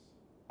research.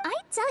 I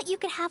doubt you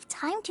could have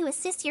time to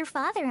assist your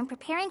father in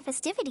preparing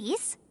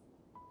festivities.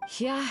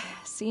 Yeah,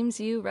 seems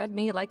you read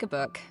me like a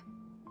book.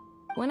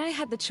 When I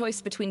had the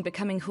choice between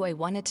becoming who I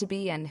wanted to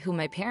be and who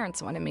my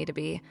parents wanted me to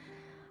be,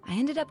 I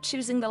ended up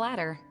choosing the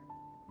latter.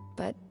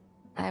 But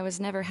I was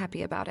never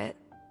happy about it.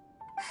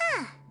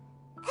 Huh.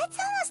 That's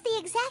almost the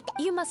exact...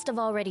 You must have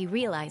already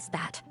realized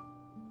that.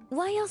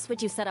 Why else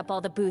would you set up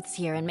all the booths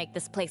here and make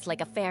this place like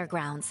a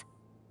fairgrounds?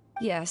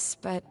 Yes,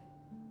 but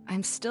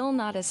I'm still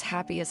not as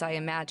happy as I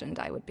imagined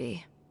I would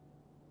be.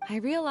 I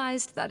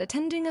realized that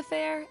attending a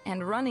fair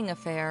and running a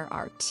fair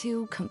are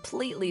two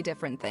completely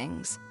different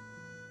things.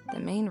 The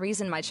main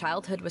reason my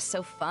childhood was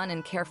so fun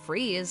and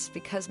carefree is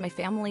because my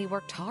family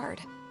worked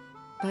hard.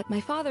 But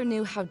my father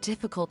knew how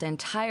difficult and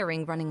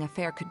tiring running a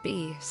fair could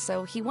be,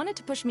 so he wanted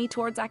to push me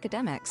towards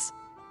academics.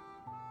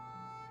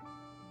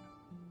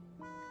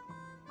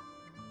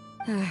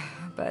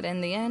 But in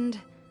the end,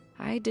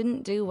 I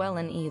didn't do well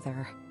in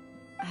either.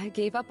 I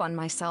gave up on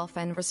myself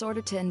and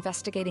resorted to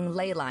investigating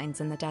ley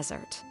lines in the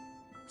desert.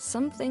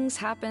 Some things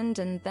happened,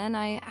 and then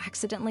I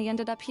accidentally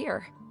ended up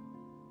here.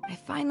 I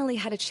finally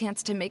had a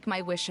chance to make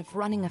my wish of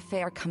running a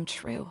fair come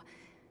true.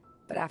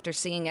 But after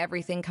seeing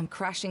everything come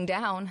crashing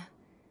down,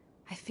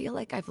 I feel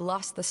like I've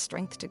lost the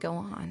strength to go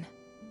on.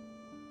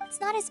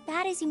 It's not as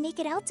bad as you make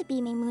it out to be,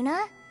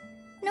 Maimuna.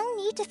 No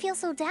need to feel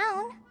so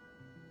down.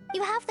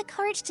 You have the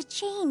courage to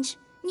change,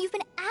 and you've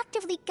been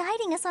actively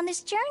guiding us on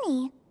this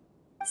journey.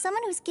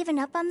 Someone who's given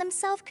up on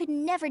themselves could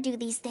never do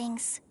these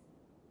things.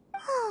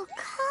 Oh,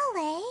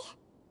 Kale.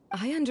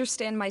 I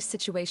understand my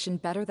situation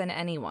better than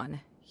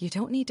anyone. You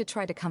don't need to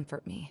try to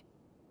comfort me.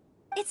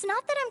 It's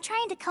not that I'm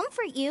trying to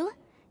comfort you.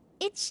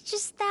 It's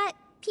just that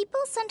people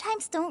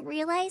sometimes don't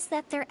realize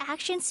that their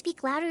actions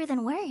speak louder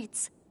than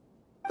words.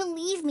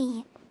 Believe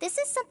me, this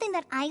is something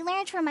that I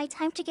learned from my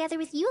time together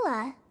with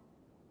Eula.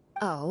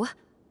 Oh?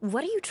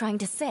 What are you trying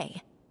to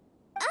say?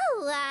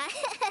 Oh,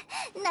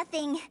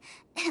 nothing.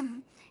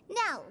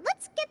 Now,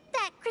 let's get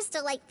that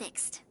crystal light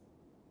fixed.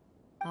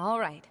 All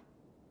right.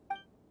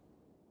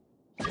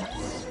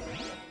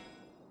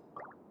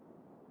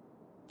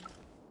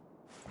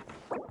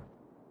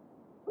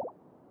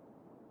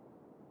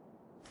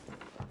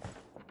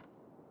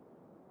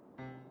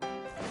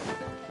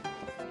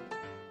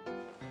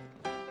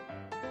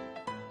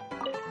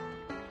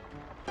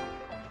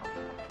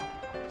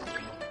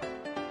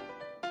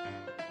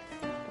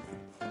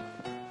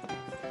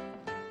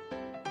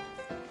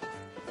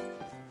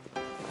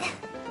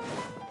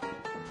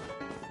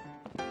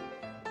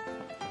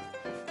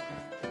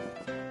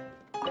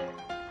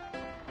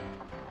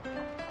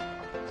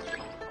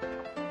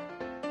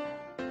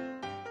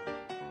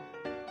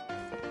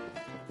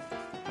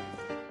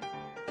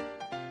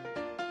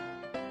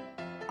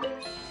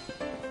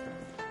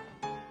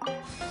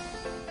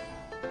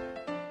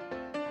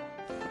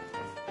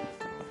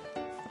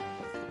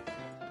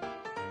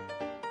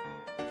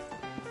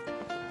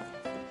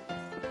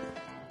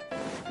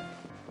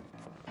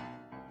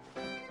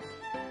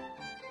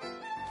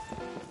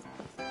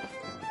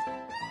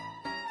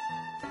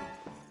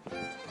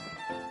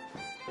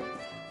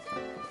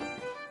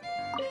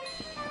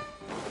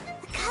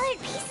 Colored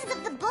pieces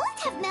of the bolt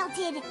have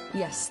melted.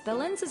 Yes, the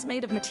lens is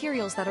made of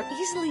materials that are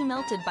easily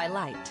melted by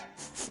light.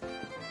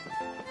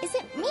 Is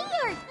it me,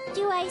 or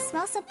do I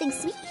smell something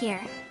sweet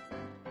here?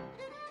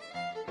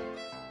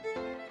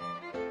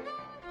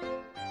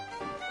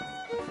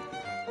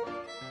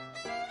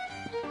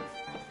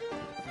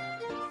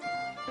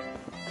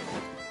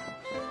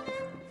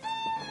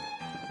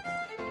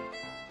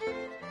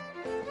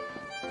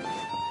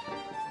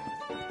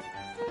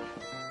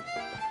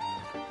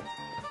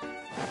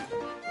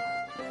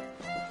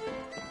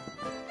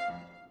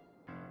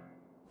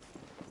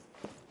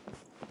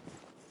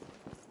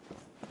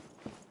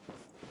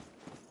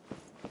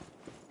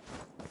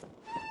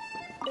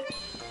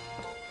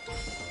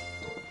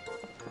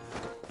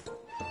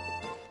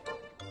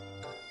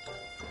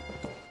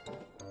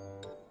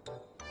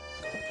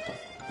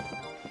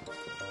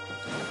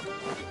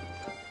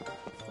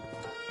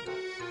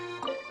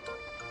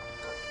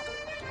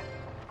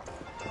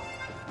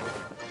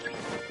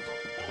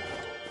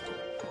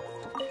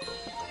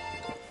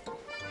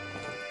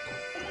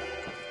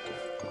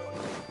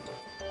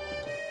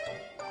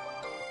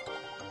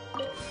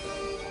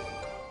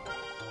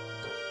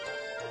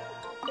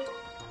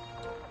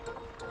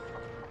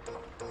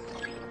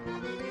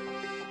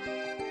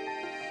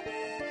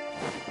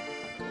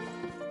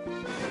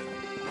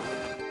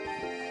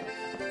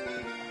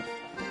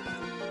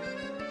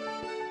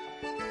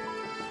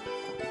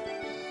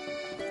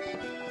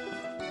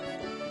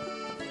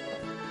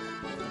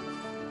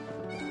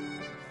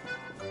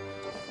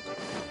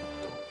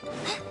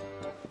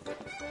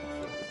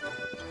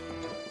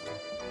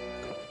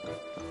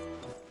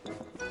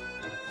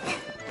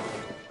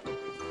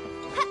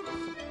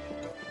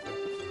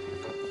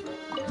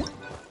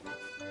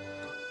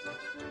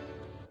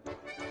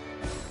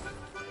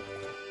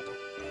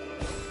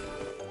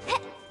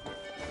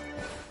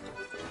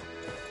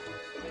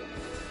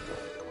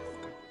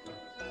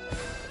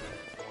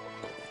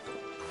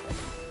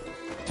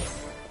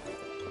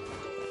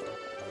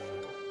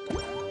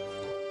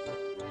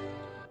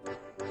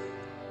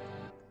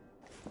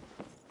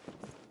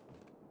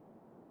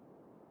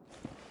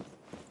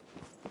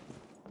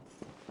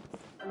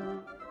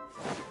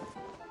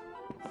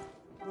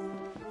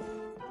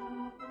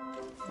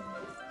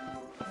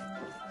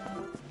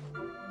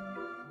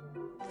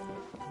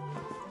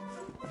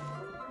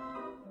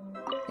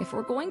 If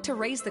we're going to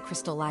raise the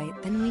crystal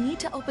light, then we need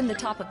to open the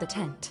top of the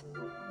tent.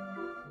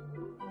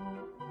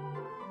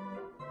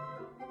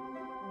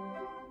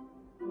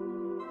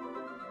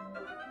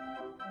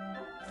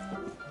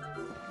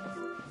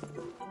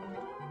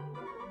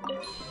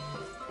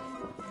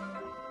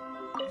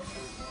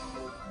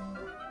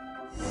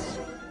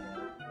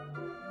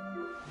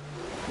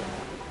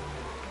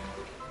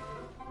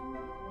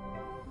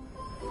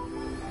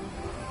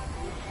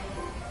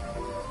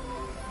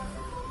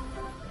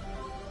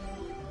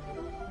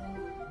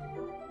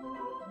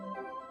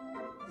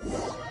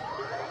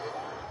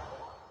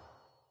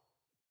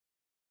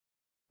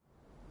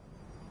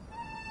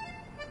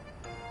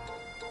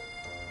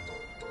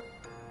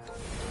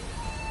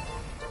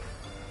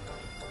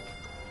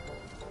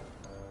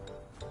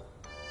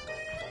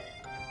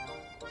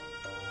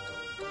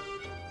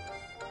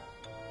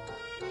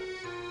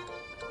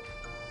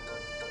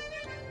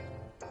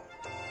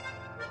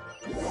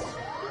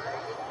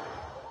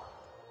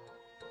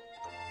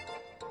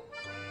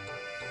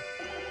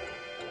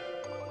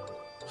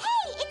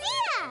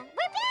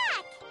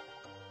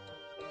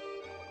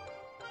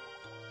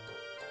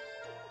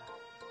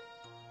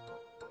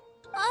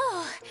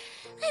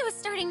 I was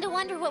starting to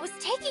wonder what was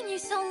taking you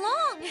so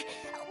long.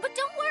 But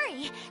don't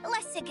worry,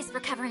 Lessig is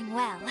recovering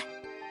well.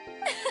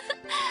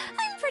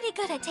 I'm pretty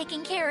good at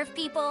taking care of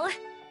people.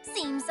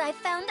 Seems I've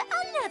found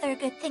another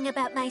good thing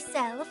about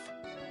myself.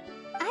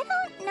 I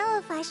don't know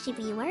if I should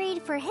be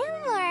worried for him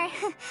or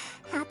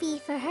happy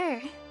for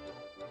her.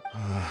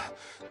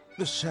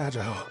 The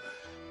shadow.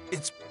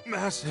 It's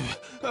massive.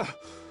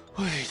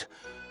 Wait.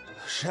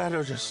 The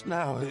shadow just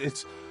now,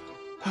 it's...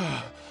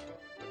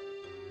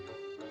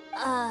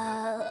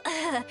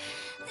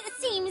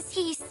 Seems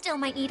he still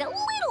might need a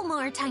little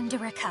more time to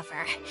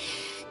recover.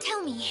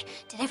 Tell me,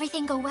 did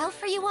everything go well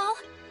for you all?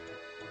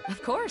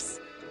 Of course.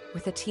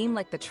 With a team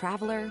like the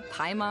Traveler,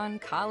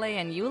 Paimon, Kale,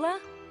 and Eula,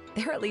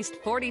 they're at least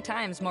 40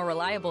 times more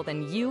reliable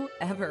than you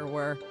ever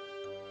were.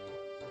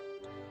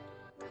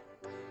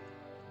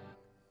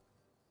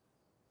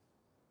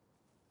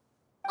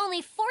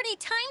 Only 40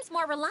 times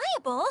more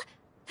reliable?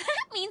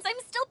 That means I'm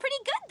still pretty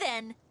good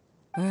then.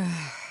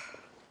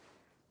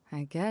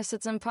 I guess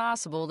it's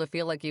impossible to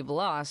feel like you've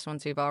lost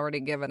once you've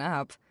already given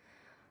up.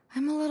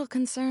 I'm a little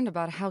concerned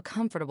about how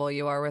comfortable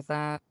you are with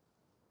that.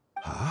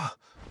 Huh?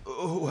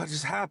 What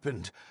has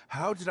happened?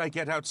 How did I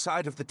get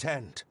outside of the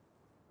tent?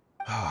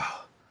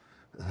 Ah,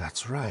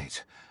 that's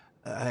right.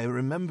 I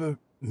remember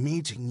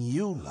meeting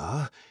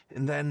Eula,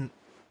 and then...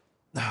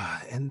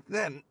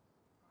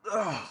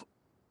 Oh,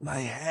 my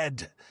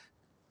head.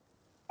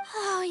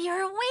 Oh,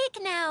 you're awake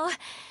now.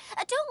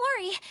 Don't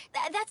worry.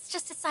 That's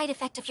just a side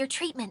effect of your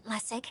treatment,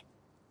 Lessig.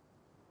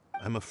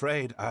 I'm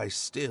afraid I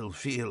still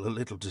feel a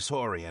little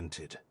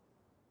disoriented.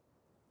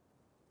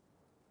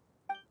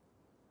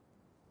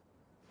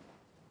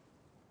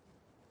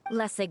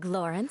 Lessig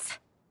Lawrence.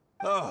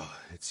 Oh,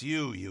 it's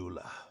you,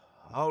 Eula.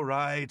 All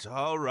right,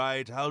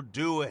 I'll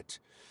do it.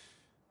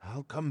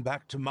 I'll come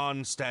back to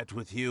Mondstadt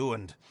with you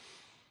and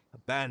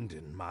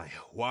abandon my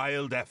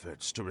wild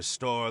efforts to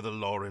restore the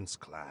Lawrence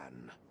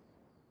clan.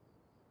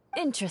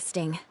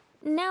 Interesting.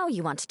 Now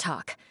you want to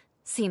talk.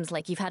 Seems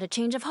like you've had a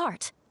change of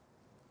heart.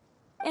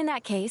 In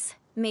that case,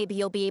 maybe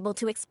you'll be able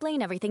to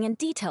explain everything in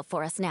detail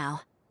for us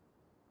now.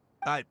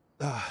 I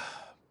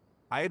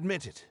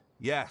admit it,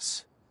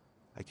 yes.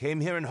 I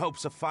came here in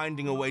hopes of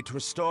finding a way to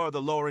restore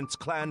the Lawrence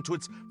clan to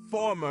its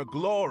former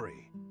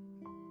glory.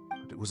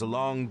 But it was a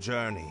long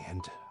journey,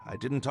 and I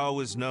didn't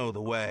always know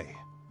the way.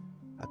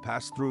 I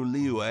passed through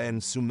Liyue and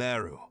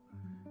Sumeru.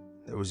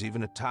 There was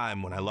even a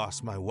time when I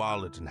lost my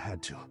wallet and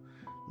had to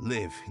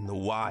live in the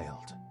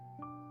wild.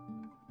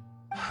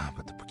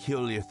 But the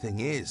peculiar thing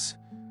is,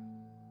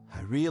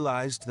 I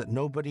realized that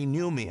nobody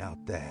knew me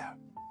out there.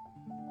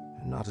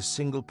 And not a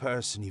single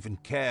person even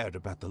cared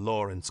about the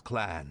Lawrence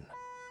clan.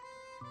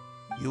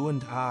 You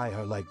and I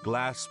are like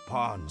glass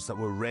pawns that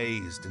were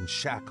raised in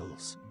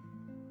shackles.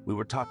 We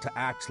were taught to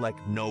act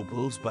like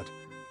nobles, but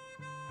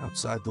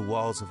outside the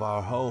walls of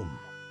our home,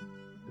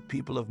 the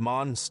people of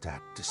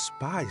Mondstadt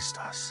despised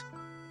us.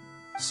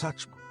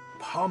 Such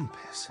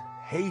pompous,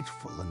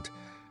 hateful, and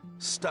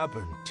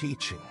stubborn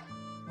teaching.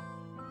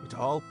 It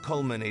all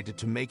culminated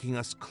to making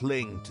us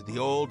cling to the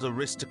old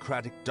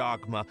aristocratic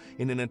dogma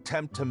in an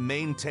attempt to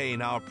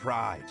maintain our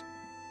pride.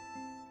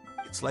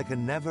 It's like a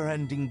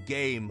never-ending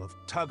game of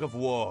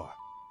tug-of-war,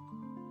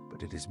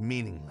 but it is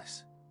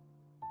meaningless.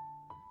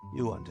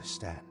 You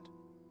understand.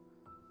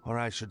 Or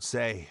I should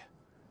say,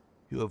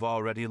 you have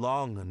already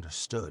long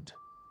understood.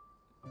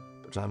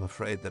 But I'm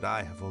afraid that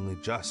I have only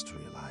just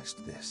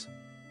realized this.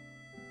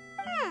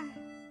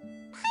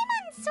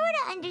 Paimon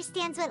sorta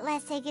understands what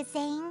Lessig is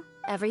saying.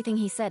 Everything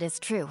he said is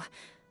true.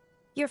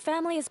 Your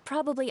family is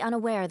probably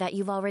unaware that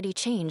you've already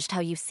changed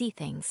how you see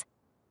things.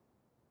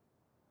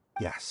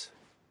 Yes,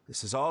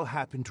 this has all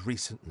happened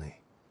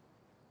recently.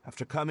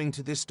 After coming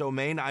to this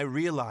domain, I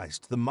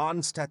realized the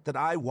Mondstadt that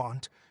I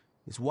want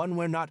is one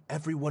where not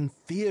everyone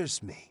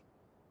fears me.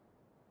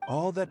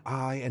 All that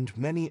I and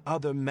many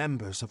other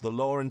members of the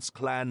Lawrence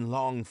clan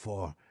long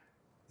for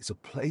is a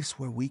place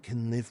where we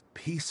can live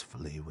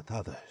peacefully with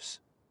others.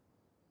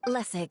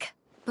 Lessig,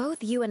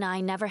 both you and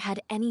I never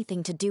had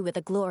anything to do with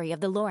the glory of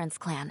the Lawrence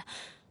clan.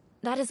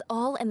 That is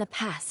all in the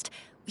past.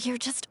 We are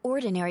just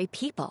ordinary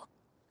people.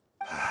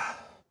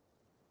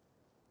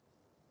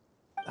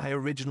 I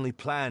originally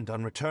planned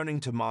on returning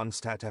to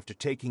Mondstadt after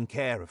taking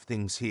care of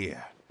things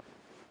here.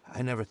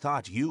 I never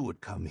thought you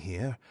would come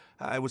here.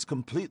 I was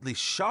completely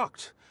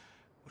shocked,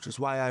 which is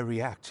why I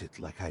reacted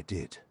like I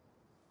did.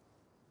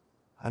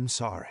 I'm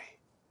sorry.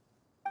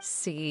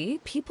 See,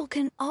 people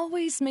can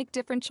always make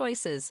different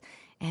choices,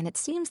 and it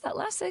seems that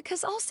Lessig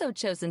has also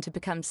chosen to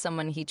become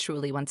someone he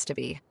truly wants to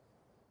be.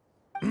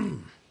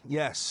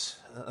 Yes,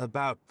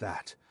 about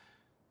that.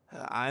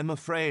 I'm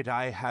afraid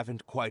I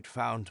haven't quite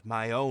found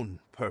my own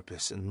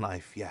purpose in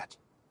life yet.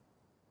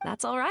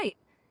 That's all right.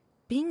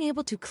 Being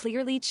able to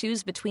clearly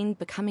choose between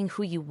becoming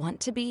who you want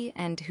to be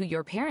and who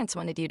your parents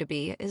wanted you to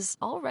be is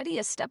already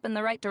a step in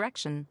the right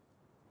direction.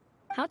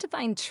 How to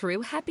find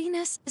true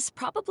happiness is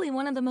probably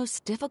one of the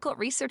most difficult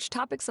research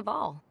topics of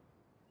all.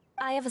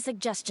 I have a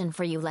suggestion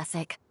for you,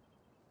 Lessig.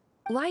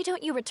 Why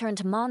don't you return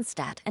to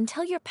Mondstadt and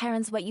tell your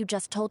parents what you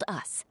just told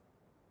us?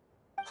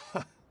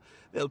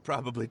 They'll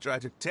probably try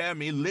to tear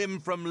me limb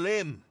from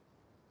limb.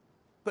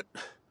 But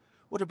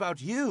what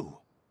about you?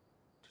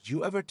 Did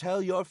you ever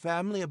tell your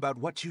family about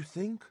what you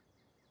think?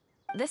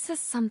 This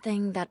is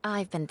something that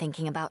I've been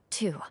thinking about,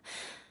 too.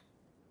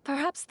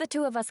 Perhaps the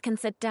two of us can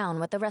sit down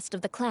with the rest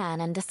of the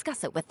clan and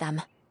discuss it with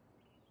them.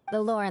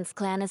 The Lawrence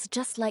clan is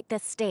just like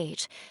this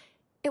stage.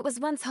 It was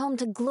once home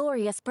to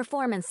glorious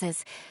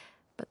performances,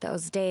 but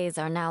those days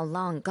are now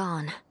long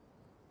gone.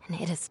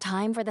 And it is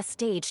time for the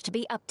stage to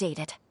be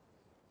updated.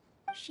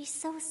 She's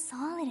so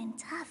solid and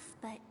tough,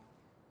 but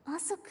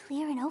also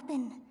clear and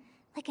open,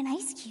 like an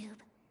ice cube.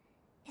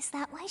 Is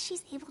that why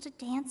she's able to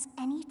dance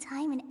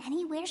anytime and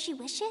anywhere she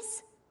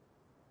wishes?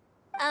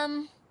 Are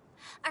you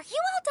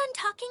all done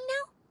talking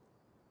now?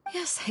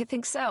 Yes, I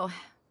think so.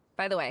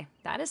 By the way,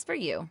 that is for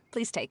you.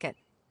 Please take it.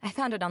 I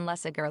found it on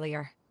Lessig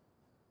earlier.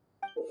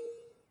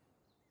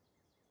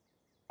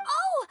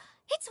 Oh,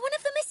 it's one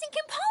of the missing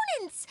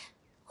components!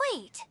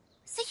 Wait,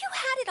 so you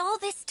had it all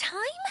this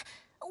time?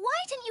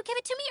 Why didn't you give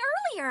it to me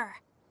earlier?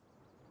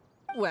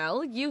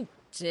 Well, you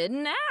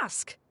didn't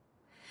ask.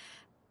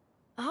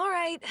 All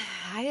right,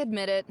 I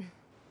admit it.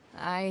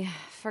 I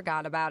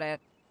forgot about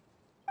it.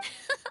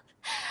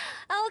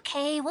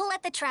 Okay, we'll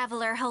let the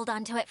Traveler hold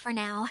on to it for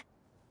now.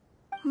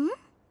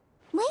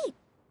 Wait,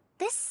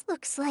 this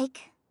looks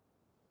like...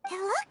 It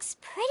looks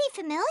pretty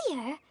familiar. Have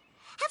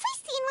we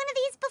seen one of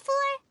these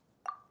before?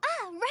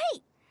 Ah,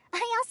 right!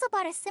 I also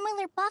bought a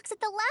similar box at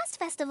the last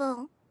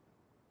festival.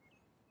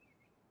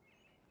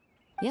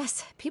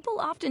 Yes, people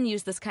often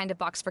use this kind of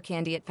box for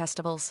candy at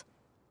festivals.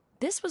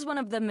 This was one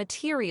of the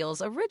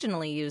materials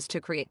originally used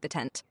to create the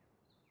tent.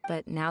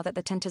 But now that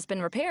the tent has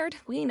been repaired,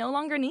 we no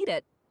longer need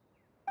it.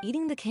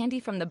 Eating the candy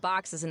from the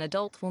box as an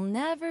adult will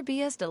never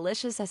be as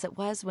delicious as it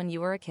was when you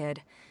were a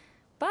kid.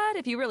 But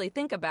if you really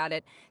think about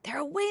it, there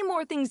are way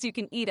more things you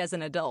can eat as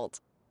an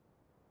adult.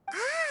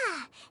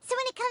 Ah, so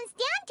when it comes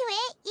down to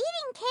it,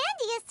 eating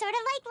candy is sort of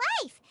like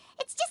life.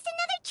 It's just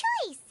another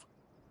choice.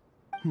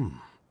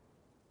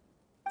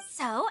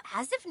 So,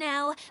 as of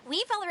now,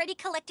 we've already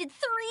collected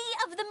 3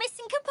 of the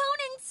missing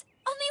components.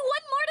 Only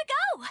 1 more to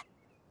go.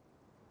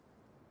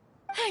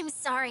 I'm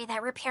sorry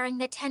that repairing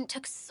the tent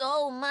took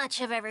so much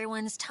of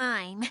everyone's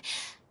time.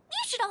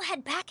 You should all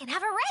head back and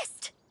have a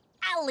rest.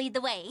 I'll lead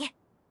the way.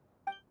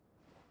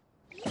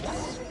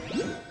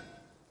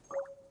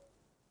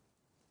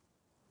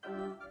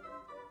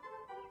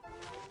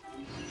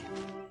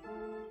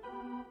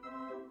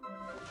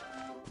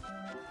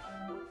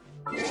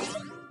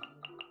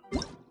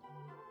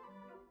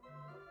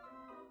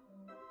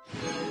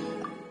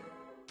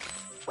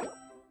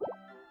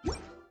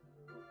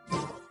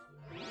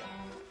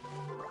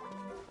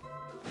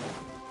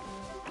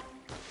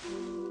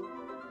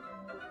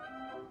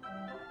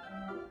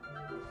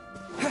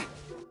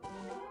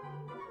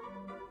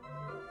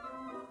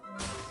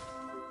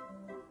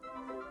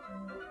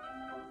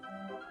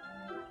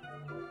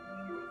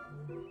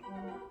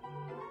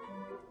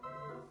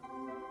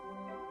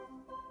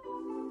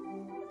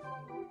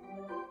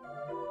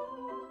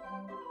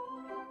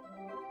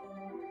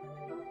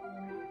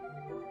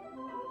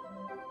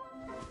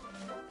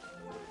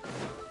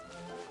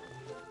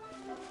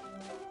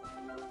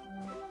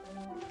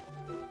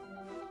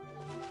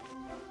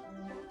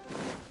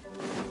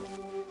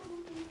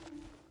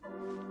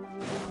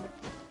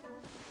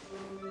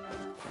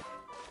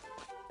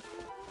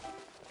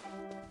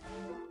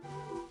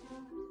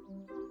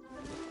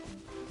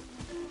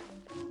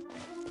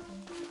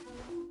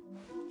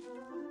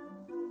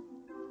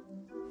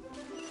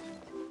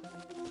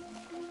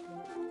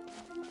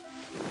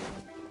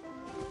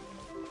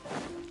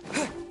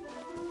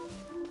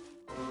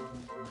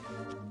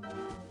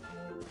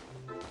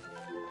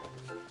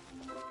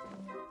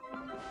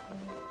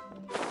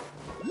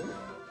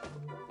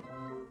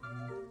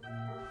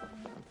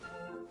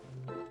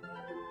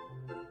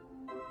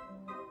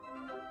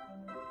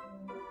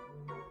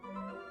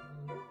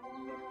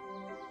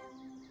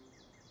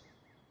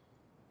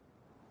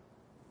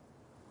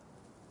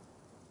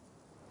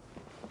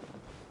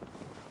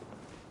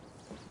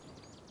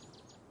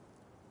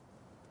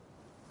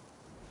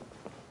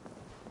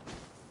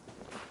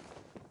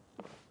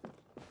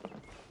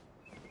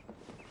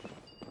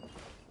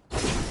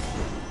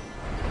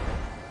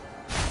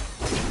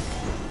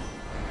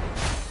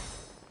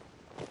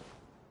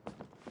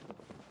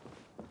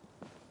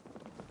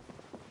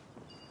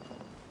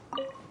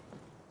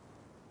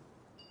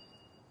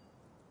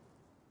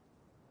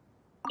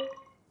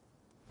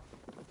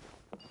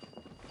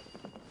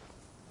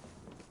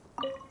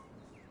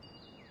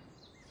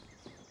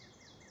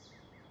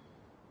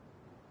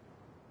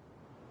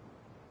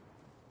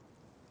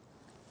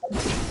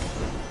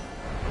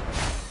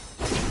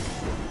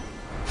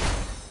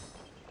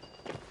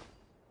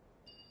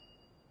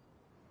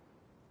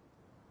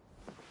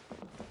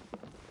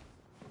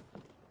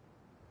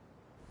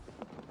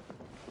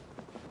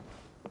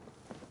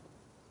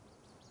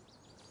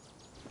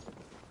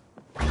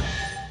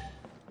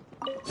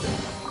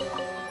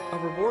 A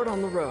reward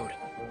on the road.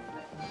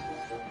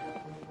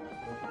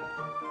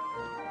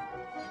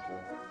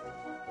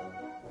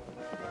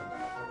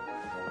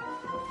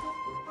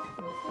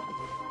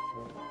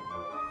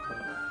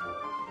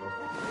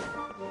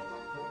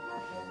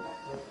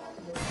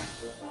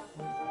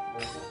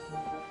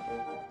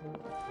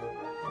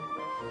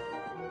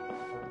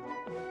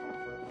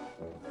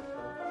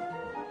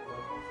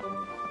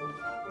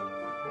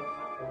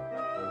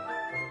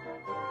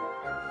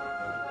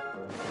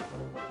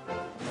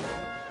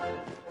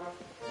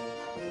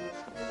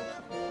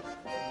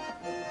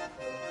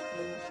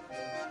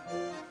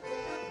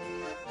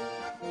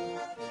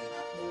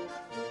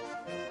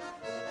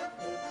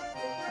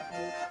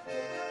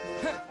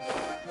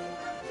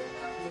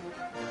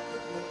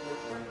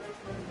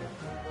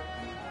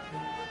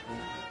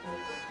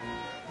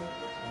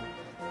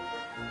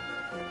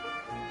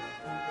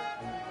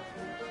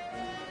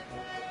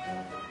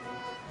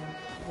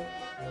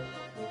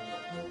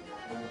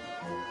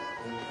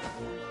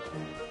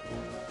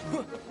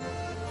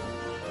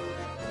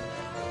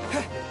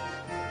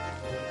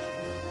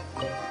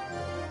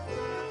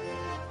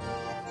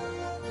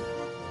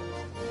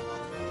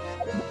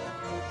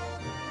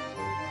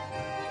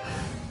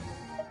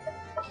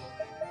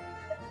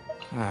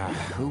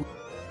 Who?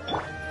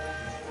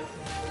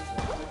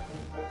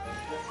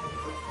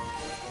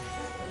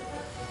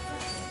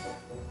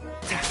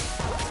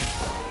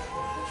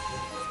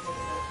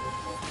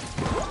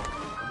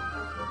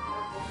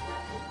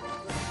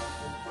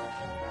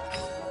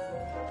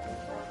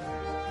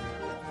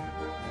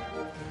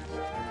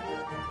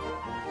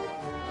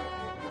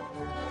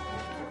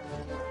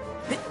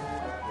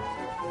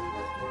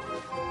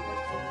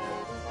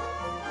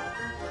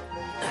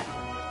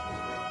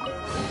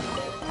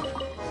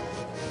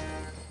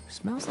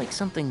 Smells like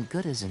something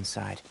good is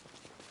inside.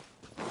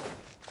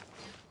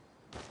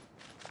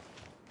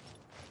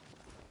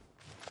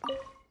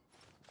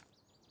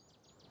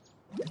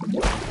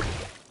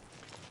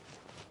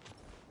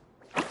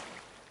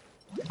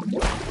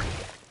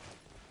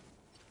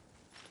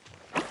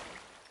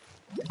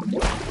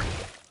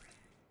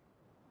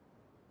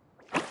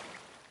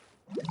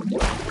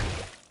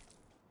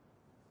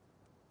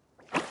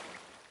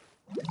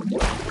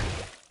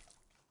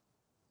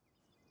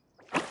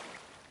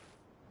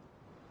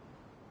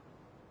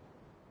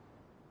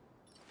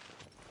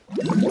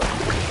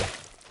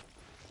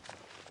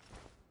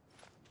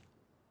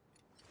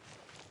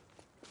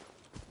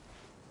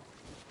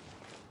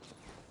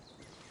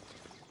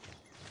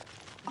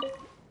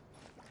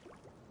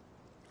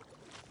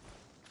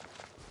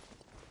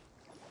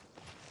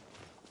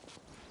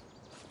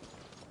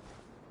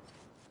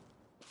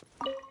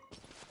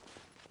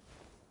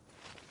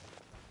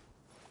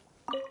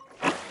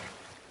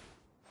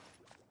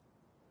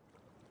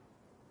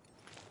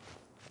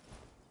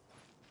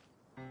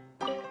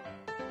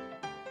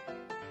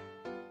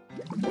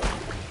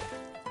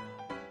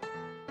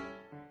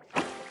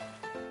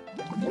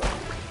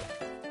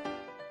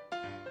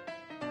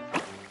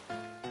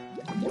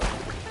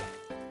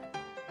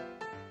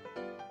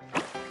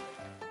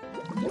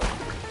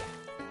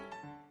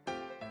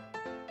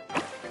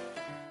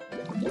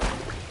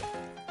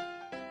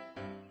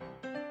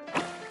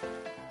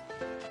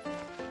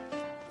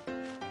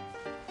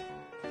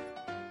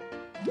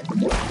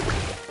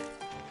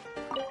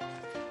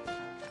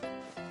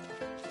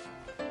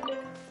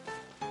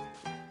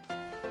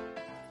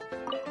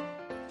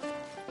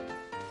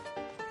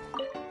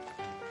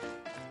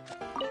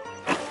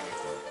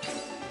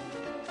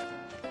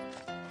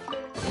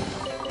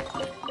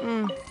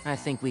 I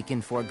think we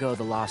can forego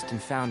the lost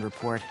and found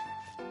report.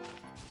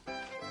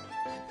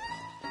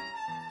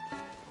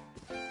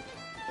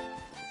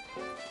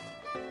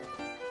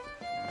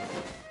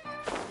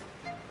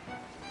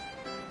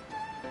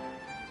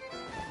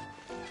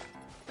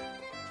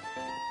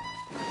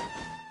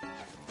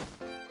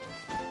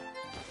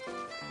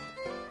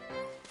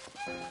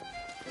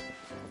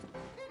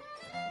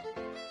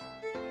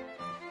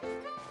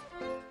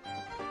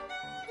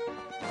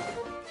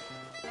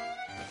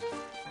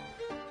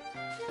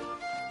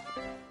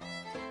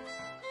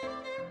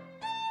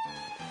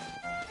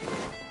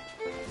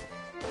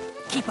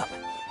 Keep up.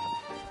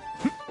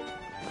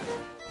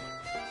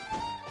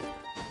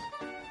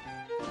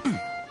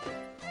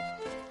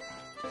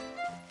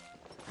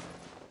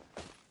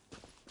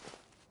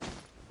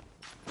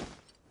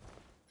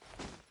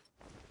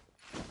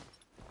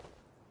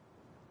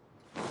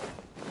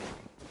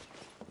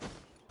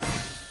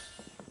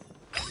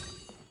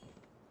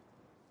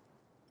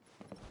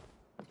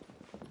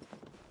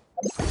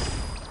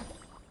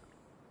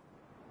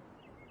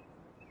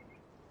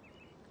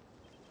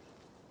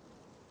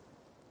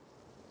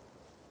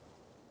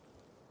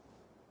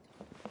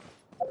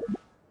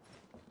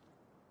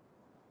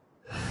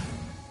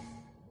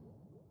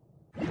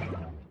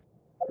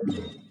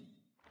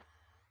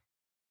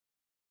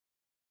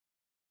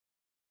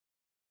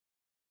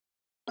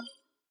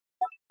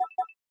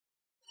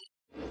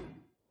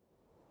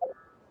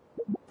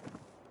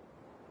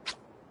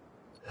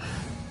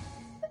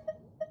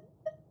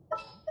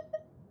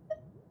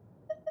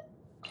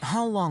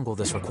 How long will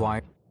this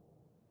require?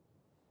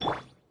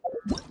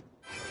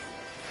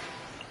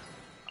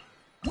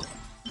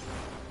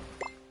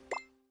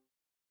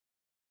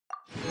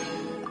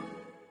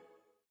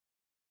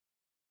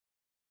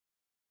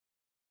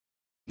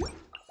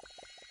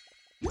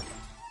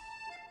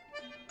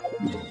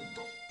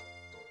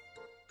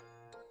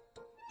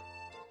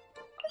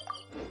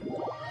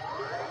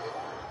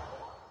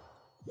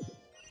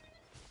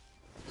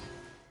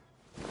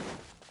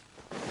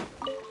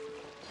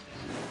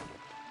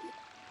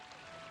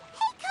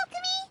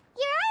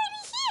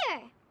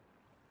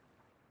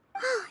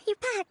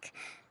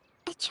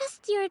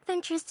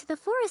 Adventures to the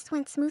forest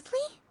went smoothly?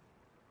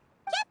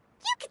 Yep,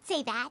 you could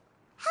say that.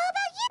 How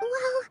about you?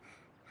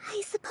 Well,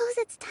 I suppose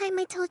it's time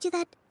I told you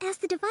that as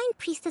the divine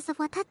priestess of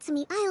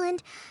Watatsumi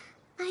Island,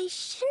 I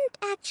shouldn't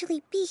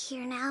actually be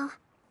here now.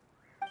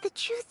 The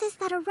truth is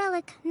that a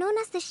relic known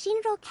as the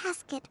Shinro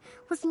Casket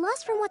was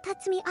lost from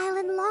Watatsumi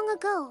Island long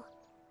ago.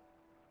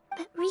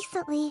 But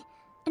recently,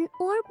 an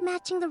orb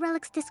matching the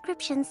relic's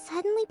description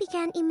suddenly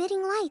began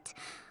emitting light,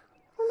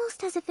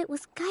 almost as if it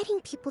was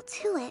guiding people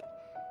to it.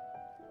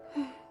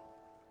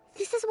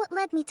 This is what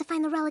led me to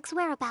find the relic's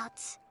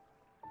whereabouts.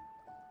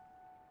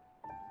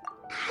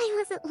 I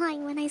wasn't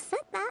lying when I said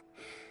that.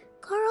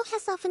 Goro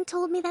has often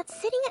told me that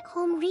sitting at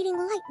home reading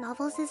light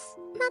novels is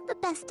not the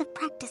best of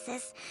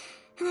practices,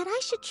 and that I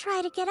should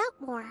try to get out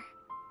more.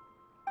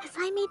 As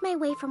I made my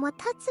way from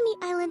Watatsumi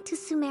Island to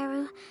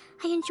Sumeru,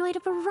 I enjoyed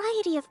a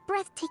variety of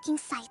breathtaking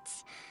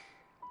sights.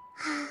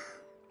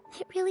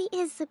 It really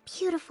is a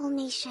beautiful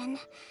nation.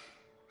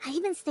 I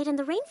even stayed in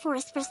the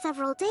rainforest for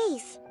several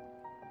days.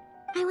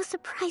 I was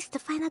surprised to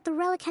find that the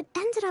relic had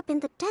ended up in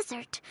the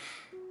desert.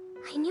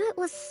 I knew it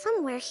was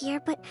somewhere here,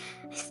 but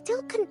I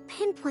still couldn't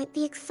pinpoint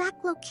the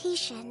exact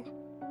location.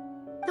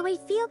 Though I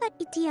feel that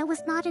Idea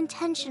was not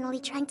intentionally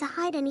trying to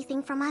hide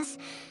anything from us,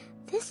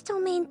 this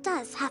domain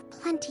does have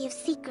plenty of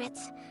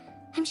secrets.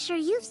 I'm sure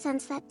you've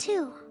sensed that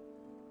too.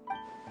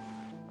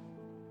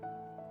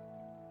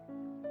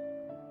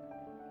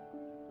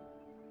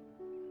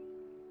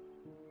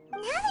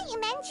 Now that you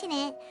mention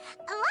it,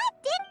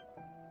 what did...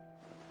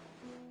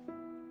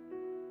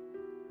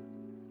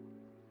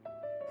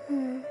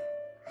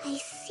 I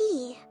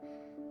see.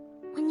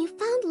 When you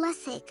found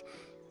Lessig,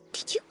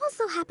 did you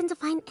also happen to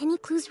find any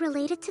clues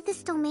related to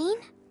this domain?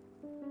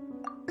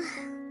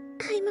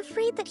 I'm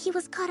afraid that he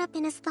was caught up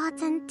in his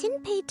thoughts and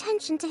didn't pay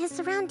attention to his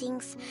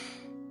surroundings.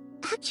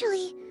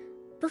 Actually,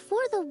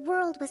 before the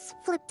world was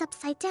flipped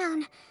upside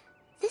down,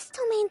 this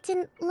domain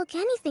didn't look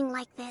anything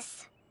like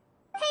this.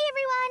 Hey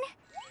everyone!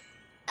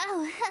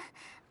 Oh,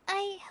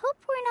 I hope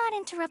we're not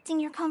interrupting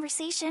your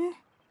conversation.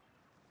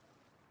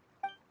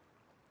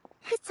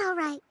 It's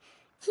alright.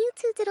 You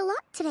two did a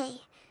lot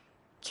today.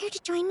 Care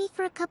to join me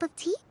for a cup of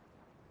tea?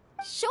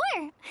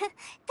 Sure!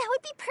 That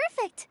would be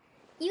perfect!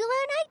 Eula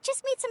and I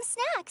just made some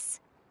snacks.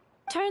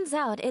 Turns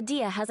out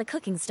Idea has a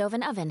cooking stove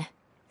and oven.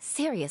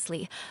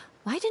 Seriously,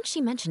 why didn't she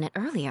mention it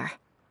earlier?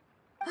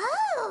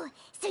 Oh!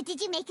 So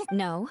did you make a...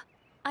 No.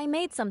 I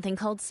made something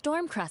called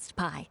Stormcrust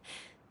Pie.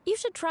 You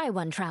should try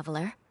one,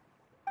 Traveler.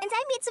 And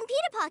I made some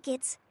pita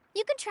pockets.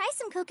 You could try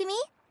some, Kokomi.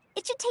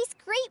 It should taste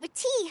great with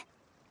tea.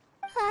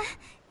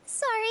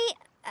 Sorry.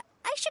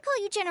 I should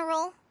call you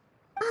General.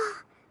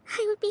 Oh,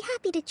 I would be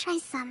happy to try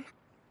some.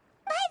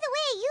 By the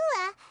way,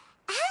 Eula,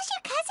 how's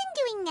your cousin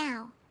doing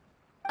now?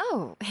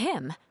 Oh,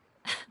 him.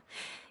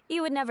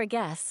 You would never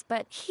guess,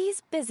 but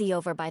he's busy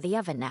over by the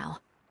oven now.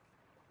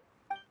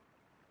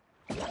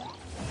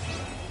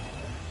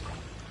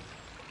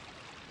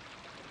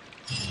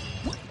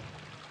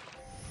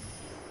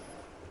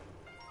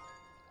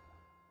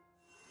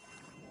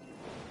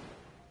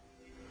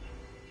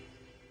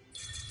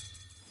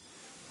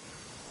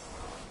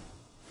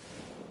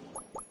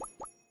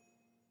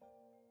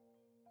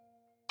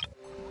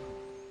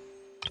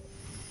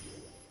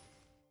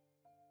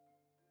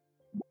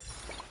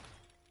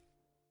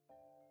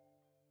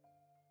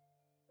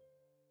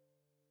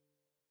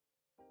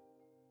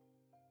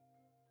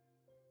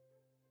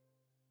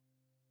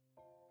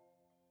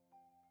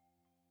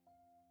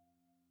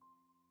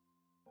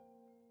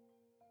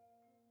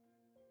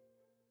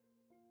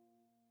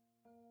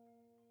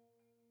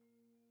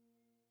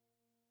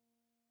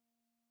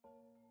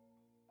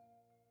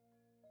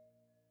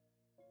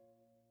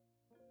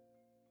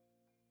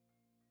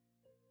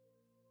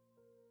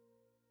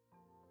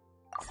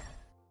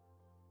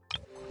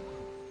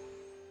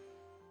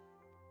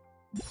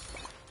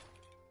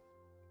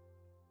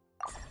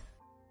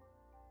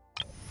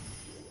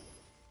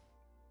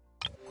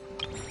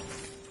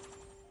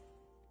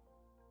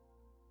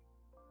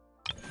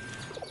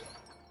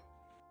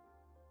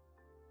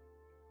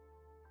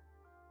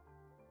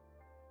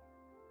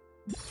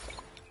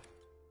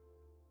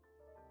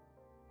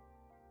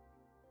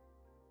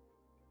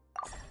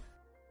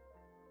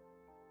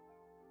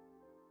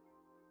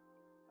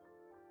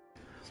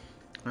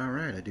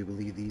 Alright, I do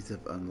believe these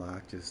have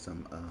unlocked just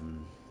some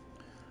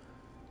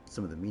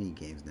of the mini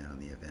games now in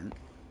the event.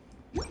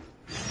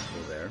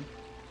 Still there.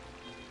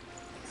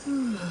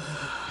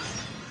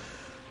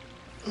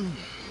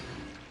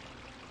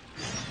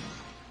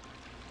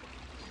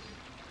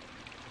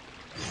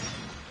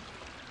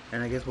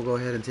 And I guess we'll go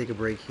ahead and take a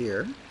break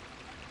here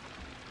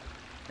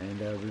and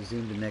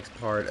resume the next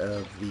part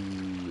of the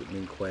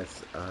main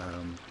quest,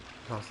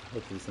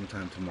 hopefully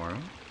sometime tomorrow.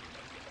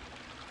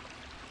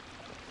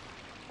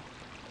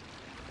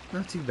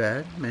 Not too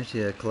bad. Managed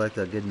to collect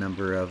a good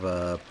number of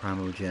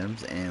Primo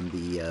Gems and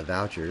the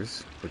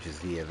vouchers, which is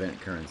the event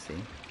currency.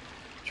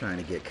 Trying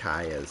to get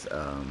Kaya's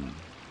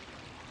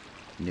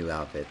new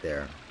outfit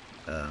there,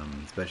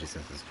 especially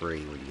since it's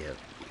free when you get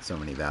so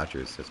many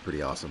vouchers. That's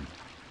pretty awesome.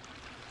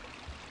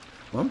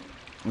 Well,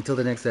 until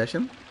the next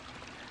session,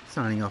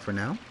 signing off for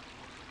now.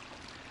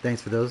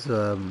 Thanks for those who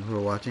are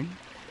watching.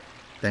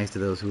 Thanks to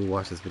those who will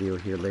watch this video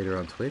here later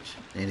on Twitch.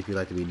 And if you'd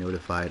like to be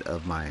notified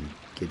of my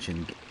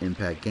Genshin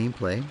Impact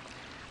gameplay,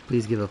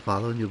 please give a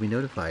follow and you'll be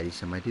notified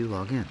each time I do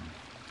log in.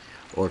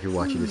 Or if you're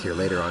watching this here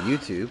later on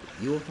YouTube,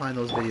 you will find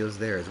those videos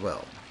there as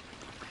well.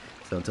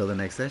 So until the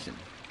next session,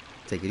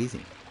 take it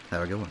easy.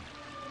 Have a good one.